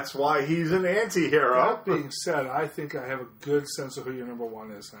 and that's why he's an anti-hero. That being said, I think I have a good sense of who your number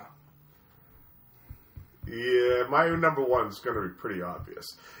one is now. Yeah, my number one is going to be pretty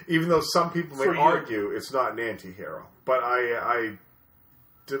obvious. Even though some people may argue it's not an anti-hero. But I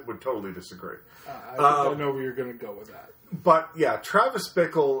would totally disagree. I think I know where you're going to go with that. But, yeah, Travis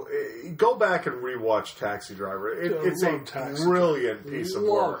Bickle, go back and rewatch Taxi Driver. It's a brilliant piece of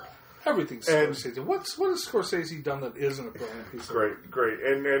work. Everything Scorsese. What has Scorsese done that isn't a brilliant piece of work? Great.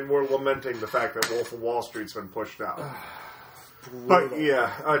 And we're lamenting the fact that Wolf of Wall Street's been pushed out. But,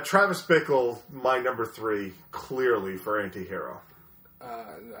 yeah, Travis Bickle, my number 3, clearly for anti-hero.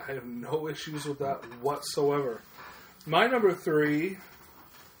 I have no issues with that whatsoever. My number 3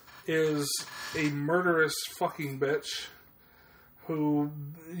 is a murderous fucking bitch who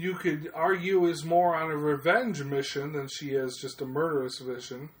you could argue is more on a revenge mission than she is just a murderous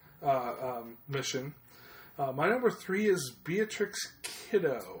mission. My number 3 is Beatrix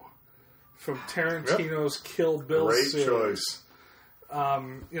Kiddo from Tarantino's Kill Bill series. Great choice.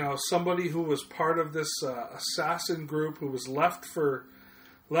 Somebody who was part of this assassin group who was left for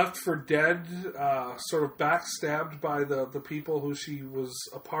dead, sort of backstabbed by the people who she was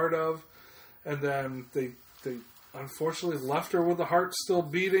a part of, and then they unfortunately left her with the heart still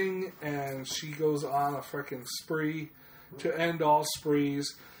beating, and she goes on a freaking spree to end all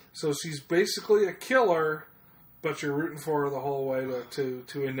sprees. So she's basically a killer, but you're rooting for her the whole way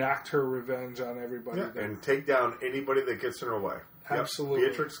to enact her revenge on everybody. Yeah, and take down anybody that gets in her way. Absolutely.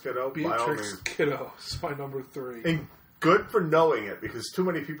 Yep. Beatrix Kiddo, by all means. Kiddo is my number 3. And good for knowing it, because too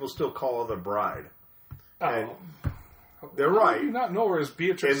many people still call her the bride. And they're right. How do you not know her as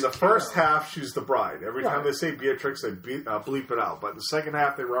Beatrix In the Kiddo? first half, she's the bride. Every time they say Beatrix, they bleep it out. But in the second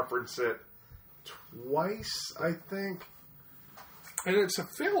half, they reference it twice, I think. And it's a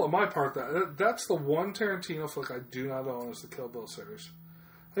fail on my part. That's the one Tarantino flick I do not own is the Kill Bill series.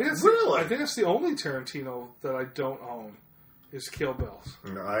 I think it's the only Tarantino that I don't own is Kill Bill's.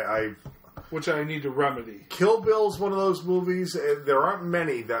 Which I need to remedy. Kill Bill's one of those movies, and there aren't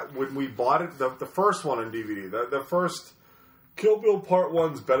many that when we bought it, the first one on DVD, the first Kill Bill Part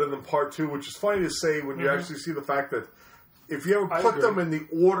 1's better than Part 2, which is funny to say when you actually see the fact that if you ever put them in the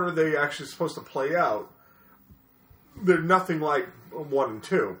order they actually supposed to play out, they're nothing like 1 and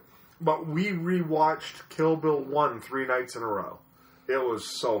 2. But we rewatched Kill Bill 1 3 nights in a row. It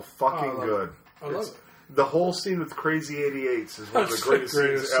was so fucking good. I love it. The whole scene with Crazy 88s is one of the greatest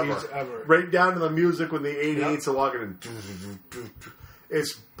scenes ever. Right down to the music when the 88s are logging in.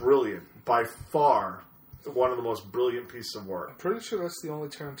 It's brilliant. By far, one of the most brilliant pieces of work. I'm pretty sure that's the only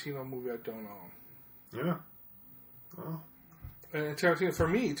Tarantino movie I don't own. Yeah. Well. And Tarantino, for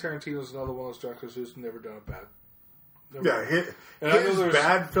me, Tarantino's another one of those directors who's never done a bad. His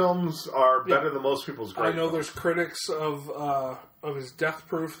bad films are better than most people's great I know films. there's critics of his Death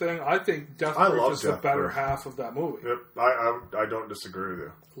Proof thing. I think Death Proof is the better half of that movie. Yep. I don't disagree with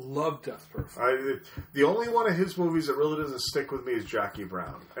you. Love Death Proof. The only one of his movies that really doesn't stick with me is Jackie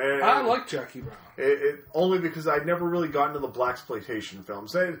Brown. And I like Jackie Brown. Only because I'd never really gotten into the blaxploitation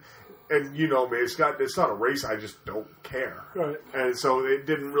films. And you know me, it's not a race. I just don't care. Right. And so it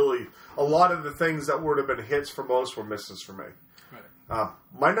didn't really. A lot of the things that would have been hits for most were misses for me. Right.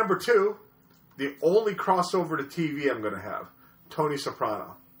 My number 2, the only crossover to TV I'm going to have, Tony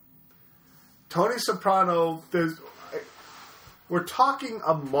Soprano. Tony Soprano. We're talking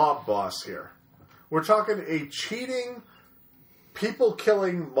a mob boss here. We're talking a cheating,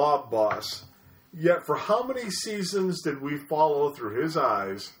 people-killing mob boss. Yet for how many seasons did we follow through his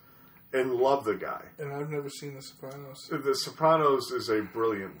eyes and love the guy? And I've never seen The Sopranos. The Sopranos is a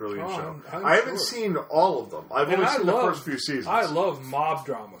brilliant show. I haven't seen all of them. I've only seen the first few seasons. I love mob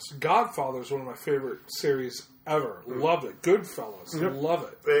dramas. Godfather is one of my favorite series ever. Love it. Goodfellas. Love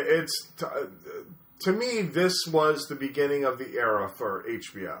it. To me, this was the beginning of the era for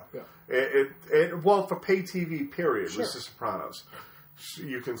HBO. Yeah. For pay TV, period, was The Sopranos.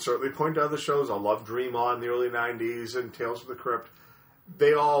 You can certainly point to other shows. I love Dream On in the early 90s and Tales from the Crypt.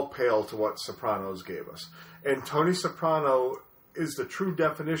 They all pale to what Sopranos gave us. And Tony Soprano is the true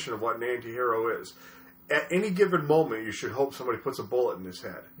definition of what an anti-hero is. At any given moment, you should hope somebody puts a bullet in his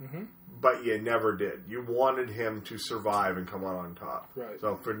head. Mm-hmm. But you never did. You wanted him to survive and come out on top. Right.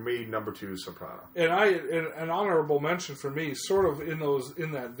 So for me, number 2 is Soprano. And an honorable mention for me, sort of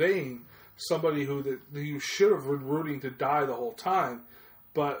in that vein, somebody who you should have been rooting to die the whole time,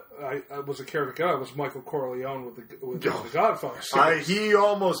 but I was a character guy. Was Michael Corleone with the Godfather series. He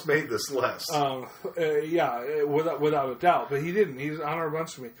almost made this list. Without a doubt, but he didn't. He's an honorable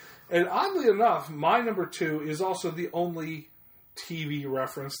mention to me. And oddly enough, my number 2 is also the only TV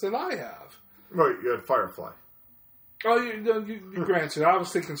reference that I have. Right, you had Firefly. Oh, you granted. I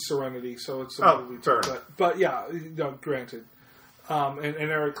was thinking Serenity, so it's a movie too. But yeah, granted. And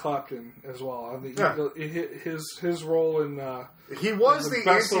Eric Clapton as well. His role in he was the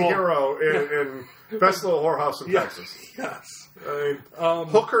anti-hero in Best Little Whorehouse in Texas. Yes.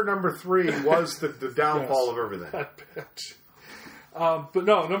 Hooker number 3 was the downfall of everything. That bitch. But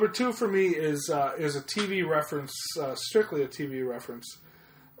no, number 2 for me is a TV reference, strictly a TV reference.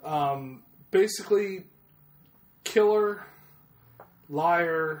 Basically, killer,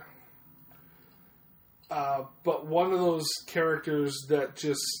 liar, but one of those characters that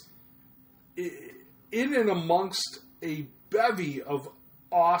just, in and amongst a bevy of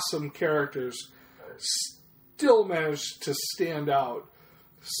awesome characters, still managed to stand out.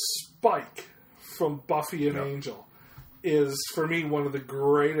 Spike from Buffy and Angel is, for me, one of the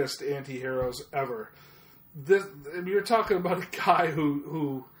greatest anti-heroes ever. You're talking about a guy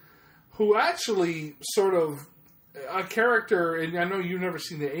who actually sort of a character, and I know you've never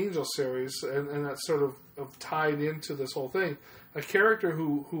seen the Angel series, and that's sort of tied into this whole thing. A character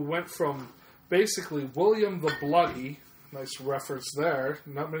who went from basically William the Bloody, nice reference there.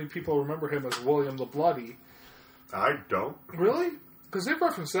 Not many people remember him as William the Bloody. I don't. Really? Because they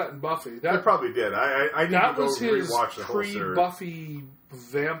referenced that in Buffy. They probably did. I need to go rewatch the whole series. Pre-Buffy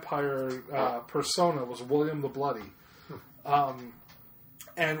vampire persona was William the Bloody.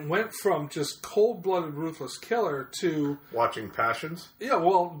 And went from just cold-blooded, ruthless killer to... Watching Passions? Yeah,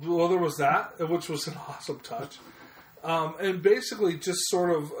 well, there was that, which was an awesome touch. And basically just sort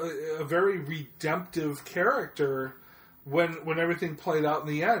of a very redemptive character when everything played out in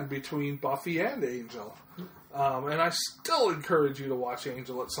the end between Buffy and Angel. And I still encourage you to watch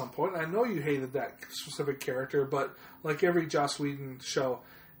Angel at some point. I know you hated that specific character, but like every Joss Whedon show,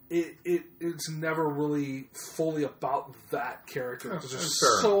 it's never really fully about that character. There's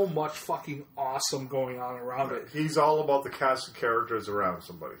so much fucking awesome going on around it. He's all about the cast of characters around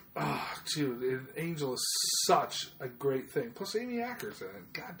somebody. Oh, dude, Angel is such a great thing. Plus, Amy Acker's in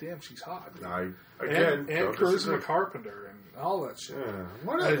it. God damn, she's hot. And Charisma Carpenter and all that shit.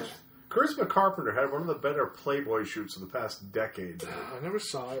 Yeah. Charisma Carpenter had one of the better Playboy shoots of the past decade. I never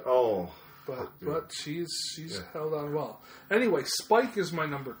saw it. Oh. But she's held on well. Anyway, Spike is my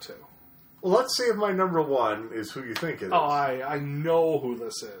number 2. Well, let's see if my number 1 is who you think it is. Oh, I know who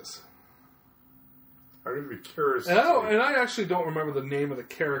this is. I'm going to be curious. And I actually don't remember the name of the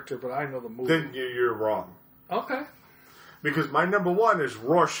character, but I know the movie. Then you're wrong. Okay. Because my number 1 is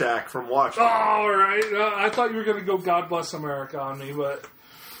Rorschach from Watchmen. Oh, all right. I thought you were going to go God Bless America on me, but...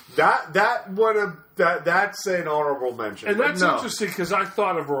 That's an honorable mention. And that's interesting because I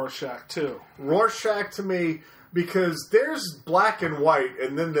thought of Rorschach too. Rorschach to me, because there's black and white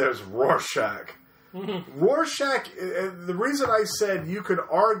and then there's Rorschach. Mm-hmm. Rorschach, the reason I said you could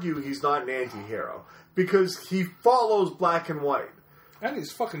argue he's not an anti-hero, because he follows black and white. And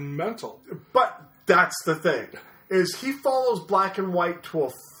he's fucking mental. But that's the thing, is he follows black and white to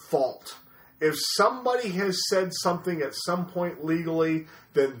a fault. If somebody has said something at some point legally,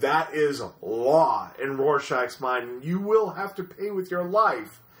 then that is law in Rorschach's mind. And you will have to pay with your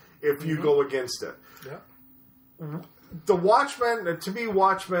life if you go against it. Yeah. The Watchmen, to me,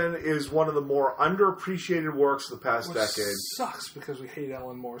 Watchmen is one of the more underappreciated works of the past decade. Sucks because we hate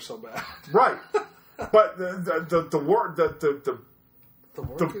Alan Moore so bad. Right. But the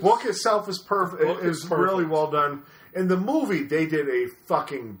book itself is perfect. Is really well done. In the movie, they did a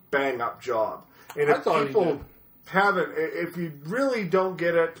fucking bang-up job. And if people haven't, if you really don't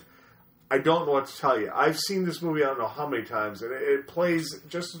get it, I don't know what to tell you. I've seen this movie I don't know how many times, and it plays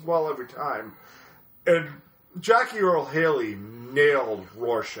just as well every time. And Jackie Earle Haley nailed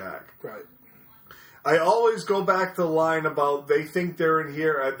Rorschach. Right. I always go back to the line about they think they're in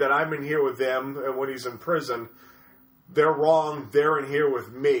here, that I'm in here with them, and when he's in prison, they're wrong, they're in here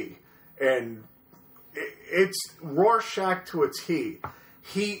with me. And it's Rorschach to a T.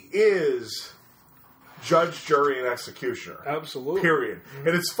 He is judge, jury, and executioner. Absolutely. Period. Mm-hmm.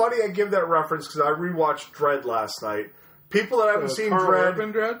 And it's funny I give that reference because I rewatched Dredd last night. People that haven't seen Carl Dredd...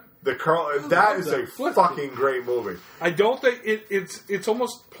 Urban Dredd? That is a fucking great movie. I don't think... It's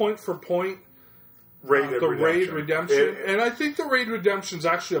almost point for point... Raid Redemption. And I think the Raid Redemption is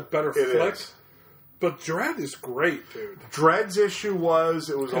actually a better flick. Is. But Dredd is great, dude. Dredd's issue was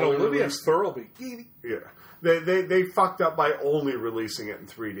it was only Olivia released... Thirlby. Yeah. They fucked up by only releasing it in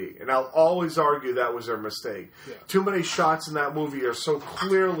 3D. And I'll always argue that was their mistake. Yeah. Too many shots in that movie are so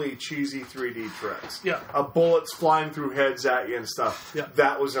clearly cheesy 3D tricks. Yeah. Bullets flying through heads at you and stuff. Yeah.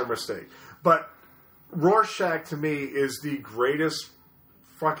 That was their mistake. But Rorschach, to me, is the greatest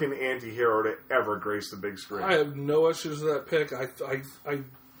fucking anti-hero to ever grace the big screen. I have no issues with that pick. I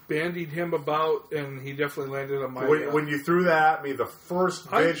bandied him about, and he definitely landed on my... When you threw that at me, the first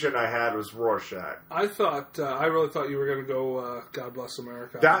vision I had was Rorschach. I really thought you were going to go God Bless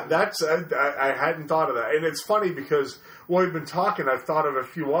America. I hadn't thought of that. And it's funny because while we've been talking, I've thought of a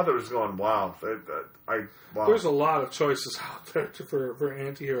few others going, wow. There's a lot of choices out there for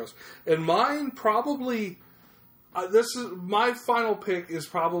anti-heroes. And mine probably... my final pick is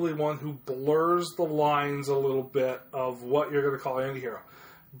probably one who blurs the lines a little bit of what you're going to call anti-hero.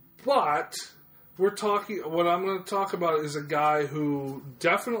 But what I'm going to talk about is a guy who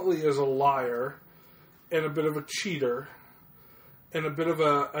definitely is a liar and a bit of a cheater and a bit of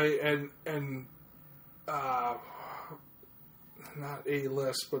not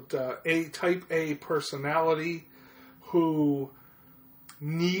A-list, but a type A personality who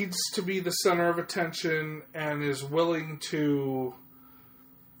needs to be the center of attention and is willing to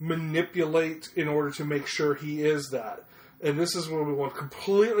manipulate in order to make sure he is that. And this is where we went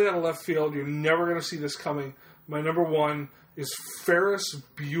completely out of left field. You're never going to see this coming. My number one is Ferris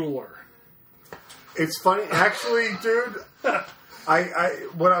Bueller. It's funny. Actually, dude,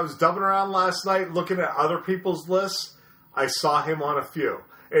 when I was dubbing around last night looking at other people's lists, I saw him on a few.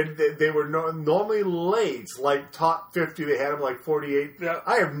 And they were normally late, like top 50. They had him like 48. Yeah.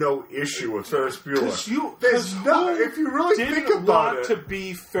 I have no issue with Ferris Bueller. If you really think about it, to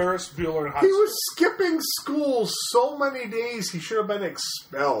be Ferris Bueller in high school, he was skipping school so many days. He should have been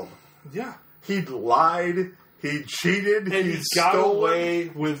expelled. Yeah, he'd lied. He cheated. And he got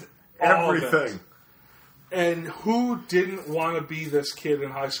away with everything. And who didn't want to be this kid in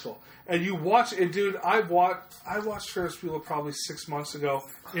high school? And you watch it, dude. I watched Ferris Bueller probably 6 months ago.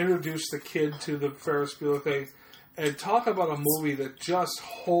 Introduced the kid to the Ferris Bueller thing, and talk about a movie that just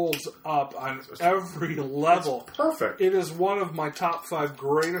holds up on every level. It's perfect. It is one of my top 5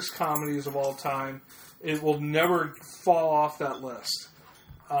 greatest comedies of all time. It will never fall off that list.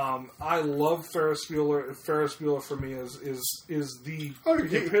 I love Ferris Bueller. Ferris Bueller for me is the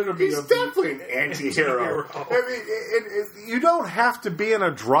epitome he's of definitely an anti-hero. I mean, you don't have to be in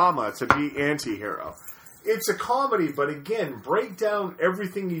a drama to be anti-hero. It's a comedy, but again, break down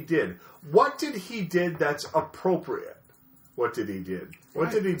everything he did. What did he did that's appropriate? What did he did?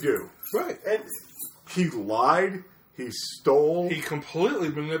 What did he do? Right. And he lied. He stole. He completely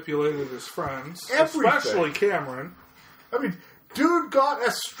manipulated his friends, Everything. Especially Cameron. I mean, dude got a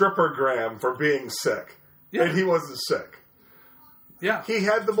strippergram for being sick, and he wasn't sick. Yeah. He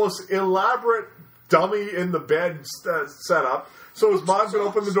had the most elaborate dummy in the bed setup. So his mom would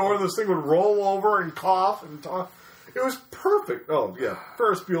open the door and this thing would roll over and cough and talk. It was perfect. Oh, yeah.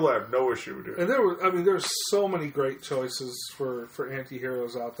 Ferris Bueller, I have no issue with it. And there's so many great choices for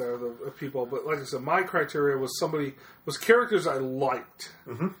anti-heroes out there, the people. But like I said, my criteria was characters I liked.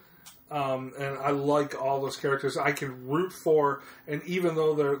 Mm-hmm. And I like all those characters. I can root for, and even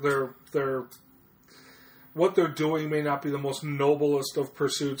though they're what they're doing may not be the most noblest of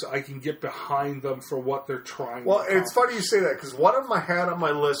pursuits, I can get behind them for what they're trying to accomplish. Well, it's funny you say that, because one of them I had on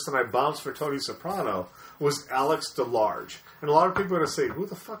my list, and I bounced for Tony Soprano, was Alex DeLarge. And a lot of people are going to say, who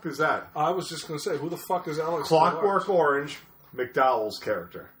the fuck is that? I was just going to say, who the fuck is Alex Clockwork DeLarge? Orange, McDowell's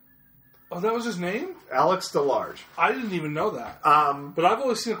character. Oh, that was his name? Alex DeLarge. I didn't even know that. But I've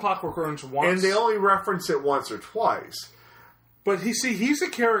only seen Clockwork Orange once. And they only reference it once or twice. But he's a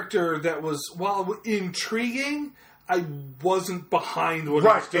character that was, while intriguing, I wasn't behind what he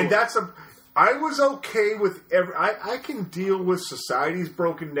was doing. And I was okay with I can deal with society's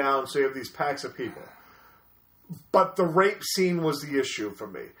broken down, so you have these packs of people. But the rape scene was the issue for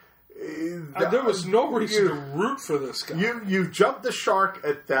me. There was no reason to root for this guy. You jumped the shark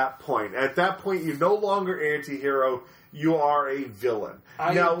at that point. At that point, you're no longer anti-hero. You are a villain.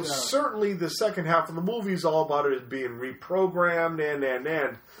 Certainly the second half of the movie is all about it being reprogrammed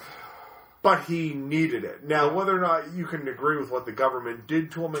and. But he needed it. Now, whether or not you can agree with what the government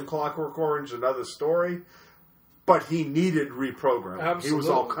did to him in Clockwork Orange is another story. But he needed reprogramming. Absolutely. He was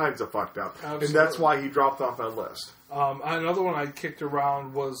all kinds of fucked up. Absolutely. And that's why he dropped off that list. Another one I kicked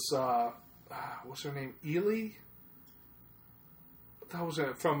around was, what's her name? Ely? That was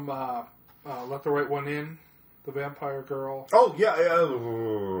it. From Let the Right One In. The vampire girl. Oh, yeah.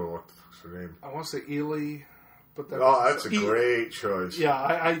 What the fuck's her name? I want to say Ely. But that's a great choice. Yeah,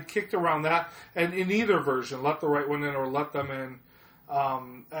 I kicked around that. And in either version, Let the Right One In or Let Them In,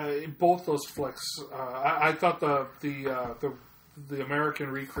 both those flicks, I thought the American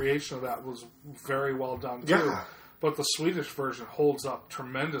recreation of that was very well done, too. Yeah. But the Swedish version holds up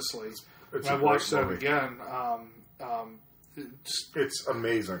tremendously. I watched that movie. again. It's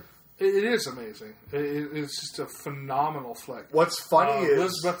amazing. It is amazing. It's just a phenomenal flick. What's funny is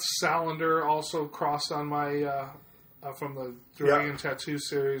Elizabeth Salander also crossed on my from the Dragon Tattoo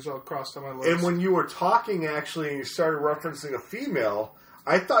series all crossed on my list. And when you were talking, actually, and you started referencing a female,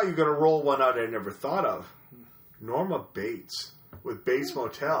 I thought you were going to roll one out I never thought of. Norma Bates with Bates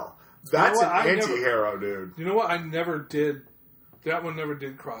Motel. That's an anti-hero, dude. You know what? I never did. That one never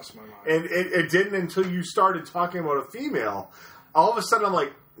did cross my mind. And it didn't until you started talking about a female. All of a sudden, I'm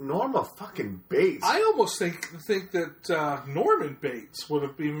like, Norma fucking Bates. I almost think that Norman Bates would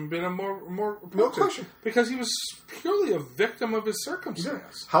have even been a more no question, because he was purely a victim of his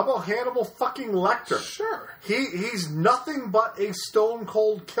circumstance. How about Hannibal fucking Lecter? Sure, he's nothing but a stone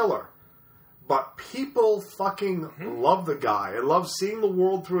cold killer, but people fucking love the guy and love seeing the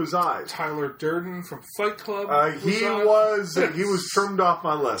world through his eyes. Tyler Durden from Fight Club. He was trimmed off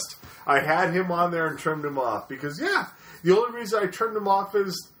my list. I had him on there and trimmed him off because the only reason I turned him off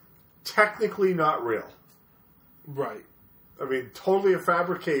is technically not real. Right. I mean, totally a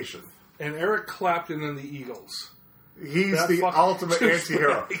fabrication. And Eric Clapton and the Eagles. He's the ultimate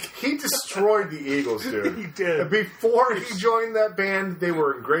anti-hero. He destroyed the Eagles, dude. He did. Before he joined that band, they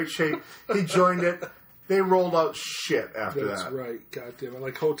were in great shape. He joined it. They rolled out shit after that. That's right. God damn it.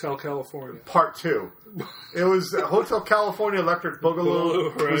 Like Hotel California. Part 2. It was Hotel California Electric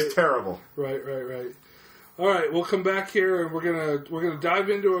Boogaloo. Right. It was terrible. Right. All right, we'll come back here and we're gonna dive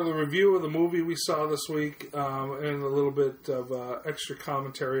into the review of the movie we saw this week, and a little bit of extra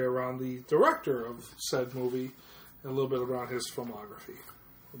commentary around the director of said movie, and a little bit around his filmography.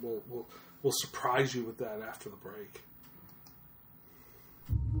 We'll surprise you with that after the break.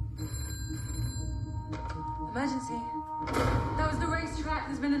 Emergency. That was the racetrack.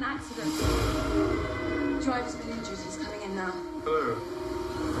 There's been an accident. Driver's been injured. He's coming in now. Hello.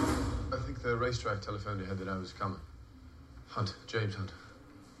 I think the racetrack telephoned ahead that I was coming. Hunt. James Hunt.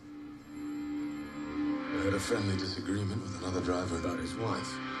 I had a friendly disagreement with another driver about his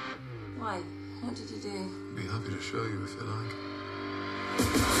wife. Why? What did you do? Be happy to show you if you like.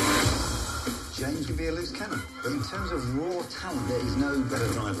 James can be a loose cannon, but in terms of raw talent, there is no better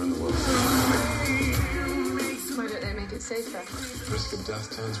driver in the world. Why don't they make it safer? Risk of death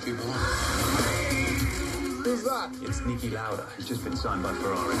turns people on. Who's that? It's Niki Lauda. He's just been signed by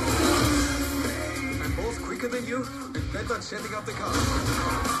Ferrari. I'm both quicker than you and better at setting up the car.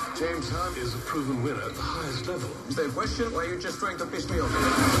 James Hunt is a proven winner at the highest level. Is there a question, or are you just trying to piss me off?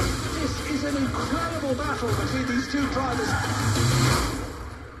 This is an incredible battle between these two drivers.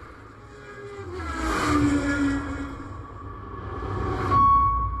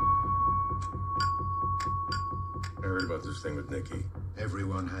 I heard about this thing with Nikki.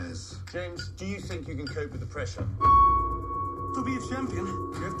 Everyone has. James, do you think you can cope with the pressure? To be a champion,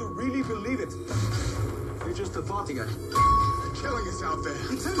 you have to really believe it. You're just a party guy. They're killing us out there.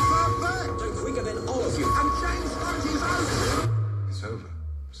 It's too far back. I'm quicker than all of you. And James Hunt is out. It's over,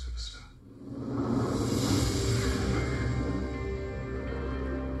 superstar.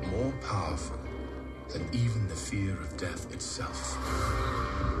 More powerful than even the fear of death itself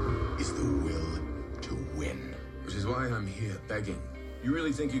is the will to win. Which is why I'm here begging. You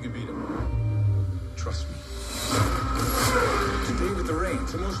really think you can beat him? Trust me. To play with the rain,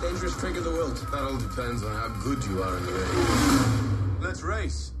 it's the most dangerous trick in the world. That all depends on how good you are in the rain. Let's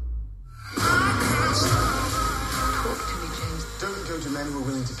race. Talk to me, James. Don't go to men who are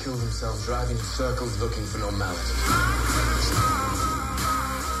willing to kill themselves, driving in circles looking for normality.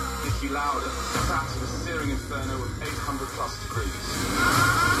 Niki Lauda, trapped in a searing inferno of 800 plus degrees.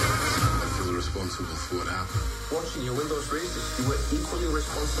 I feel responsible for what happened. Watching your Windows races, you were equally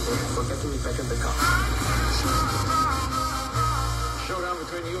responsible for getting me back in the car. Showdown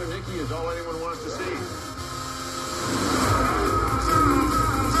between you and Nikki is all anyone wants to see.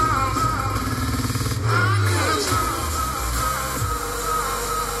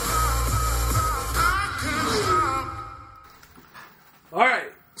 All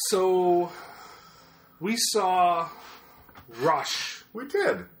right, so we saw Rush. We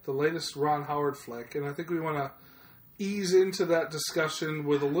did. The latest Ron Howard flick, and I think we want to ease into that discussion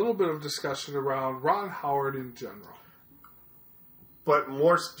with a little bit of discussion around Ron Howard in general. But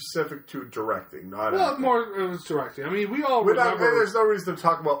more specific to directing, not acting. More directing. I mean, we all remember... There's no reason to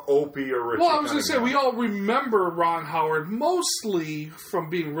talk about Opie or Richie Cunningham. Well, I was going to say, we all remember Ron Howard mostly from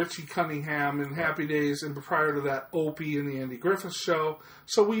being Richie Cunningham in Happy Days, and prior to that, Opie in the Andy Griffith Show.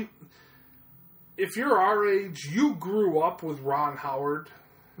 So if you're our age, you grew up with Ron Howard.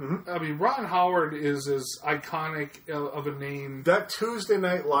 Mm-hmm. I mean, Ron Howard is as iconic of a name. That Tuesday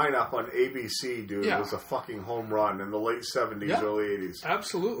night lineup on ABC, dude, was a fucking home run in the late 70s, early 80s.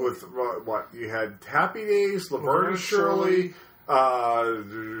 Absolutely. With what? You had Happy Days, Laverne and Shirley,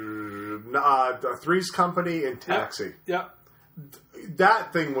 Three's Company, and Taxi. Yep.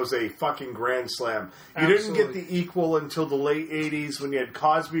 that thing was a fucking grand slam. You Absolutely. didn't get the equal until the late 80s when you had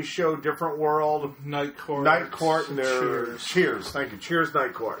Cosby Show, Different World, Night Court, and Cheers. Thank you. Cheers,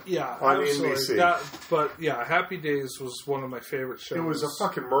 Night Court. Yeah, on absolutely. NBC. But yeah, Happy Days was one of my favorite shows. It was a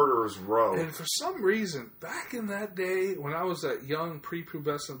fucking murderer's row. And for some reason, back in that day, when I was that young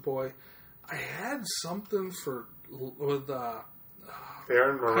prepubescent boy, I had something with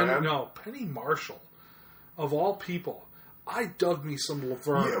Aaron Moran? Penny Marshall, of all people. I dug me some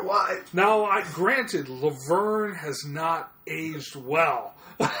Laverne. Yeah, well, now, granted, Laverne has not aged well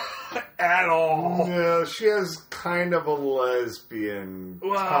at all. No, she has kind of a tough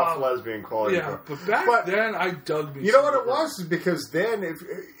lesbian quality. Yeah, but back then, I dug me. You know what it was? Is because then,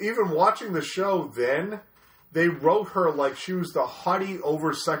 even watching the show, then they wrote her like she was the haughty,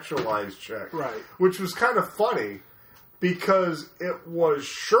 over-sexualized chick, right? Which was kind of funny. Because it was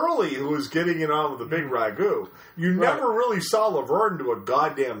Shirley who was getting it on with the big ragu. You never really saw Laverne do a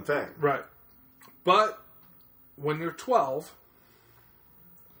goddamn thing. Right. But when you're 12,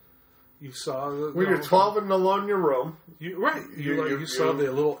 you saw... When you're 12 and alone in your room. You saw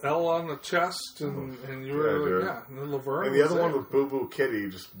the little L on the chest, and you were and Laverne. And the other one with Boo Boo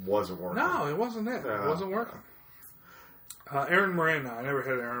Kitty just wasn't working. No, it wasn't it. No. It wasn't working. Aaron Moran, no. I never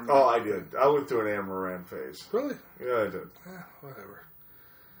had Aaron Moran. Oh, I did. I went through an Aaron Moran phase. Really? Yeah, I did. Whatever.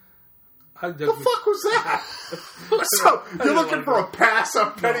 The fuck was that? So, you're looking for a pass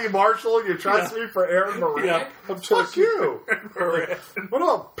on Penny Marshall and you're trusting me for Aaron Moran? Yeah, I'm fuck you. What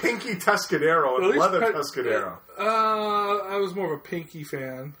about Pinky Tuscadero and Leather Tuscadero? I was more of a Pinky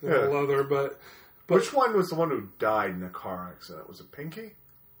fan than a Leather, but... Which one was the one who died in a car accident? Was it Pinky?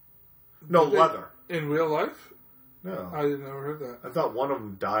 No, Leather. In real life? No. I never heard that. I thought one of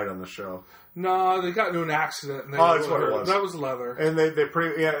them died on the show. No, they got into an accident. And that's what it was. That was Leather. And they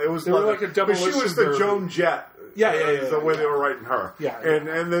it was they Leather. Were like a demolition but she was the derby. Joan Jett. Yeah. The way they were writing her. Yeah.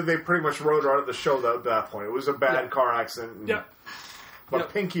 And then they pretty much wrote her out of the show at that point. It was a bad car accident. And,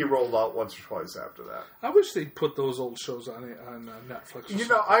 But Pinky rolled out once or twice after that. I wish they'd put those old shows on Netflix. You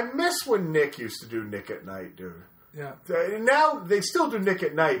know, I miss when Nick used to do Nick at Night, dude. Yeah. Now they still do Nick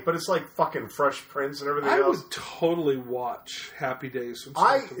at Night, but it's like fucking Fresh Prince and everything else. I would totally watch Happy Days from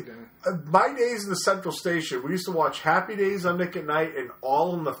start to beginning. My days in the Central Station, we used to watch Happy Days on Nick at Night and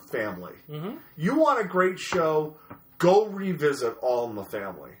All in the Family. Mm-hmm. You want a great show, go revisit All in the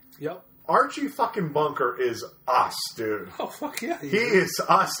Family. Yep. Archie fucking Bunker is us, dude. Oh, fuck yeah. He is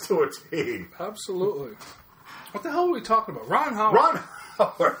us to a T. Absolutely. What the hell are we talking about? Ron Howard. Ron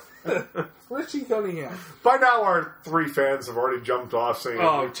Howard. Richie Cunningham. By now, our 3 fans have already jumped off saying,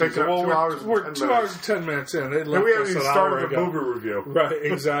 geez, well, 2 hours we're 2 hours and 10 minutes in. They left and we haven't us even an started hour the ago. movie review. Right,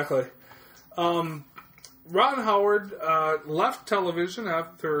 exactly. Ron Howard left television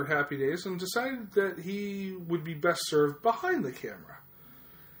after Happy Days and decided that he would be best served behind the camera.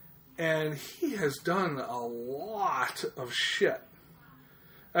 And he has done a lot of shit.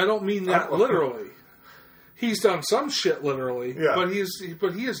 I don't mean that literally. He's done some shit literally, but he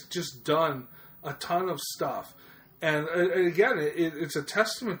has just done a ton of stuff. And again, it's a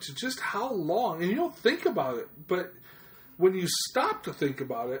testament to just how long, and you don't think about it, but when you stop to think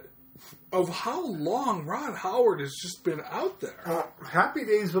about it, of how long Ron Howard has just been out there. Happy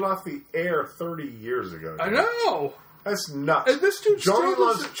Days went off the air 30 years ago. I know. That's nuts. And this dude Johnny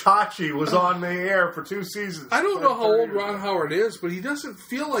Loves Chachi was on the air for 2 seasons. I don't know how old Ron Howard is, but he doesn't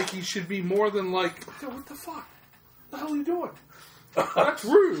feel like he should be more than like, what the fuck? What the hell are you doing? That's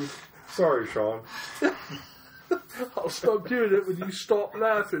rude. Sorry, Sean. I'll stop doing it when you stop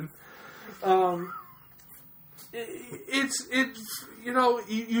laughing. It's you know,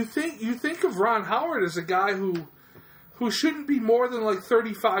 you think of Ron Howard as a guy who shouldn't be more than like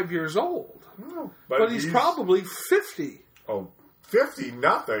 35 years old. No, but he's probably 50. Oh, 50?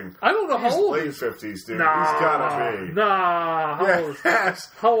 Nothing. I don't know how old late 50s, dude. He's gotta be. Nah.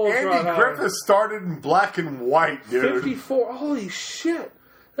 Yes. How old Andy Griffith started in black and white, dude. 54. Holy shit.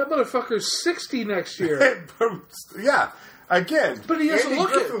 That motherfucker's 60 next year. Yeah. Again. But he doesn't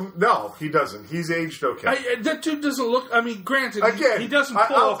look it. No, he doesn't. He's aged okay. That dude doesn't look... I mean, granted, he doesn't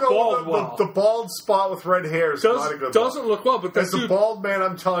pull off bald well. The bald spot with red hair is not a good doesn't look well, but that as a bald man,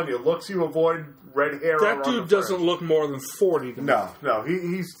 I'm telling you, looks you avoid red hair. That dude doesn't look more than 40 to me. No.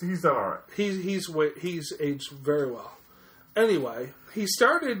 He's done all right. He's aged very well. Anyway, he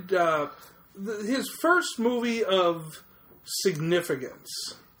started... his first movie of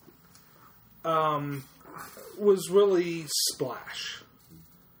significance... was really Splash,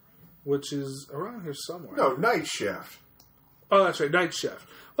 which is around here somewhere. No, Night Shift. Oh, that's right, Night Shift.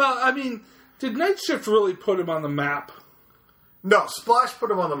 Well, I mean, did Night Shift really put him on the map? No, Splash put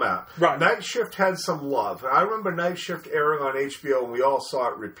him on the map. Right. Night Shift had some love. I remember Night Shift airing on HBO, and we all saw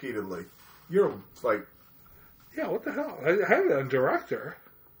it repeatedly. You're like... Yeah, what the hell? I had a director.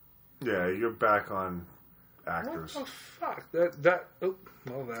 Yeah, you're back on actors. What the fuck? That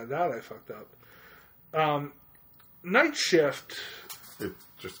I fucked up. Night Shift. It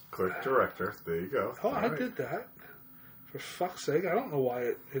just click director. There you go. Oh, I did that. For fuck's sake, I don't know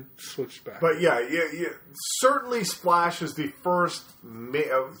why it switched back. But yeah, certainly Splash is the first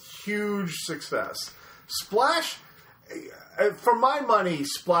huge success. Splash, for my money,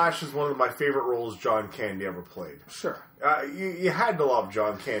 Splash is one of my favorite roles John Candy ever played. Sure. You had to love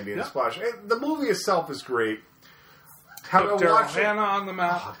John Candy in Splash. The movie itself is great. Put Daryl Hannah on the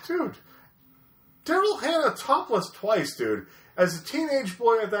map. Oh, dude. Daryl Hannah topless twice, dude. As a teenage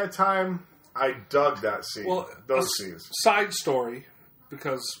boy at that time... I dug that scene. Well, those scenes. Side story,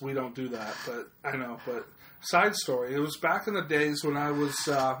 because we don't do that, but I know. But side story. It was back in the days when I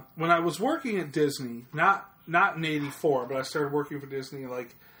was working at Disney. Not in '84, but I started working for Disney in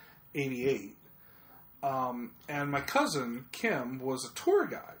like '88. And my cousin Kim was a tour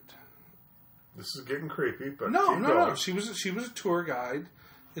guide. This is getting creepy, but no. She was a tour guide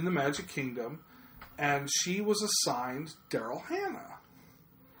in the Magic Kingdom, and she was assigned Daryl Hannah.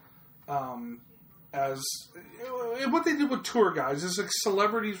 As what they did with tour guides is like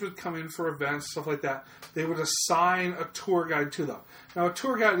celebrities would come in for events, stuff like that. They would assign a tour guide to them. Now, a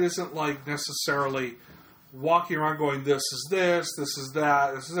tour guide isn't like necessarily walking around going, "This is this is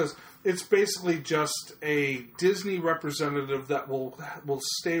that, this is this." It's basically just a Disney representative that will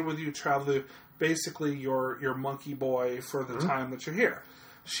stay with you, travel with you, basically your monkey boy for the time that you're here.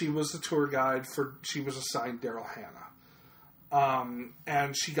 She was the tour guide she was assigned Daryl Hannah.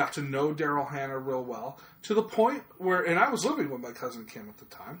 And she got to know Daryl Hannah real well, to the point where, and I was living with my cousin Kim at the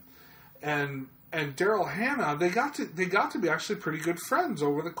time, and Daryl Hannah, they got to be actually pretty good friends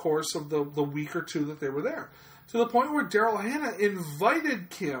over the course of the week or two that they were there, to the point where Daryl Hannah invited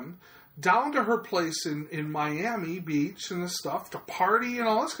Kim down to her place in Miami Beach and this stuff to party and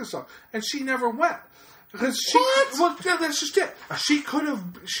all this kind of stuff, and she never went. Because that's just it. She could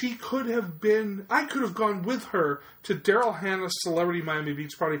have been. I could have gone with her to Daryl Hannah's Celebrity Miami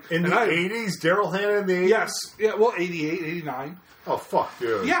Beach party in the 80s. Daryl Hannah in the 80s. Yes, yeah. Well, 88, 89. Oh fuck,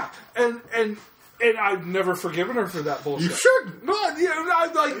 dude. Yeah, and I've never forgiven her for that bullshit. You should. No,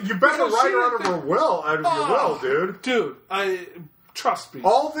 I'm like, you better write her out of her will, your will, dude. Dude, trust me.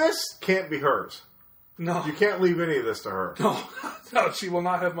 All this can't be hers. No, you can't leave any of this to her. No, she will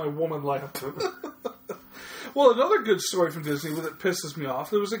not have my woman lamp. Well, another good story from Disney that pisses me off,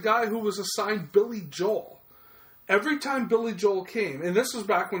 there was a guy who was assigned Billy Joel. Every time Billy Joel came, and this was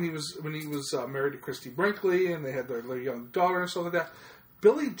back when he was married to Christy Brinkley, and they had their young daughter and stuff like that,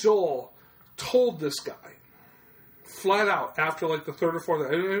 Billy Joel told this guy, flat out, after like the third or fourth,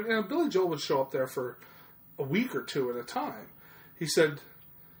 and Billy Joel would show up there for a week or two at a time. He said,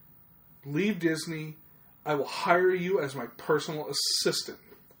 "Leave Disney. I will hire you as my personal assistant."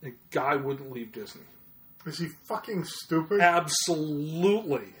 The guy wouldn't leave Disney. Is he fucking stupid?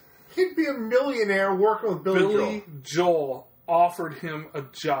 Absolutely. He'd be a millionaire working with Billy Joel offered him a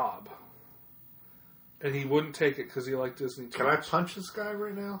job. And he wouldn't take it because he liked Disney too much. I punch this guy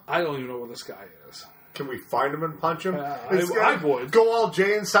right now? I don't even know where this guy is. Can we find him and punch him? I would. Go all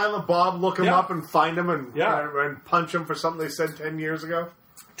Jay and Silent Bob, look him up and find him and punch him for something they said 10 years ago?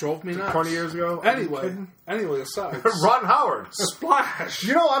 Drove me nuts. 20 years ago? Anyway, aside. Ron Howard. Splash.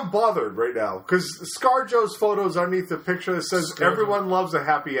 You know, I'm bothered right now because ScarJo's photo's underneath the picture that says everyone loves a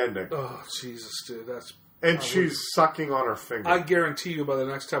happy ending. Oh, Jesus, dude. And she's sucking on her finger. I guarantee you by the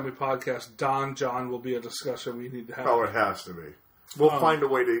next time we podcast, Don John will be a discussion we need to have. Oh, it has to be. We'll find a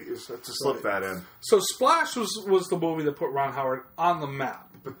way to slip that in. So Splash was the movie that put Ron Howard on the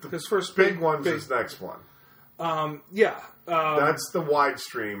map. But his first big one's his next one. That's the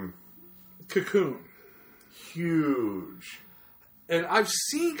widestream. Cocoon. Huge. And I've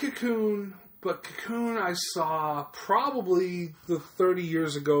seen Cocoon, but Cocoon I saw probably the 30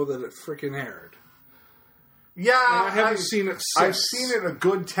 years ago that it freaking aired. Yeah, and I haven't seen it since. I've seen it a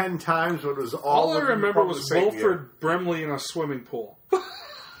good 10 times, but it was all I remember was Wilford Brimley in a swimming pool.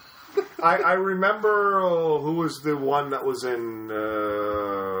 I remember who was the one that was in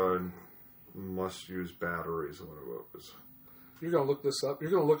Must Use Batteries or whatever it was. You're going to look this up? You're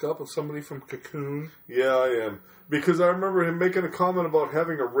going to look up with somebody from Cocoon? Yeah, I am. Because I remember him making a comment about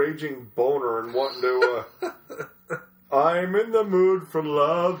having a raging boner and wanting to... I'm in the mood for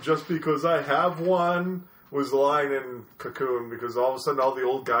love just because I have one, was the line in Cocoon, because all of a sudden all the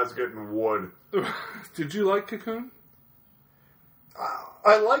old guys are getting wood. Did you like Cocoon?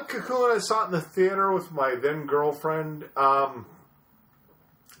 I like Cocoon. I saw it in the theater with my then girlfriend.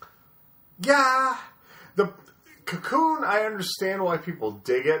 Yeah, the Cocoon, I understand why people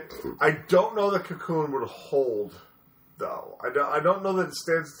dig it. I don't know that Cocoon would hold, though. I don't know that it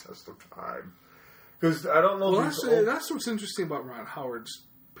stands the test of time. Because I don't know... Well, that's what's interesting about Ron Howard's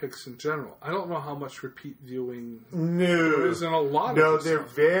picks in general. I don't know how much repeat viewing there is in a lot of No, this they're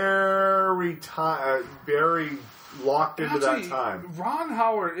stuff. very locked into that time. Ron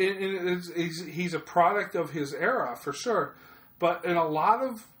Howard, he's a product of his era, for sure. But in a lot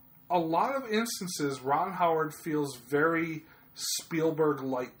of instances, Ron Howard feels very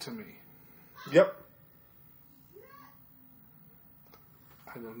Spielberg-light to me. Yep.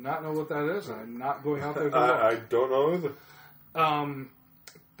 I do not know what that is. I'm not going out there to look. I don't know either.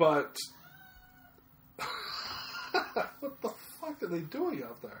 But what the fuck are they doing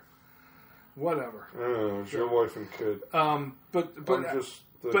out there? Whatever. It's your wife and kid. But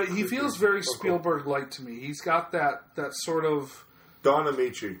he feels very Spielberg-like to me. He's got that sort of... Don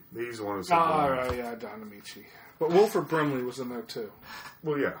Amici. He's the one who said right, yeah, Don Amici. But Wilford Brimley was in there too.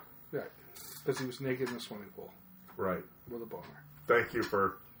 Well, yeah. Right. Because he was naked in a swimming pool. Right. With a boner. Thank you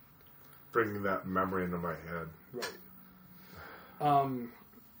for bringing that memory into my head. Right.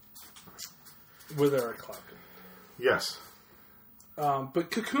 With Eric Clapton. Yes. But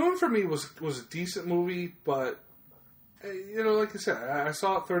Cocoon for me was a decent movie, but like I said, I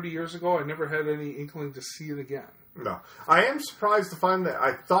saw it 30 years ago. I never had any inkling to see it again. No. I am surprised to find that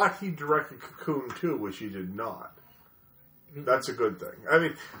I thought he directed Cocoon 2, which he did not. Mm-hmm. That's a good thing. I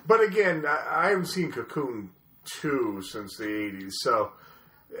mean, but again, I haven't seen Cocoon 2 since the 80s, so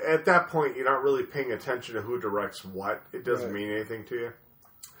at that point, you're not really paying attention to who directs what. It doesn't mean anything to you.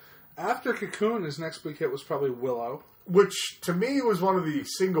 After Cocoon, his next big hit was probably Willow. Which, to me, was one of the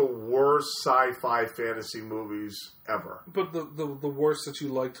single worst sci-fi fantasy movies ever. But the worst that you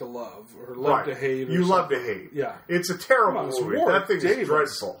like to love, or love to hate. Or you love to hate. Yeah. It's a terrible movie. That thing is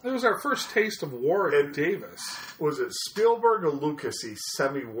dreadful. It was our first taste of Warwick Davis. Was it Spielberg or Lucas he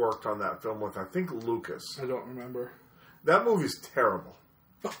semi-worked on that film with? I think Lucas. I don't remember. That movie's terrible.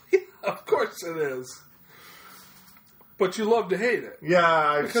 Oh, yeah, of course it is. But you love to hate it.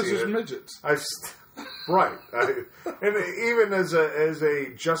 Yeah, because there's midgets. Right. And even as a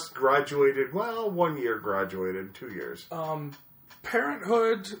just graduated, 1 year graduated, 2 years.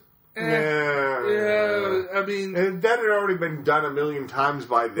 Parenthood. Yeah. I mean, and that had already been done a million times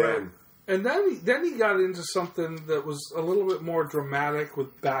by then. Right. And then he got into something that was a little bit more dramatic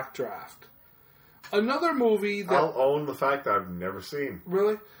with Backdraft. Another movie that... I'll own the fact that I've never seen.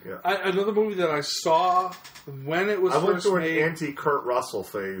 Really? Yeah. Another movie that I saw when it was first made. I went through an anti-Kurt Russell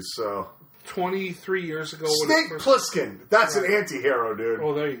phase, so... 23 years ago. Snake Plissken. That's an anti-hero, dude.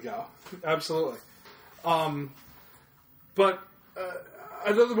 Oh, there you go. Absolutely. But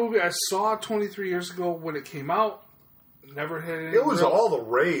another movie I saw 23 years ago when it came out, never had any... It was all the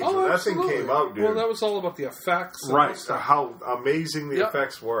rage when that thing came out, dude. Well, that was all about the effects. Right. How amazing the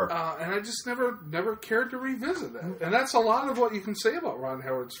effects were. And I just never cared to revisit it. And that's a lot of what you can say about Ron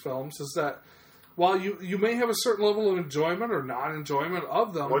Howard's films, is that while you may have a certain level of enjoyment or non-enjoyment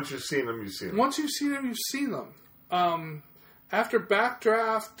of them... Once you've seen them, you've seen them. Once you've seen them, you've seen them. After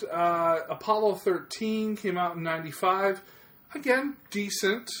Backdraft, Apollo 13 came out in 95. Again,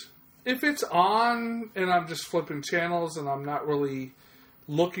 decent. If it's on and I'm just flipping channels and I'm not really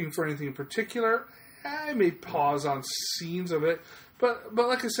looking for anything in particular, I may pause on scenes of it. But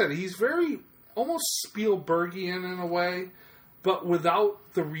like I said, he's very almost Spielbergian in a way, but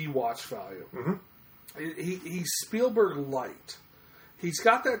without the rewatch value. Mm-hmm. He's Spielberg light. He's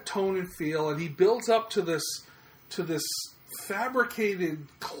got that tone and feel, and he builds up to this fabricated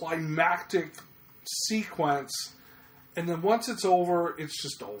climactic sequence, and then once it's over, it's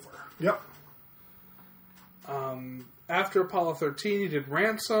just over. Yep. After Apollo 13, he did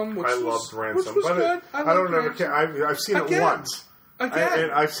Ransom, which loved Ransom, which was good. I don't ever care. I've seen it once.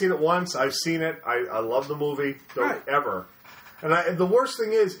 I've seen it once. I've seen it. I love the movie. Don't ever. And the worst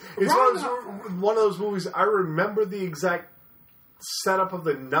thing is one of those movies. I remember the exact setup of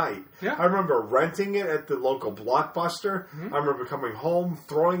the night. Yeah. I remember renting it at the local Blockbuster. Mm-hmm. I remember coming home,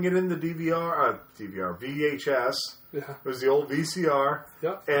 throwing it in the VHS. Yeah. It was the old VCR.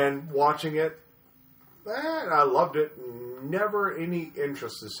 Yep. And watching it. And I loved it. Never any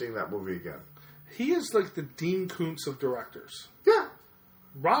interest in seeing that movie again. He is like the Dean Koontz of directors. Yeah.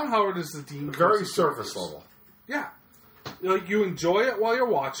 Ron Howard is the Dean Koontz. Very surface level. Yeah. Like, you enjoy it while you're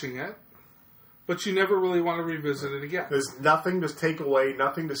watching it, but you never really want to revisit it again. There's nothing to take away,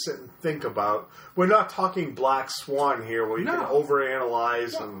 nothing to sit and think about. We're not talking Black Swan here where you can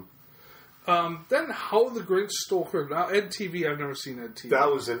overanalyze. No. And Then How the Grinch Stole Christmas. Now, Ed TV, I've never seen Ed TV. That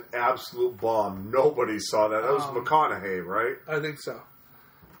was an absolute bomb. Nobody saw that. That was McConaughey, right? I think so.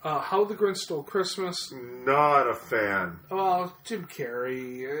 How the Grinch Stole Christmas. Not a fan. Oh, Jim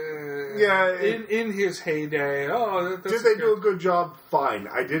Carrey. Yeah. In his heyday. Did they do a good job? Fine.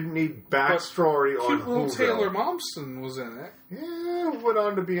 I didn't need backstory on cute little Whoville. Taylor Momsen was in it. Yeah, went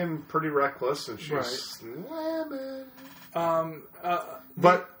on to being pretty reckless, and she's Right. slamming.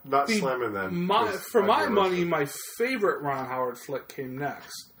 But not slamming then. For my money, my favorite Ron Howard flick came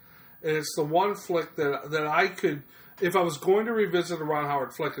next. And it's the one flick that I could, if I was going to revisit a Ron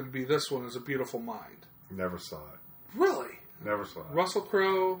Howard flick, it would be this one, Is a Beautiful Mind. Never saw it. Really? Never saw it. Russell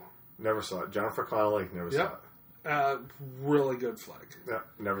Crowe. Never saw it. Jennifer Connelly. Never saw it. Really good flick. Yeah,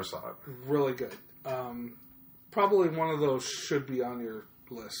 never saw it. Really good. Probably one of those should be on your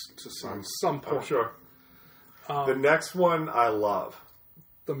list to see at some point. I'm sure. The next one I love.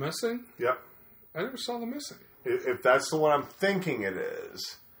 The Missing? Yep. I never saw The Missing. If that's the one I'm thinking it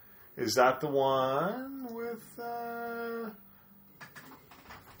is that the one with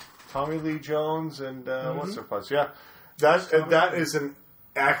Tommy Lee Jones and what's her plus? Yeah, that is an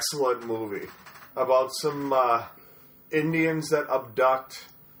excellent movie about some Indians that abduct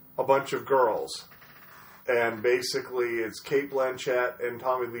a bunch of girls, and basically it's Cate Blanchett and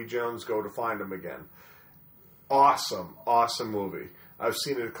Tommy Lee Jones go to find them again. Awesome movie. I've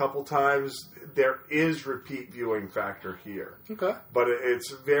seen it a couple times. There is repeat viewing factor here. Okay. But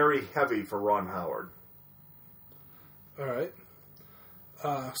it's very heavy for Ron Howard. All right.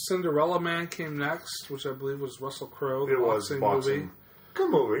 Cinderella Man came next, which I believe was Russell Crowe. It was boxing. Movie. Good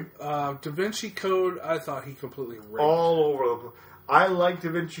movie. Da Vinci Code, I thought he completely ripped. All over the place. I like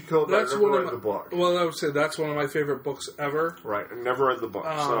Da Vinci Code, but I never read the book. Well, I would say that's one of my favorite books ever. Right. I never read the book.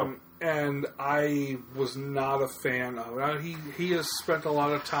 And I was not a fan of it. He has spent a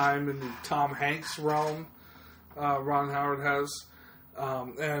lot of time in the Tom Hanks realm. Ron Howard has,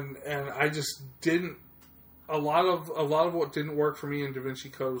 and I just didn't. A lot of what didn't work for me in Da Vinci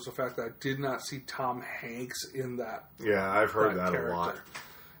Code was the fact that I did not see Tom Hanks in that. Yeah, I've heard that character. a lot.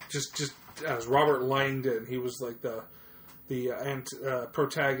 Just as Robert Langdon, he was like the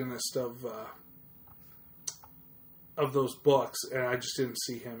protagonist of those books, and I just didn't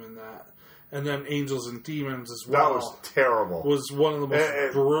see him in that. And then Angels and Demons as well. That was terrible. Was one of the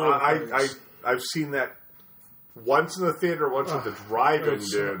most brutal things. I've seen that once in the theater, once at the drive-in,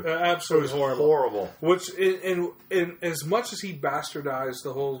 dude. Absolutely horrible. Which, in as much as he bastardized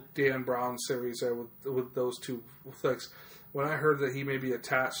the whole Dan Brown series there with those two flicks, when I heard that he may be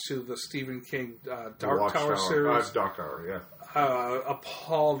attached to the Stephen King Dark Tower series, Dark Tower, yeah,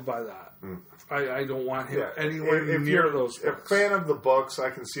 appalled by that. I don't want him anywhere near those books. If a fan of the books, I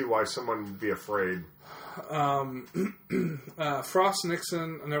can see why someone would be afraid. Frost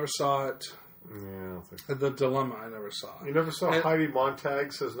Nixon, I never saw it. Yeah, I don't think so. The Dilemma, I never saw. You never saw Heidi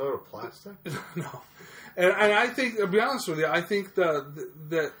Montag Says No to Plastic? No. And I think, to be honest with you, I think the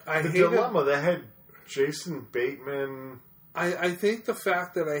Dilemma, that had Jason Bateman. I think the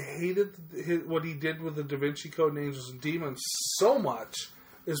fact that I hated what he did with the Da Vinci Code and Angels and Demons so much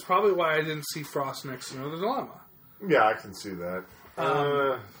is probably why I didn't see Frost Nixon or The Dilemma. Yeah, I can see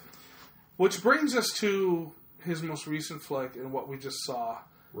that. Which brings us to his most recent flick and what we just saw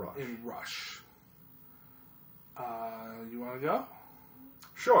in Rush. You want to go?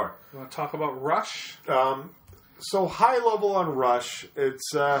 Sure. You want to talk about Rush? So high level on Rush,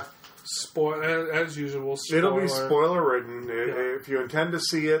 it's as usual. It'll be spoiler ridden. If you intend to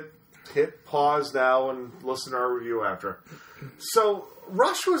see it, hit pause now and listen to our review after. So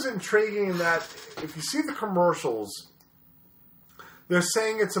Rush was intriguing in that if you see the commercials, they're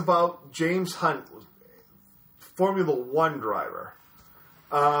saying it's about James Hunt, Formula One driver.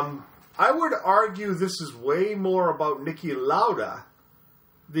 I would argue this is way more about Niki Lauda,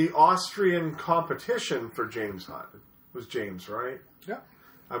 the Austrian competition for James Hunt. It was James, right? Yeah.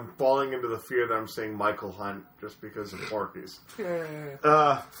 I'm falling into the fear that I'm saying Michael Hunt just because of Porky's.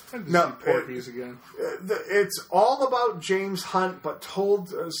 Yeah. Porky's again. It's all about James Hunt, but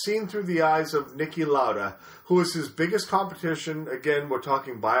seen through the eyes of Niki Lauda, who is his biggest competition. Again, we're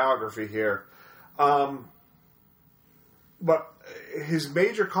talking biography here. But his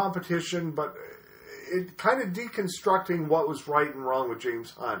major competition, but it kind of deconstructing what was right and wrong with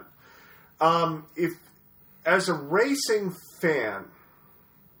James Hunt. If, as a racing fan,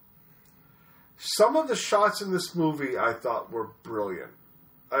 some of the shots in this movie I thought were brilliant.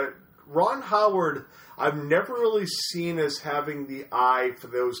 Ron Howard, I've never really seen as having the eye for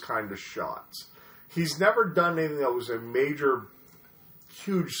those kind of shots. He's never done anything that was a major,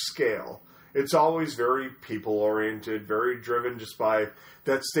 huge scale. It's always very people-oriented, very driven just by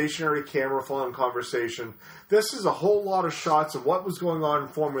that stationary camera following conversation. This is a whole lot of shots of what was going on in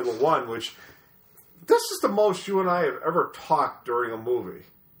Formula One, which this is the most you and I have ever talked during a movie,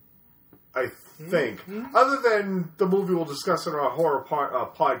 I think. Other than the movie we'll discuss in our horror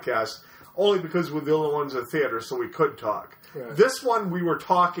podcast, only because we're the only ones in the theater, so we could talk. Right. This one, we were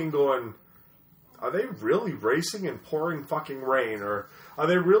talking going, are they really racing in pouring fucking rain? Or are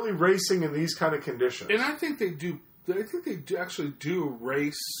they really racing in these kind of conditions? And I think they do. I think they actually do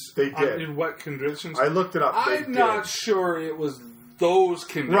race They did. in wet conditions. I looked it up. I'm not sure it was those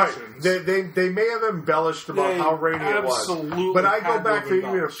conditions. Right. They may have embellished about how rainy it was. absolutely But I go had back to to have even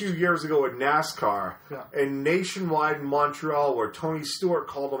a embellished. few years ago with NASCAR Yeah. and Nationwide in Montreal where Tony Stewart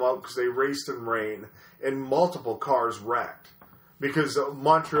called them out because they raced in rain and multiple cars wrecked. Because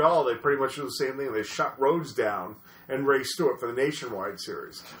Montreal, they pretty much do the same thing. They shut roads down and raced through it for the Nationwide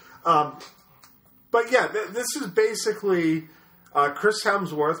series. But yeah, this is basically Chris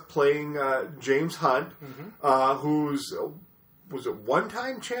Hemsworth playing James Hunt, who's was it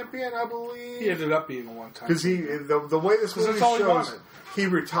one-time champion, I believe. He ended up being a one-time. Because the way this movie that's all he shows, wanted. he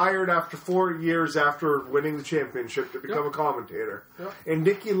retired after 4 years after winning the championship to become a commentator. Yep. And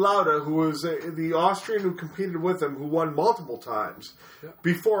Niki Lauda, who was the Austrian who competed with him, who won multiple times,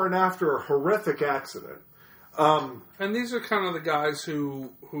 before and after a horrific accident. And these are kind of the guys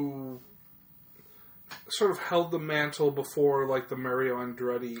who sort of held the mantle before, like, the Mario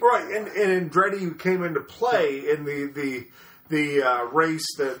Andretti. Right, and Andretti came into play in the race,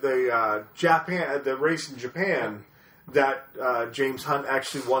 the race in Japan that James Hunt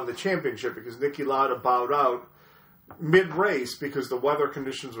actually won the championship because Niki Lauda bowed out mid-race because the weather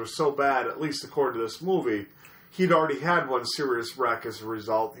conditions were so bad, at least according to this movie, he'd already had one serious wreck as a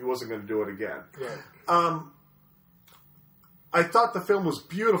result. He wasn't going to do it again. Right. I thought the film was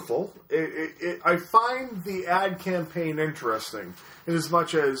beautiful. I find the ad campaign interesting in as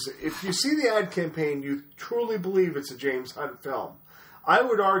much as if you see the ad campaign, you truly believe it's a James Hunt film. I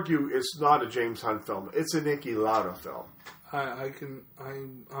would argue it's not a James Hunt film. It's a Niki Lauda film.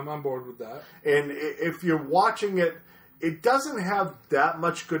 I'm on board with that. And if you're watching it, it doesn't have that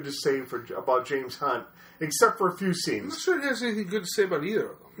much good to say about James Hunt, except for a few I'm scenes. not sure it has anything good to say about either of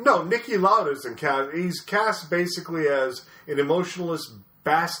them. No, Niki Lauda's in cast. He's cast basically as an emotionless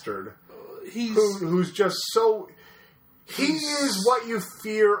bastard who's just so... He is what you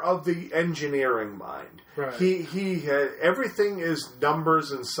fear of the engineering mind. Right. He everything is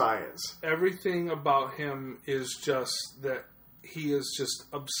numbers and science. Everything about him is just that he is just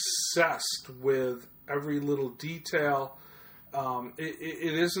obsessed with every little detail.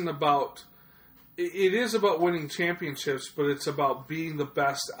 It isn't about... It is about winning championships, but it's about being the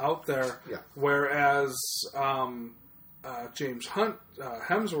best out there. Yeah. Whereas James Hunt,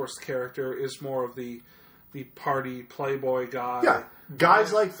 Hemsworth's character, is more of the party playboy guy. Yeah,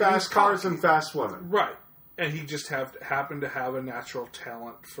 guys like fast cars and fast women. Right. And he just happened to have a natural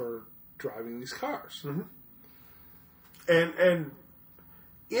talent for driving these cars. Mm-hmm. And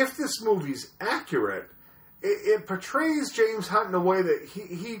if this movie's accurate, it portrays James Hunt in a way that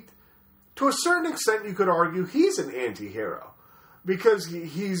he to a certain extent, you could argue he's an anti-hero because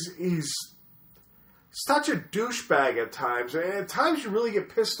he's such a douchebag at times, and at times you really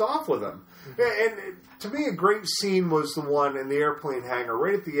get pissed off with him. And to me, a great scene was the one in the airplane hangar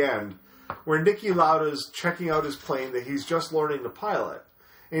right at the end where Niki Lauda's checking out his plane that he's just learning to pilot,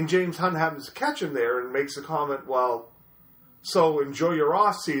 and James Hunt happens to catch him there and makes a comment, well, so enjoy your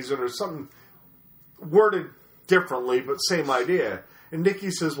off season or something worded differently, but same idea. And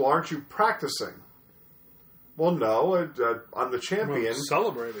Niki says, well, aren't you practicing? Well, no, I'm the champion. Well,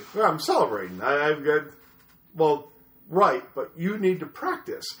 celebrating. Yeah, I'm celebrating. I've got, well, right, but you need to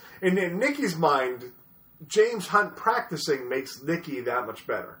practice. And in Niki's mind, James Hunt practicing makes Niki that much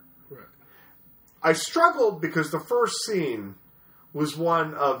better. Right. I struggled because the first scene was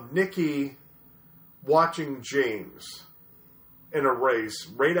one of Niki watching James in a race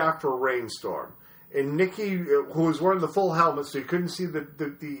right after a rainstorm. And Niki, who was wearing the full helmet, so you couldn't see the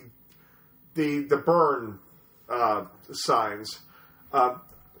burn signs.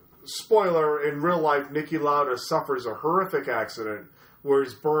 Spoiler: in real life, Niki Lauda suffers a horrific accident where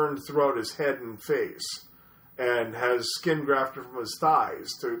he's burned throughout his head and face, and has skin grafted from his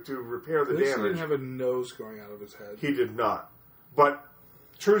thighs to repair the At least damage. he didn't have a nose growing out of his head. He did not. But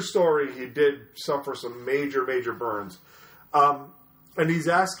true story, he did suffer some major, major burns. And he's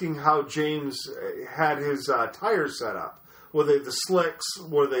asking how James had his tires set up. Were they the slicks?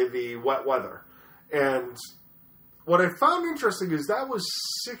 Were they the wet weather? And what I found interesting is that was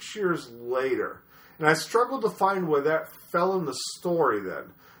 6 years later. And I struggled to find where that fell in the story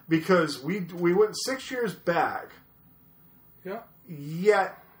then. because we went 6 years back. Yeah.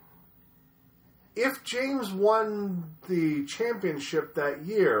 Yet, if James won the championship that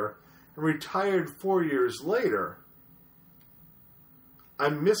year and retired 4 years later,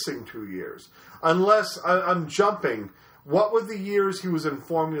 I'm missing 2 years. Unless I'm jumping. What were the years he was in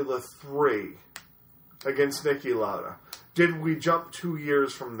Formula 3 against Niki Lauda? Did we jump 2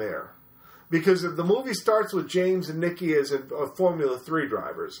 years from there? Because the movie starts with James and Niki as Formula 3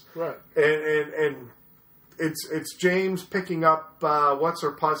 drivers. Right. And it's James picking up what's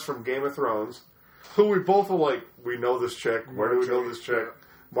her putz from Game of Thrones, who we both are like, we know this chick. Where do we know this chick?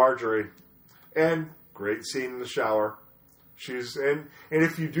 Marjorie. And great scene in the shower. And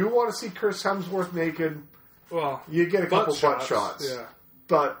if you do want to see Chris Hemsworth naked, well, you get a couple butt shots. Yeah.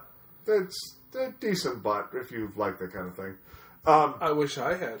 But it's a decent butt if you like that kind of thing. I wish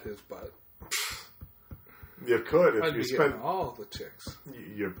I had his butt. You could if I'd you be spent getting all the chicks.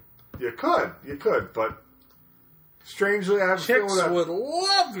 You could, but strangely, I have a feeling Chicks would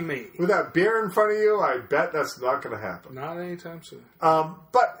love me. With that beer in front of you, I bet that's not going to happen. Not anytime soon.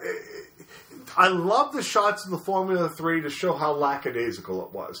 But I love the shots in the Formula 3 to show how lackadaisical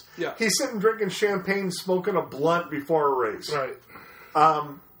it was. Yeah. He's sitting drinking champagne, smoking a blunt before a race. Right.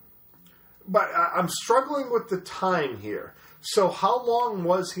 But I'm struggling with the time here. So how long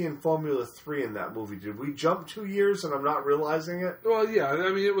was he in Formula 3 in that movie? Did we jump 2 years and I'm not realizing it? Well, yeah. I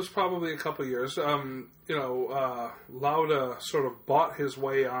mean, it was probably a couple of years. Lauda sort of bought his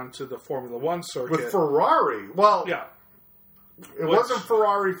way onto the Formula 1 circuit. With Ferrari. Well, yeah. It wasn't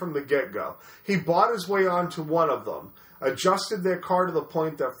Ferrari from the get-go. He bought his way onto one of them, adjusted their car to the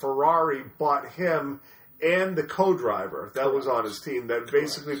point that Ferrari bought him and the co-driver that was on his team that had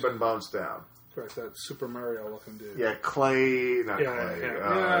basically been bounced down. Right, that Super Mario looking dude. Yeah, Clay, not Clay.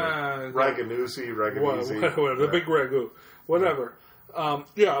 Raganuzzi. The big Ragu. Whatever.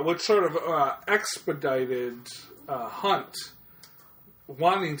 Which sort of expedited Hunt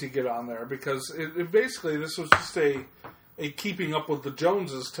wanting to get on there because it basically this was just a keeping up with the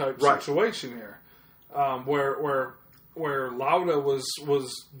Joneses type situation here, where Lauda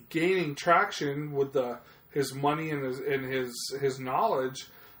was gaining traction with his money and his knowledge.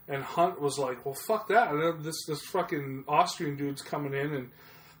 And Hunt was like, well, fuck that. This fucking Austrian dude's coming in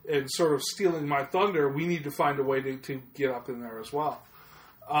and sort of stealing my thunder. We need to find a way to get up in there as well.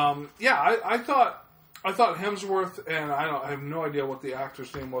 I thought Hemsworth, and I have no idea what the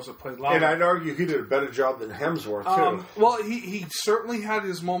actor's name was that played Lauda. And I'd argue he did a better job than Hemsworth, too. Well, he certainly had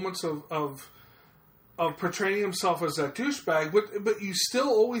his moments of portraying himself as that douchebag, but you still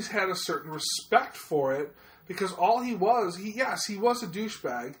always had a certain respect for it. Because all he was a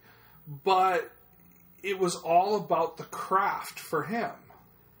douchebag, but it was all about the craft for him.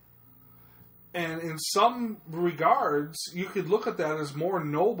 And in some regards, you could look at that as more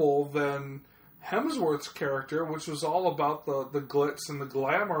noble than Hemsworth's character, which was all about the glitz and the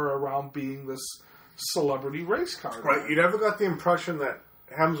glamour around being this celebrity race car driver. Right, you never got the impression that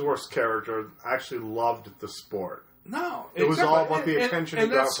Hemsworth's character actually loved the sport. No. It was all about the attention and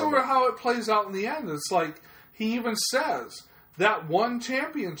that's sort of how it plays out in the end. It's like, he even says that one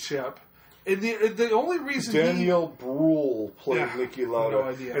championship, and the only reason Daniel Bruhl played Niki Lauda. No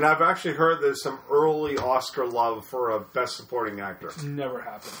idea. And I've actually heard there's some early Oscar love for a Best Supporting Actor. Never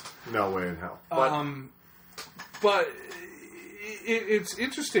happened. No way in hell. But it's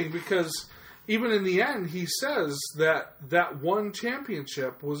interesting because even in the end, he says that one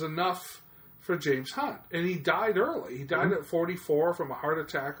championship was enough for James Hunt. And he died early. He died at 44 from a heart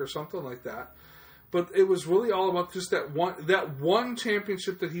attack or something like that. But it was really all about just that one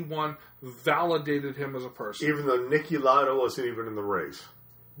championship that he won validated him as a person. Even though Niki Lauda wasn't even in the race.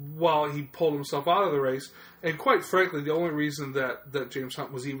 Well, he pulled himself out of the race. And quite frankly, the only reason that James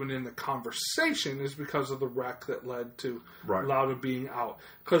Hunt was even in the conversation is because of the wreck that led to Lauda being out.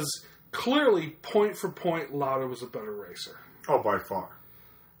 Because clearly, point for point, Lauda was a better racer. Oh, by far.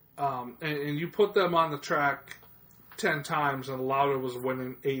 And you put them on the track 10 times, and Lauda was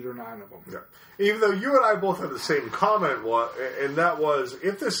winning 8 or 9 of them. Yeah. Even though you and I both had the same comment, and that was,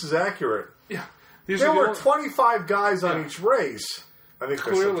 if this is accurate, there were 25 guys on each race. I think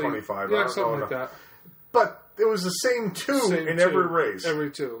there's 25. Yeah, something like that. But it was the same two in every race.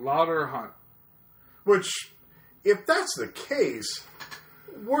 Every two. Lauda or Hunt. Which, if that's the case,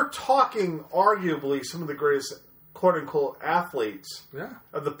 we're talking arguably some of the greatest quote-unquote athletes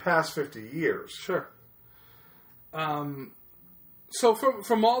of the past 50 years. Sure. So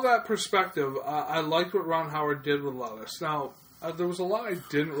from all that perspective, I liked what Ron Howard did with Lotus. Now, there was a lot I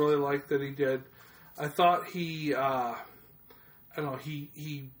didn't really like that he did. I thought I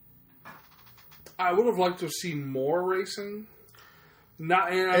would have liked to have seen more racing.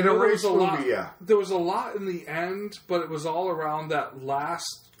 Not and in a race movie, lot, yeah. There was a lot in the end, but it was all around that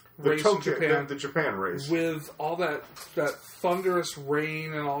last race in Japan. The Japan race. With all that thunderous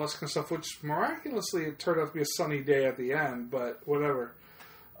rain and all this kind of stuff, which miraculously it turned out to be a sunny day at the end, but whatever.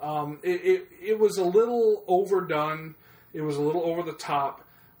 It was a little overdone. It was a little over the top.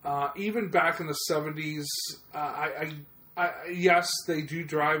 Even back in the 70s, yes, they do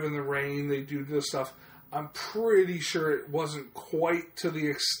drive in the rain. They do this stuff. I'm pretty sure it wasn't quite to the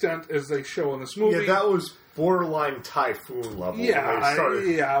extent as they show in this movie. Yeah, that was borderline typhoon level. Yeah, when they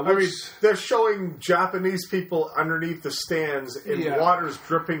started. I mean, they're showing Japanese people underneath the stands and water's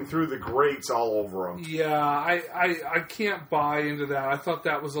dripping through the grates all over them. Yeah, I can't buy into that. I thought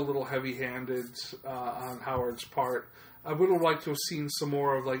that was a little heavy-handed on Howard's part. I would have liked to have seen some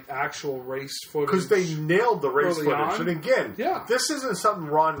more of like actual race footage. Because they nailed the race footage. On. And again, this isn't something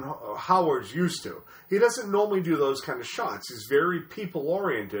Ron Howard's used to. He doesn't normally do those kind of shots. He's very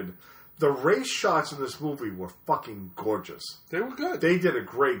people-oriented. The race shots in this movie were fucking gorgeous. They were good. They did a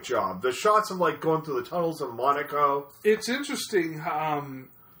great job. The shots of like going through the tunnels in Monaco. It's interesting, some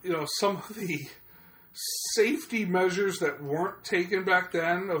of the safety measures that weren't taken back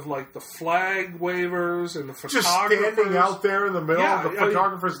then of like the flag wavers and the photographers. Just standing out there in the middle of the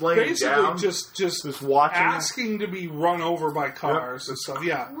photographers laying down. Basically just watching. Asking to be run over by cars and stuff.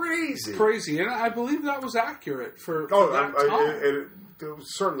 Yeah. Crazy. And I believe that was accurate for that time. It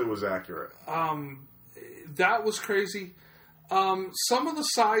certainly was accurate. That was crazy. Some of the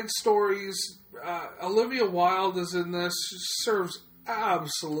side stories, Olivia Wilde is in this, serves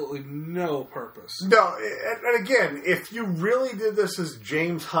absolutely no purpose. No, and again, if you really did this as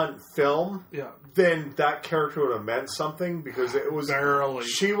James Hunt film, then that character would have meant something because it was barely.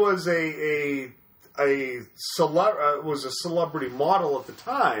 She was a celebrity model at the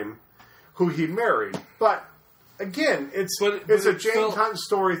time who he married, but. Again, it's a James Hunt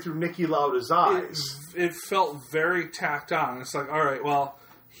story through Niki Lauda's eyes. It felt very tacked on. It's like, all right, well,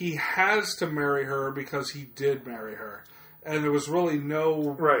 he has to marry her because he did marry her. And there was really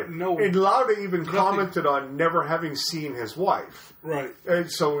no... And Lauda even commented on never having seen his wife. Right.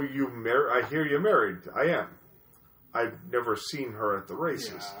 And so I hear you married. I am. I've never seen her at the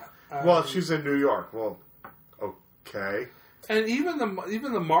races. Yeah, well, she's in New York. Well, okay. And even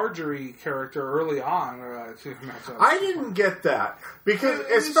the Marjorie character early on, I didn't get that because,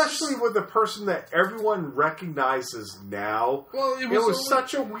 especially with a person that everyone recognizes now. Well, it was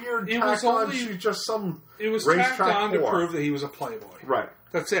such a weird tack on. She's just some. It was tacked on to prove that he was a playboy. Right.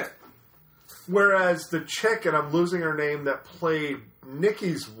 That's it. Whereas the chick, and I'm losing her name, that played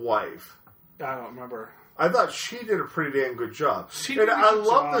Nikki's wife. I don't remember. I thought she did a pretty damn good job. I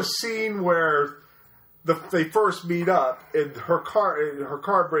love the scene where. They first meet up, and her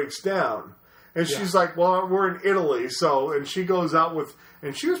car breaks down, and she's like, "Well, we're in Italy," and she goes out with,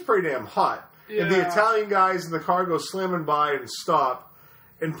 and she was pretty damn hot. Yeah. And the Italian guys in the car go slamming by and stop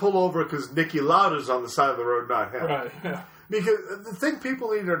and pull over because Niki Lauda's on the side of the road, not him. Right. Yeah. Because the thing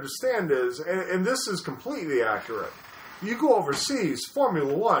people need to understand is, and this is completely accurate. You go overseas,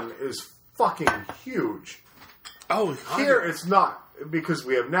 Formula One is fucking huge. Oh, here it's not because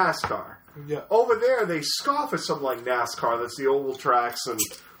we have NASCAR. Yeah. Over there, they scoff at something like NASCAR. That's the oval tracks and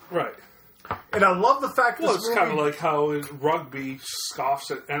right. And I love the fact that it's kind of like how in rugby scoffs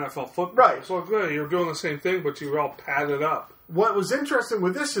at NFL football. Right. So you're doing the same thing, but you're all padded up. What was interesting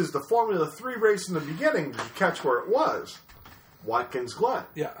with this is the Formula 3 race in the beginning. Did you catch where it was? Watkins Glen.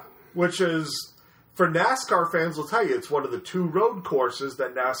 Yeah. Which is, for NASCAR fans, will tell you it's one of the 2 road courses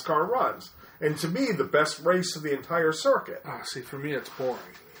that NASCAR runs. And to me, the best race of the entire circuit. See, for me, it's boring.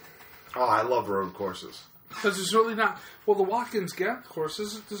 Oh, I love road courses. Because there's really not... Well, the Watkins Glen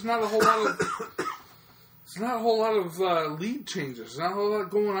courses, there's not a whole lot of... There's not a whole lot of lead changes. There's not a whole lot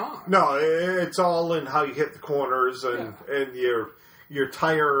going on. No, it's all in how you hit the corners and your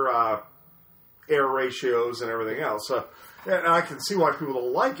tire air ratios and everything else. So, and I can see why people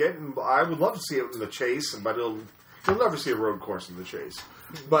don't like it, and I would love to see it in the chase, but you'll never see a road course in the chase.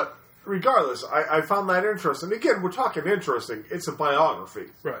 But... regardless, I found that interesting. Again, we're talking interesting. It's a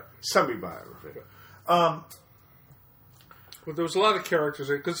biography. Right. Semi-biography. But there was a lot of characters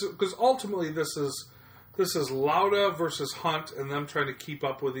in it. Because ultimately this is Lauda versus Hunt and them trying to keep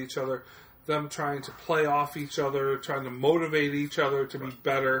up with each other. Them trying to play off each other. Trying to motivate each other to be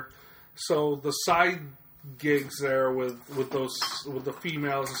better. So the side gigs there with the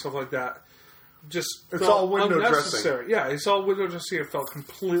females and stuff like that. It's all window dressing. Yeah, it's all window dressing. It felt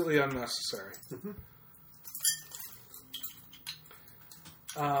completely unnecessary.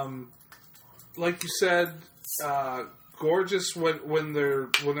 Mm-hmm. Like you said, gorgeous when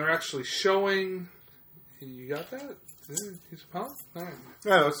they're actually showing. You got that? He's a pump? All right.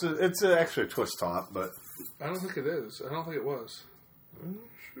 No, it's actually a twist top, but I don't think it is. I don't think it was.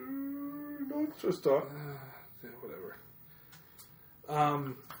 Sure, no, it's twist top. Yeah, whatever.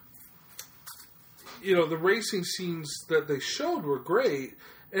 You know, the racing scenes that they showed were great.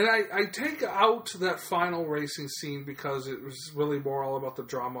 And I take out that final racing scene because it was really more all about the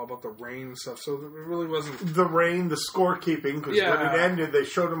drama, about the rain and stuff. So it really wasn't... The rain, the scorekeeping, because when it ended, they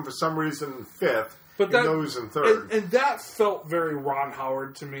showed him for some reason in fifth, but that was in third. And that felt very Ron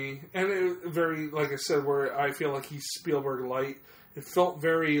Howard to me. And it very, like I said, where I feel like he's Spielberg light. It felt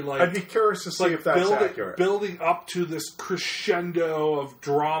very like... I'd be curious to see if that's accurate. Building up to this crescendo of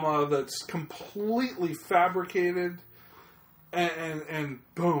drama that's completely fabricated... And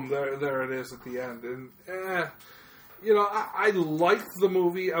boom, there it is at the end. And, you know, I liked the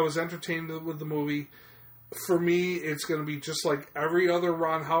movie. I was entertained with the movie. For me, it's going to be just like every other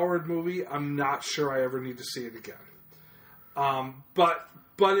Ron Howard movie. I'm not sure I ever need to see it again. But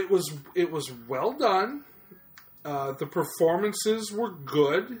it was well done. The performances were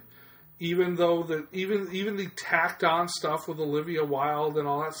good, even though even the tacked on stuff with Olivia Wilde and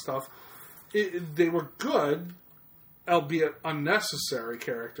all that stuff, they were good. Albeit unnecessary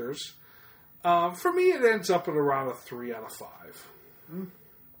characters. For me, it ends up at around a 3 out of 5.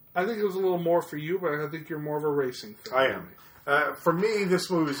 I think it was a little more for you, but I think you're more of a racing fan. I am. For me, this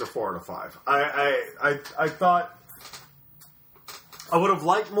movie's a 4 out of 5. I thought I would have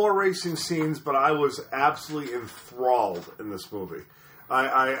liked more racing scenes, but I was absolutely enthralled in this movie.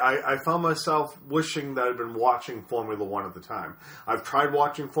 I found myself wishing that I'd been watching Formula One at the time. I've tried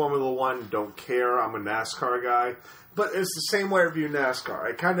watching Formula One, don't care. I'm a NASCAR guy. But it's the same way I view NASCAR.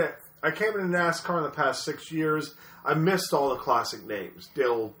 I came into NASCAR in the past 6 years. I missed all the classic names.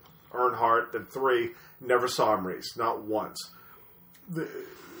 Dale Earnhardt, the 3, never saw him race, not once.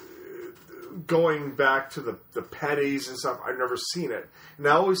 Going back to the Petties and stuff, I've never seen it. And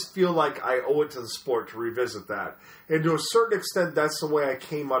I always feel like I owe it to the sport to revisit that. And to a certain extent, that's the way I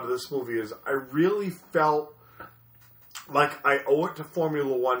came out of this movie, is I really felt like I owe it to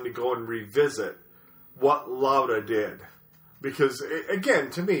Formula One to go and revisit what Lauda did. Because, again,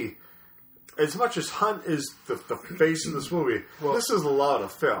 to me, as much as Hunt is the face of this movie, this is a Lauda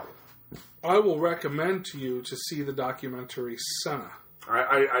film. I will recommend to you to see the documentary Senna.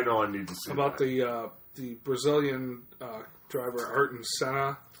 I know I need to see about that. the Brazilian driver Ayrton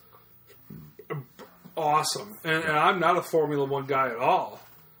Senna. Awesome, and I'm not a Formula One guy at all,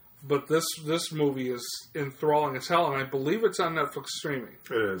 but this movie is enthralling as hell, and I believe it's on Netflix streaming.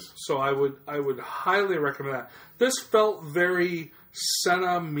 It is. So I would highly recommend that. This felt very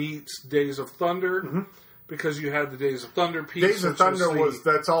Senna meets Days of Thunder. Because you had the Days of Thunder piece. Days of Thunder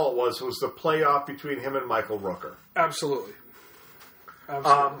that's all it was the playoff between him and Michael Rooker. Absolutely.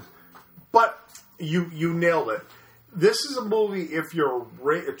 But you nailed it. This is a movie, if you're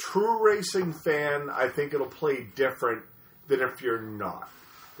a true racing fan, I think it'll play different than if you're not.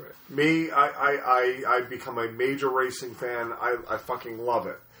 Right. Me, I become a major racing fan. I fucking love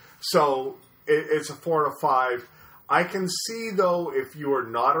it. So it's a 4 out of 5. I can see, though, if you are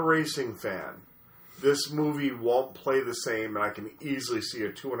not a racing fan, this movie won't play the same, and I can easily see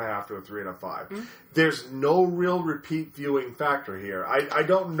a 2.5 to a 3 out of 5. There's no real repeat viewing factor here. I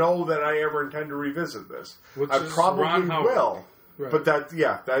don't know that I ever intend to revisit this. Which I is probably Ron Howard. will. Right. But that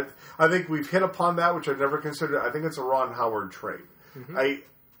I think we've hit upon that, which I've never considered. I think it's a Ron Howard trait.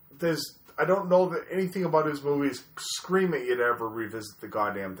 I don't know that anything about his movies scream at you to ever revisit the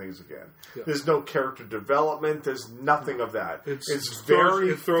goddamn things again. Yeah. There's no character development. There's nothing of that. It's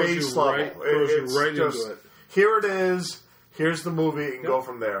very face level. It throws you right into it. Here it is. Here's the movie, and go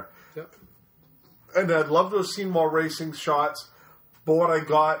from there. Yep. And I'd love to have seen more racing shots. But what I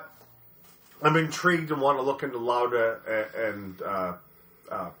got, I'm intrigued and want to look into Lauda and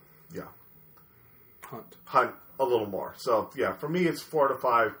Hunt a little more. So yeah, for me it's 4 out of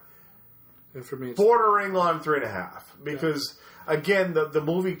 5. And for me, it's bordering on 3.5 because again, the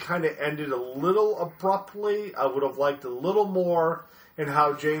movie kind of ended a little abruptly. I would have liked a little more in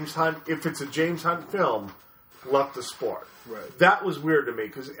how James Hunt, if it's a James Hunt film, left the sport. Right. That was weird to me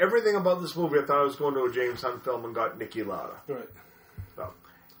because everything about this movie, I thought I was going to a James Hunt film and got Niki Lauda. Right. So,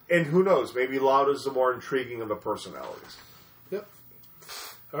 and who knows? Maybe Lauda's the more intriguing of the personalities. Yep.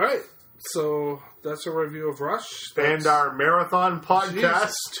 All right. So that's a review of Rush. And our marathon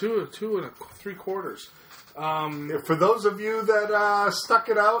podcast. Geez, 2 3/4. For those of you that stuck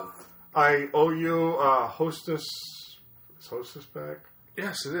it out, I owe you a Hostess. Is Hostess back?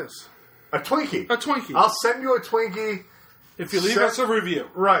 Yes, it is. A Twinkie. A Twinkie. I'll send you a Twinkie. If you leave us a review.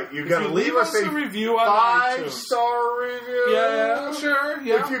 Right, you got to leave us a review on 5-star review. Yeah, sure.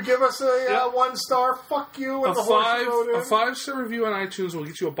 Yeah. If you give us a 1-star, fuck you. And a 5-star review on iTunes will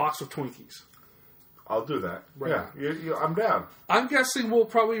get you a box of Twinkies. I'll do that. Right. Yeah, I'm down. I'm guessing we'll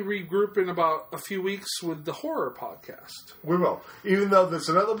probably regroup in about a few weeks with the horror podcast. We will. Even though there's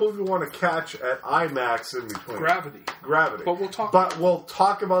another movie we want to catch at IMAX in between. Gravity. But we'll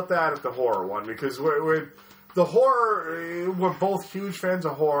talk about that at the horror one because we're the horror. We're both huge fans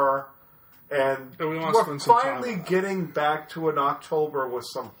of horror, and we're finally getting back to an October with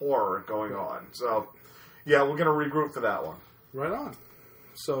some horror going on. So, yeah, we're going to regroup for that one. Right on.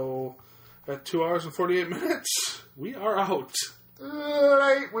 So, at 2 hours and 48 minutes, we are out. All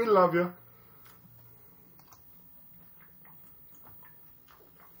right, we love you.